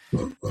time,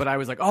 but I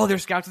was like, oh,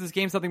 there's scouts at this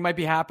game. Something might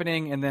be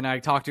happening. And then I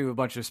talked to a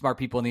bunch of smart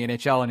people in the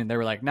NHL, and they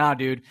were like, nah,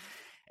 dude,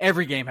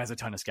 every game has a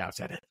ton of scouts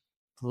at it.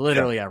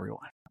 Literally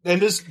everyone. And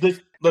this,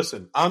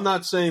 listen, I'm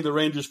not saying the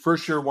Rangers for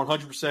sure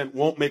 100%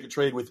 won't make a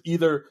trade with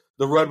either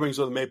the Red Wings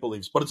or the Maple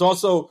Leafs, but it's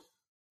also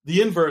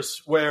the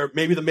inverse where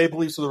maybe the Maple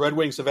Leafs or the Red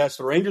Wings have asked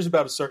the Rangers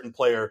about a certain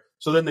player,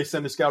 so then they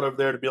send a scout over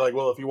there to be like,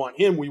 well, if you want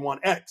him, we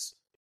want X.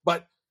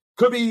 But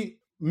could be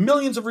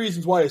millions of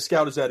reasons why a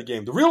scout is at a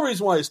game. The real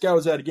reason why a scout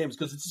is at a game is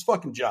because it's his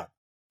fucking job.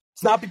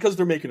 It's not because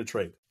they're making a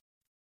trade.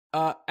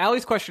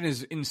 Allie's question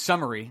is, in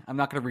summary, I'm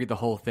not going to read the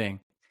whole thing.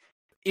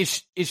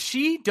 Is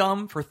she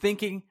dumb for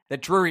thinking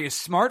that Drury is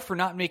smart for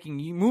not making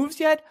moves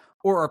yet?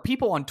 Or are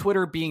people on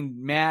Twitter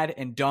being mad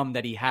and dumb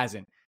that he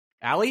hasn't?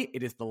 Allie,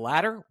 it is the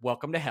latter.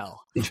 Welcome to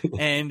hell.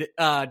 And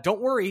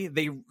don't worry,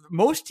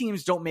 most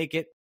teams don't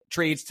make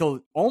trades till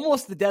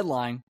almost the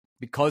deadline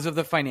because of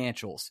the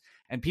financials.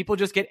 And people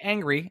just get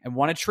angry and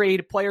want to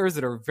trade players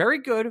that are very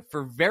good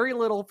for very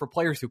little for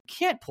players who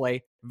can't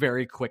play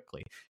very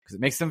quickly because it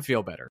makes them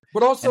feel better.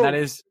 But also, and that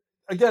is,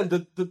 again,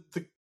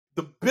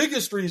 the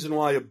biggest reason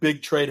why a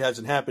big trade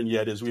hasn't happened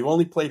yet is we've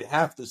only played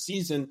half the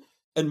season,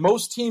 and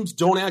most teams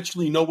don't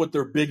actually know what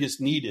their biggest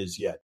need is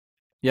yet.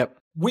 Yep.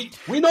 We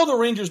know the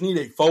Rangers need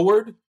a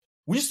forward.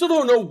 We still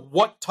don't know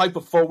what type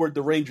of forward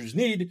the Rangers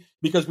need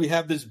because we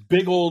have this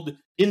big old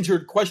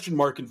injured question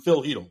mark in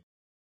Phil Hedl.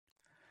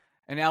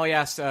 And Allie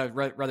asks,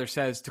 rather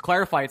says, to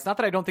clarify, it's not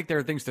that I don't think there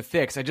are things to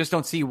fix. I just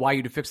don't see why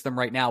you'd fix them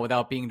right now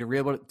without being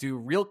to do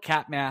real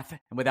cap math and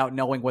without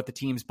knowing what the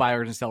team's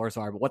buyers and sellers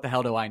are. But what the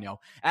hell do I know?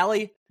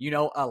 Allie, you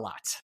know a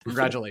lot.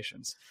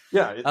 Congratulations.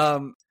 Yeah.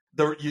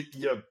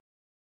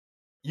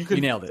 You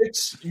nailed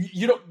it.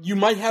 You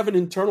might have an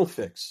internal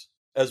fix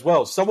as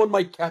well. Someone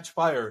might catch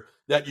fire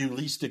that you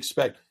least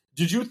expect.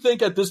 Did you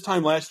think at this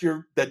time last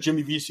year that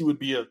Jimmy Vesey would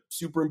be a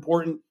super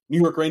important New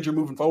York Ranger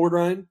moving forward,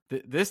 Ryan?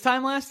 This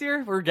time last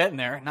year? We're getting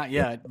there. Not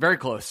yet. Very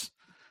close.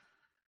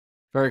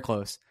 Very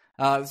close.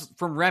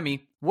 From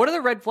Remy, what are the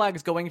red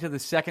flags going into the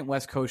second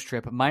West Coast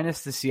trip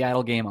minus the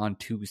Seattle game on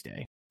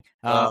Tuesday?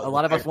 A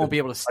lot of us won't be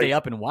able to stay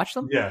up and watch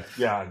them. Yeah.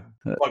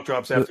 Puck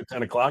drops after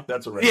 10 o'clock.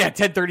 That's a red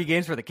flag. 10:30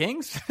 games for the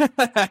Kings.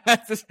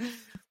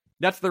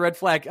 That's the red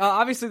flag.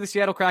 Obviously, the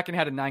Seattle Kraken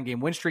had a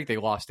 9-game win streak. They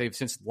lost. They've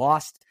since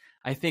lost.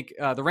 I think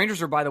the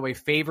Rangers are, by the way,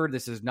 favored.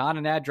 This is not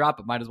an ad drop,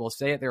 but might as well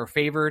say it. They were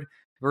favored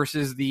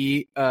versus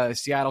the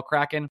Seattle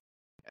Kraken.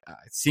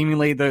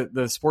 Seemingly,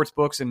 the sports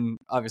books and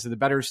obviously the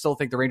bettors still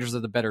think the Rangers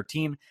are the better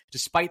team,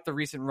 despite the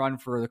recent run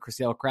for the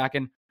Seattle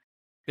Kraken.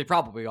 They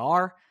probably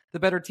are the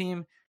better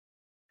team.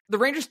 The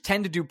Rangers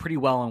tend to do pretty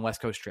well on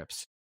West Coast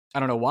trips. I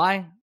don't know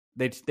why.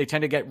 They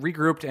tend to get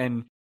regrouped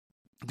and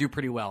do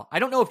pretty well. I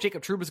don't know if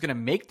Jacob Trouba is going to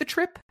make the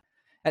trip,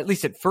 at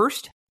least at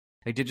first.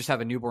 They did just have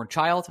a newborn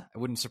child. It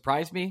wouldn't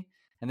surprise me.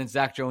 And then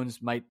Zach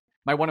Jones might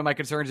one of my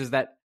concerns is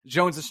that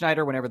Jones and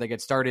Schneider, whenever they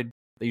get started,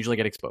 they usually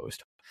get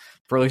exposed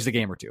for at least a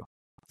game or two.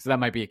 So that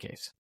might be a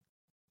case.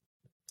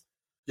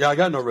 Yeah, I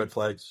got no red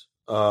flags.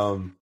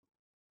 Again,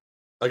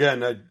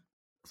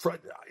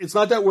 it's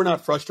not that we're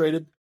not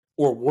frustrated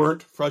or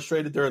weren't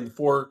frustrated during the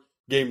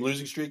 4-game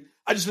losing streak.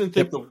 I just didn't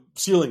think the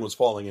ceiling was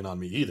falling in on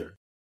me either.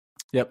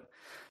 Yep.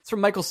 It's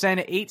from Michael Sen,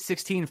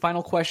 816.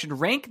 Final question.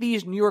 Rank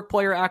these New York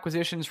player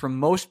acquisitions from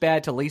most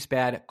bad to least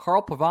bad.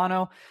 Carl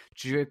Pavano,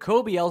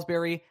 Jacoby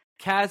Ellsbury,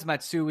 Kaz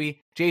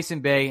Matsui, Jason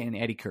Bay, and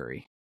Eddie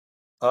Curry.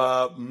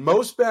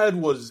 Most bad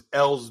was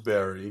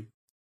Ellsbury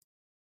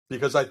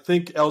because I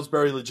think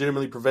Ellsbury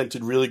legitimately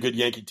prevented really good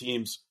Yankee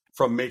teams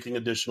from making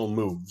additional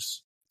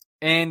moves.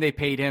 And they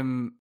paid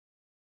him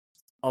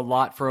a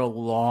lot for a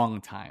long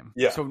time.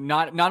 Yeah. So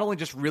not only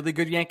just really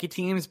good Yankee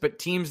teams, but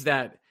teams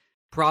that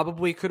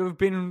probably could have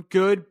been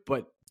good,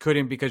 but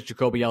couldn't because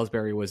Jacoby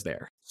Ellsbury was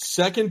there.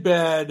 Second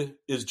bad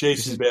is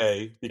Jason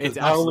Bay, because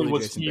not only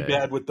was Jason he Bay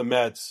bad with the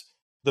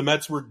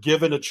Mets were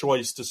given a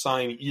choice to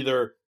sign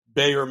either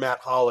Bay or Matt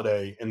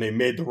Holliday, and they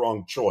made the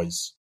wrong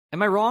choice.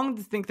 Am I wrong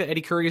to think that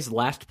Eddie Curry is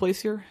last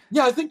place here?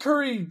 Yeah, I think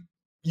Curry,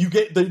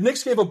 the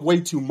Knicks gave up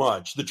way too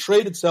much. The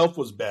trade itself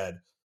was bad,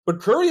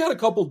 but Curry had a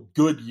couple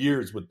good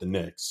years with the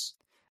Knicks.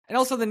 And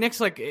also the Knicks,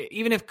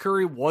 even if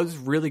Curry was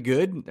really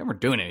good, they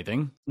weren't doing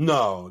anything.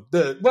 No.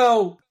 They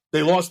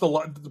lost a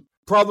lot. The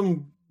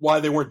problem why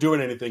they weren't doing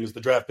anything is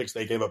the draft picks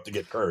they gave up to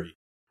get Curry.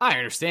 I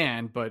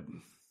understand, but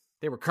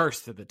they were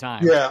cursed at the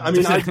time. Yeah, I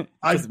mean, it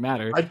doesn't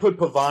matter. I'd put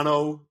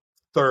Pavano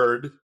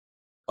third,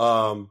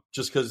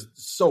 just because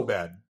so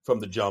bad from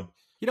the jump.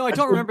 I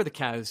don't remember the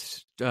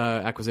Kaz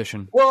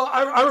acquisition. Well,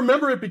 I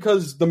remember it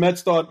because the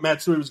Mets thought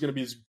Matsui was going to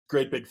be this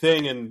great big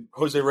thing, and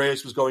Jose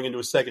Reyes was going into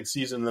his second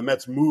season, and the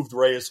Mets moved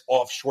Reyes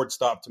off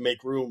shortstop to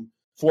make room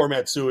for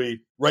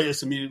Matsui.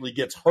 Reyes immediately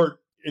gets hurt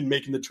in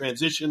making the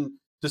transition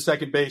to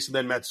second base, and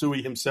then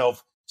Matsui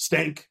himself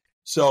stank.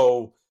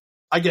 So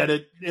I get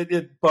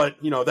it. But,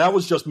 that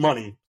was just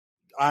money.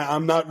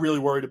 I'm not really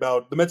worried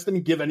about – the Mets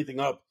didn't give anything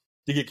up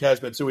to get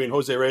Kaz Matsui, and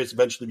Jose Reyes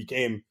eventually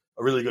became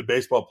a really good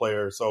baseball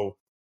player. So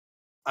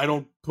I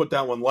don't put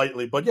that one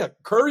lightly. But, yeah,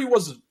 Curry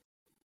was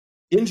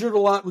injured a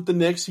lot with the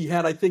Knicks. He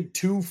had, I think,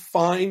 2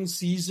 fine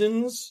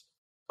seasons,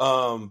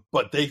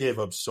 but they gave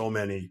up so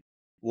many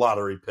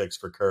lottery picks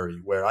for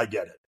Curry, where I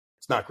get it.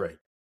 It's not great.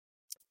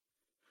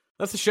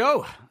 That's the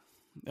show.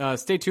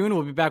 Stay tuned.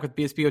 We'll be back with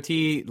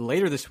BSBOT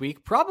later this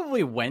week,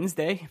 probably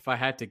Wednesday, if I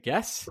had to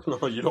guess.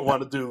 You don't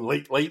want to do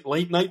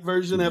late night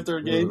version after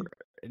a game?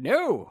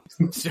 No.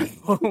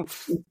 So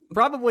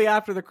probably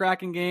after the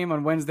Kraken game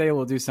on Wednesday,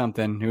 we'll do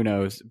something. Who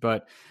knows?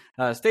 But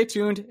stay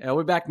tuned. We'll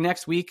be back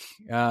next week.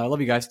 Love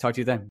you guys. Talk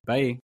to you then.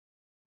 Bye.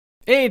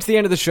 Hey, it's the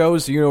end of the show,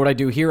 so you know what I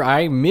do here.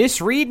 I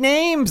misread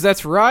names.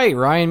 That's right.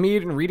 Ryan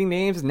Mead and reading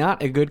names is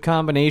not a good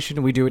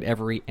combination. We do it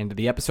every end of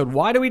the episode.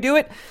 Why do we do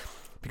it?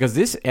 Because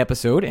this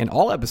episode and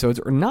all episodes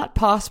are not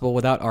possible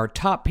without our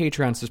top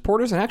Patreon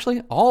supporters, and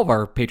actually all of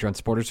our Patreon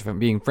supporters, if I'm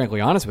being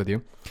frankly honest with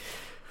you.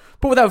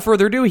 But without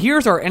further ado,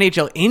 here's our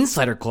NHL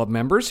Insider Club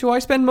members who I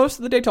spend most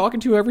of the day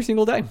talking to every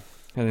single day,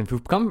 and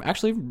who've become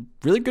actually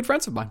really good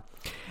friends of mine.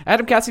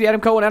 Adam Cassidy,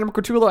 Adam Cohen, Adam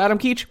Cortulo, Adam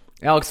Keach,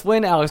 Alex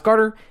Flynn, Alex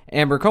Carter,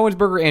 Amber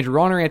Cohensberger, Andrew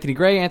Ronner, Anthony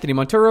Gray, Anthony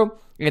Monturo,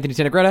 Anthony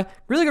Tenegretta,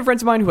 really good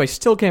friends of mine who I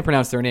still can't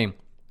pronounce their name.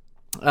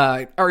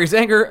 Ari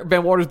Zanger,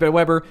 Ben Waters, Ben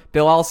Weber,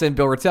 Bill Allison,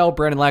 Bill Ritzel,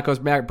 Brandon Lackos,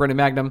 Brendan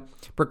Magnum,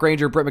 Brooke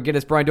Granger, Brett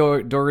McGinnis, Brian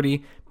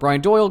Doherty,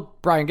 Brian Doyle,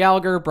 Brian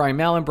Gallagher, Brian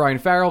Mallon, Brian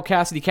Farrell,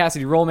 Cassidy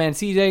Rollman,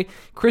 CJ,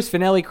 Chris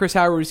Finelli, Chris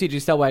Howard, CJ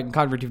Stellwagen,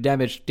 Convertive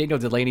Damage, Daniel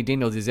Delaney,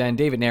 Daniel Dezen,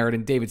 David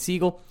Narradin, David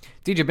Siegel,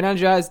 DJ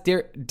Benanjaz,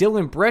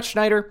 Dylan Brett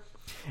Schneider,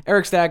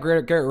 Eric Stagg,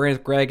 Garrett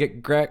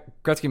Gretzky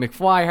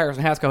McFly,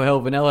 Harrison Haskell,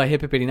 Hill Vanilla,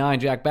 Hip Hip 89,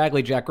 Jack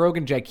Bagley, Jack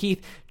Rogan, Jack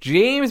Keith,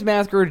 James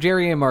Masker,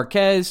 Jerry and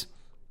Marquez.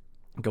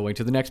 Going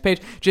to the next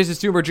page. Jason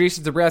Stuber,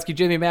 Jason Zabrowski,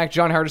 Jamie Mack,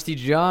 John Hardesty,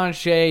 John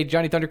Shea,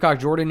 Johnny Thundercock,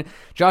 Jordan,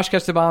 Josh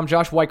Kestenbaum,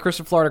 Josh White,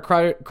 Christopher Florida,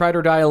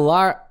 Kreider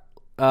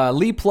Dial,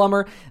 Lee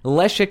Plummer,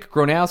 Leszek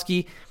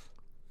Gronowski.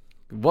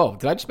 Whoa,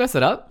 did I just mess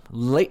it up?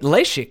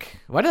 Leszek.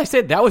 Why did I say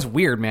it? That was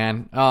weird,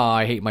 man. Oh,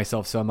 I hate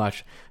myself so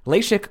much.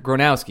 Leszek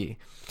Gronowski.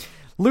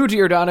 Lou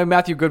Giordano,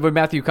 Matthew Goodwood,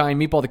 Matthew Kine,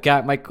 Meatball the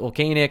Cat, Michael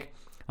Koenig,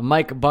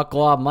 Mike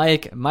Bucklaw,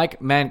 Mike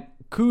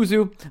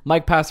Mancuso,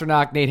 Mike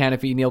Pasternak, Nate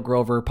Hannafy, Neil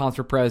Grover, Ponce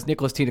Perez,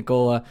 Nicholas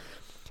Tinacola,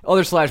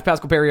 other /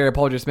 Pascal Perrier,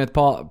 Paul J. Smith,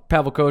 Pavel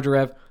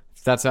Kodarev.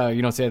 That's how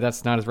you don't say it.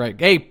 That's not as right.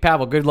 Hey,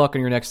 Pavel, good luck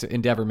on your next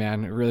endeavor,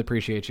 man. I really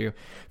appreciate you.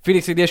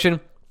 Phoenix Edition,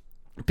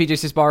 PJ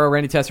Cisbaro,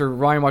 Randy Tesser,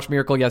 Ryan Watch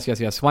Miracle, yes.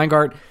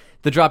 Weingart,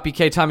 The Drop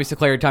BK, Tommy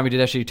Sinclair, Tommy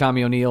Tedeschi,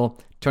 Tommy O'Neill,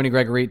 Tony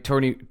Gregory,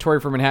 Tori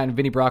from Manhattan,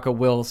 Vinny Bracco,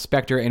 Will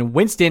Spector, and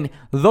Winston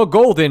the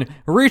Golden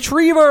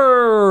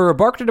Retriever.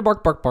 Bark to the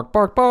bark, bark, bark,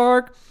 bark,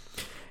 bark.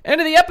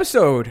 End of the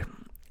episode.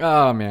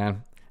 Oh,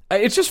 man.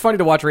 It's just funny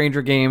to watch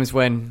Ranger games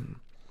when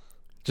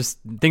just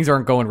things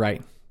aren't going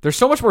right. They're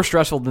so much more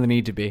stressful than they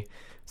need to be. I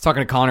was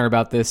talking to Connor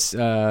about this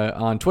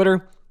on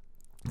Twitter.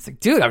 It's like,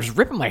 dude, I was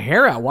ripping my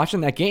hair out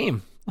watching that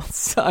game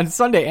on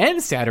Sunday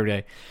and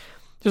Saturday.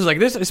 Just like,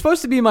 this is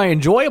supposed to be my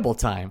enjoyable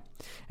time.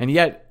 And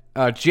yet,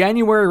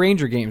 January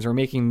Ranger games are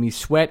making me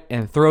sweat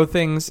and throw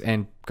things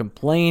and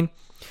complain.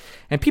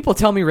 And people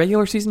tell me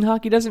regular season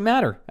hockey doesn't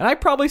matter. And I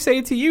probably say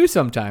it to you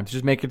sometimes.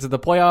 Just make it to the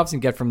playoffs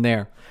and get from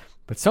there.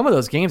 But some of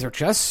those games are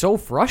just so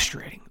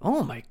frustrating.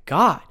 Oh, my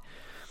God.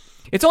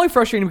 It's only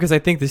frustrating because I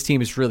think this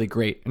team is really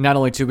great. And not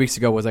only 2 weeks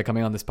ago was I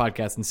coming on this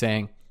podcast and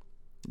saying,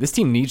 this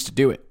team needs to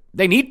do it.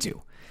 They need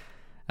to.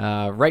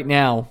 Right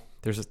now,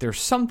 there's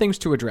some things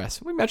to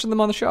address. We mentioned them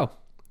on the show.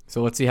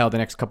 So let's see how the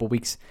next couple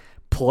weeks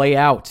play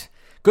out.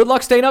 Good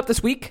luck staying up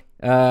this week.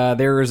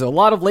 There's a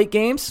lot of late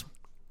games,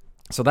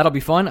 so that'll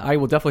be fun. I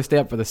will definitely stay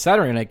up for the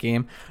Saturday night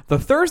game. The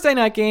Thursday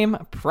night game,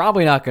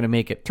 probably not going to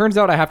make it. Turns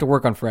out I have to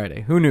work on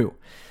Friday. Who knew?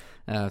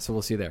 So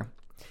we'll see there.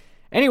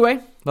 Anyway,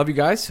 love you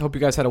guys. Hope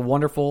you guys had a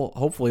wonderful,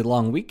 hopefully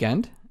long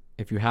weekend.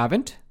 If you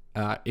haven't,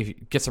 if you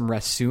get some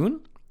rest soon.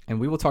 And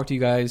we will talk to you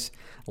guys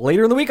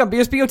later in the week on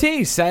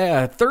BSBOT.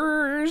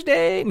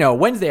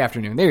 Wednesday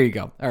afternoon. There you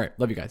go. All right.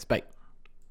 Love you guys. Bye.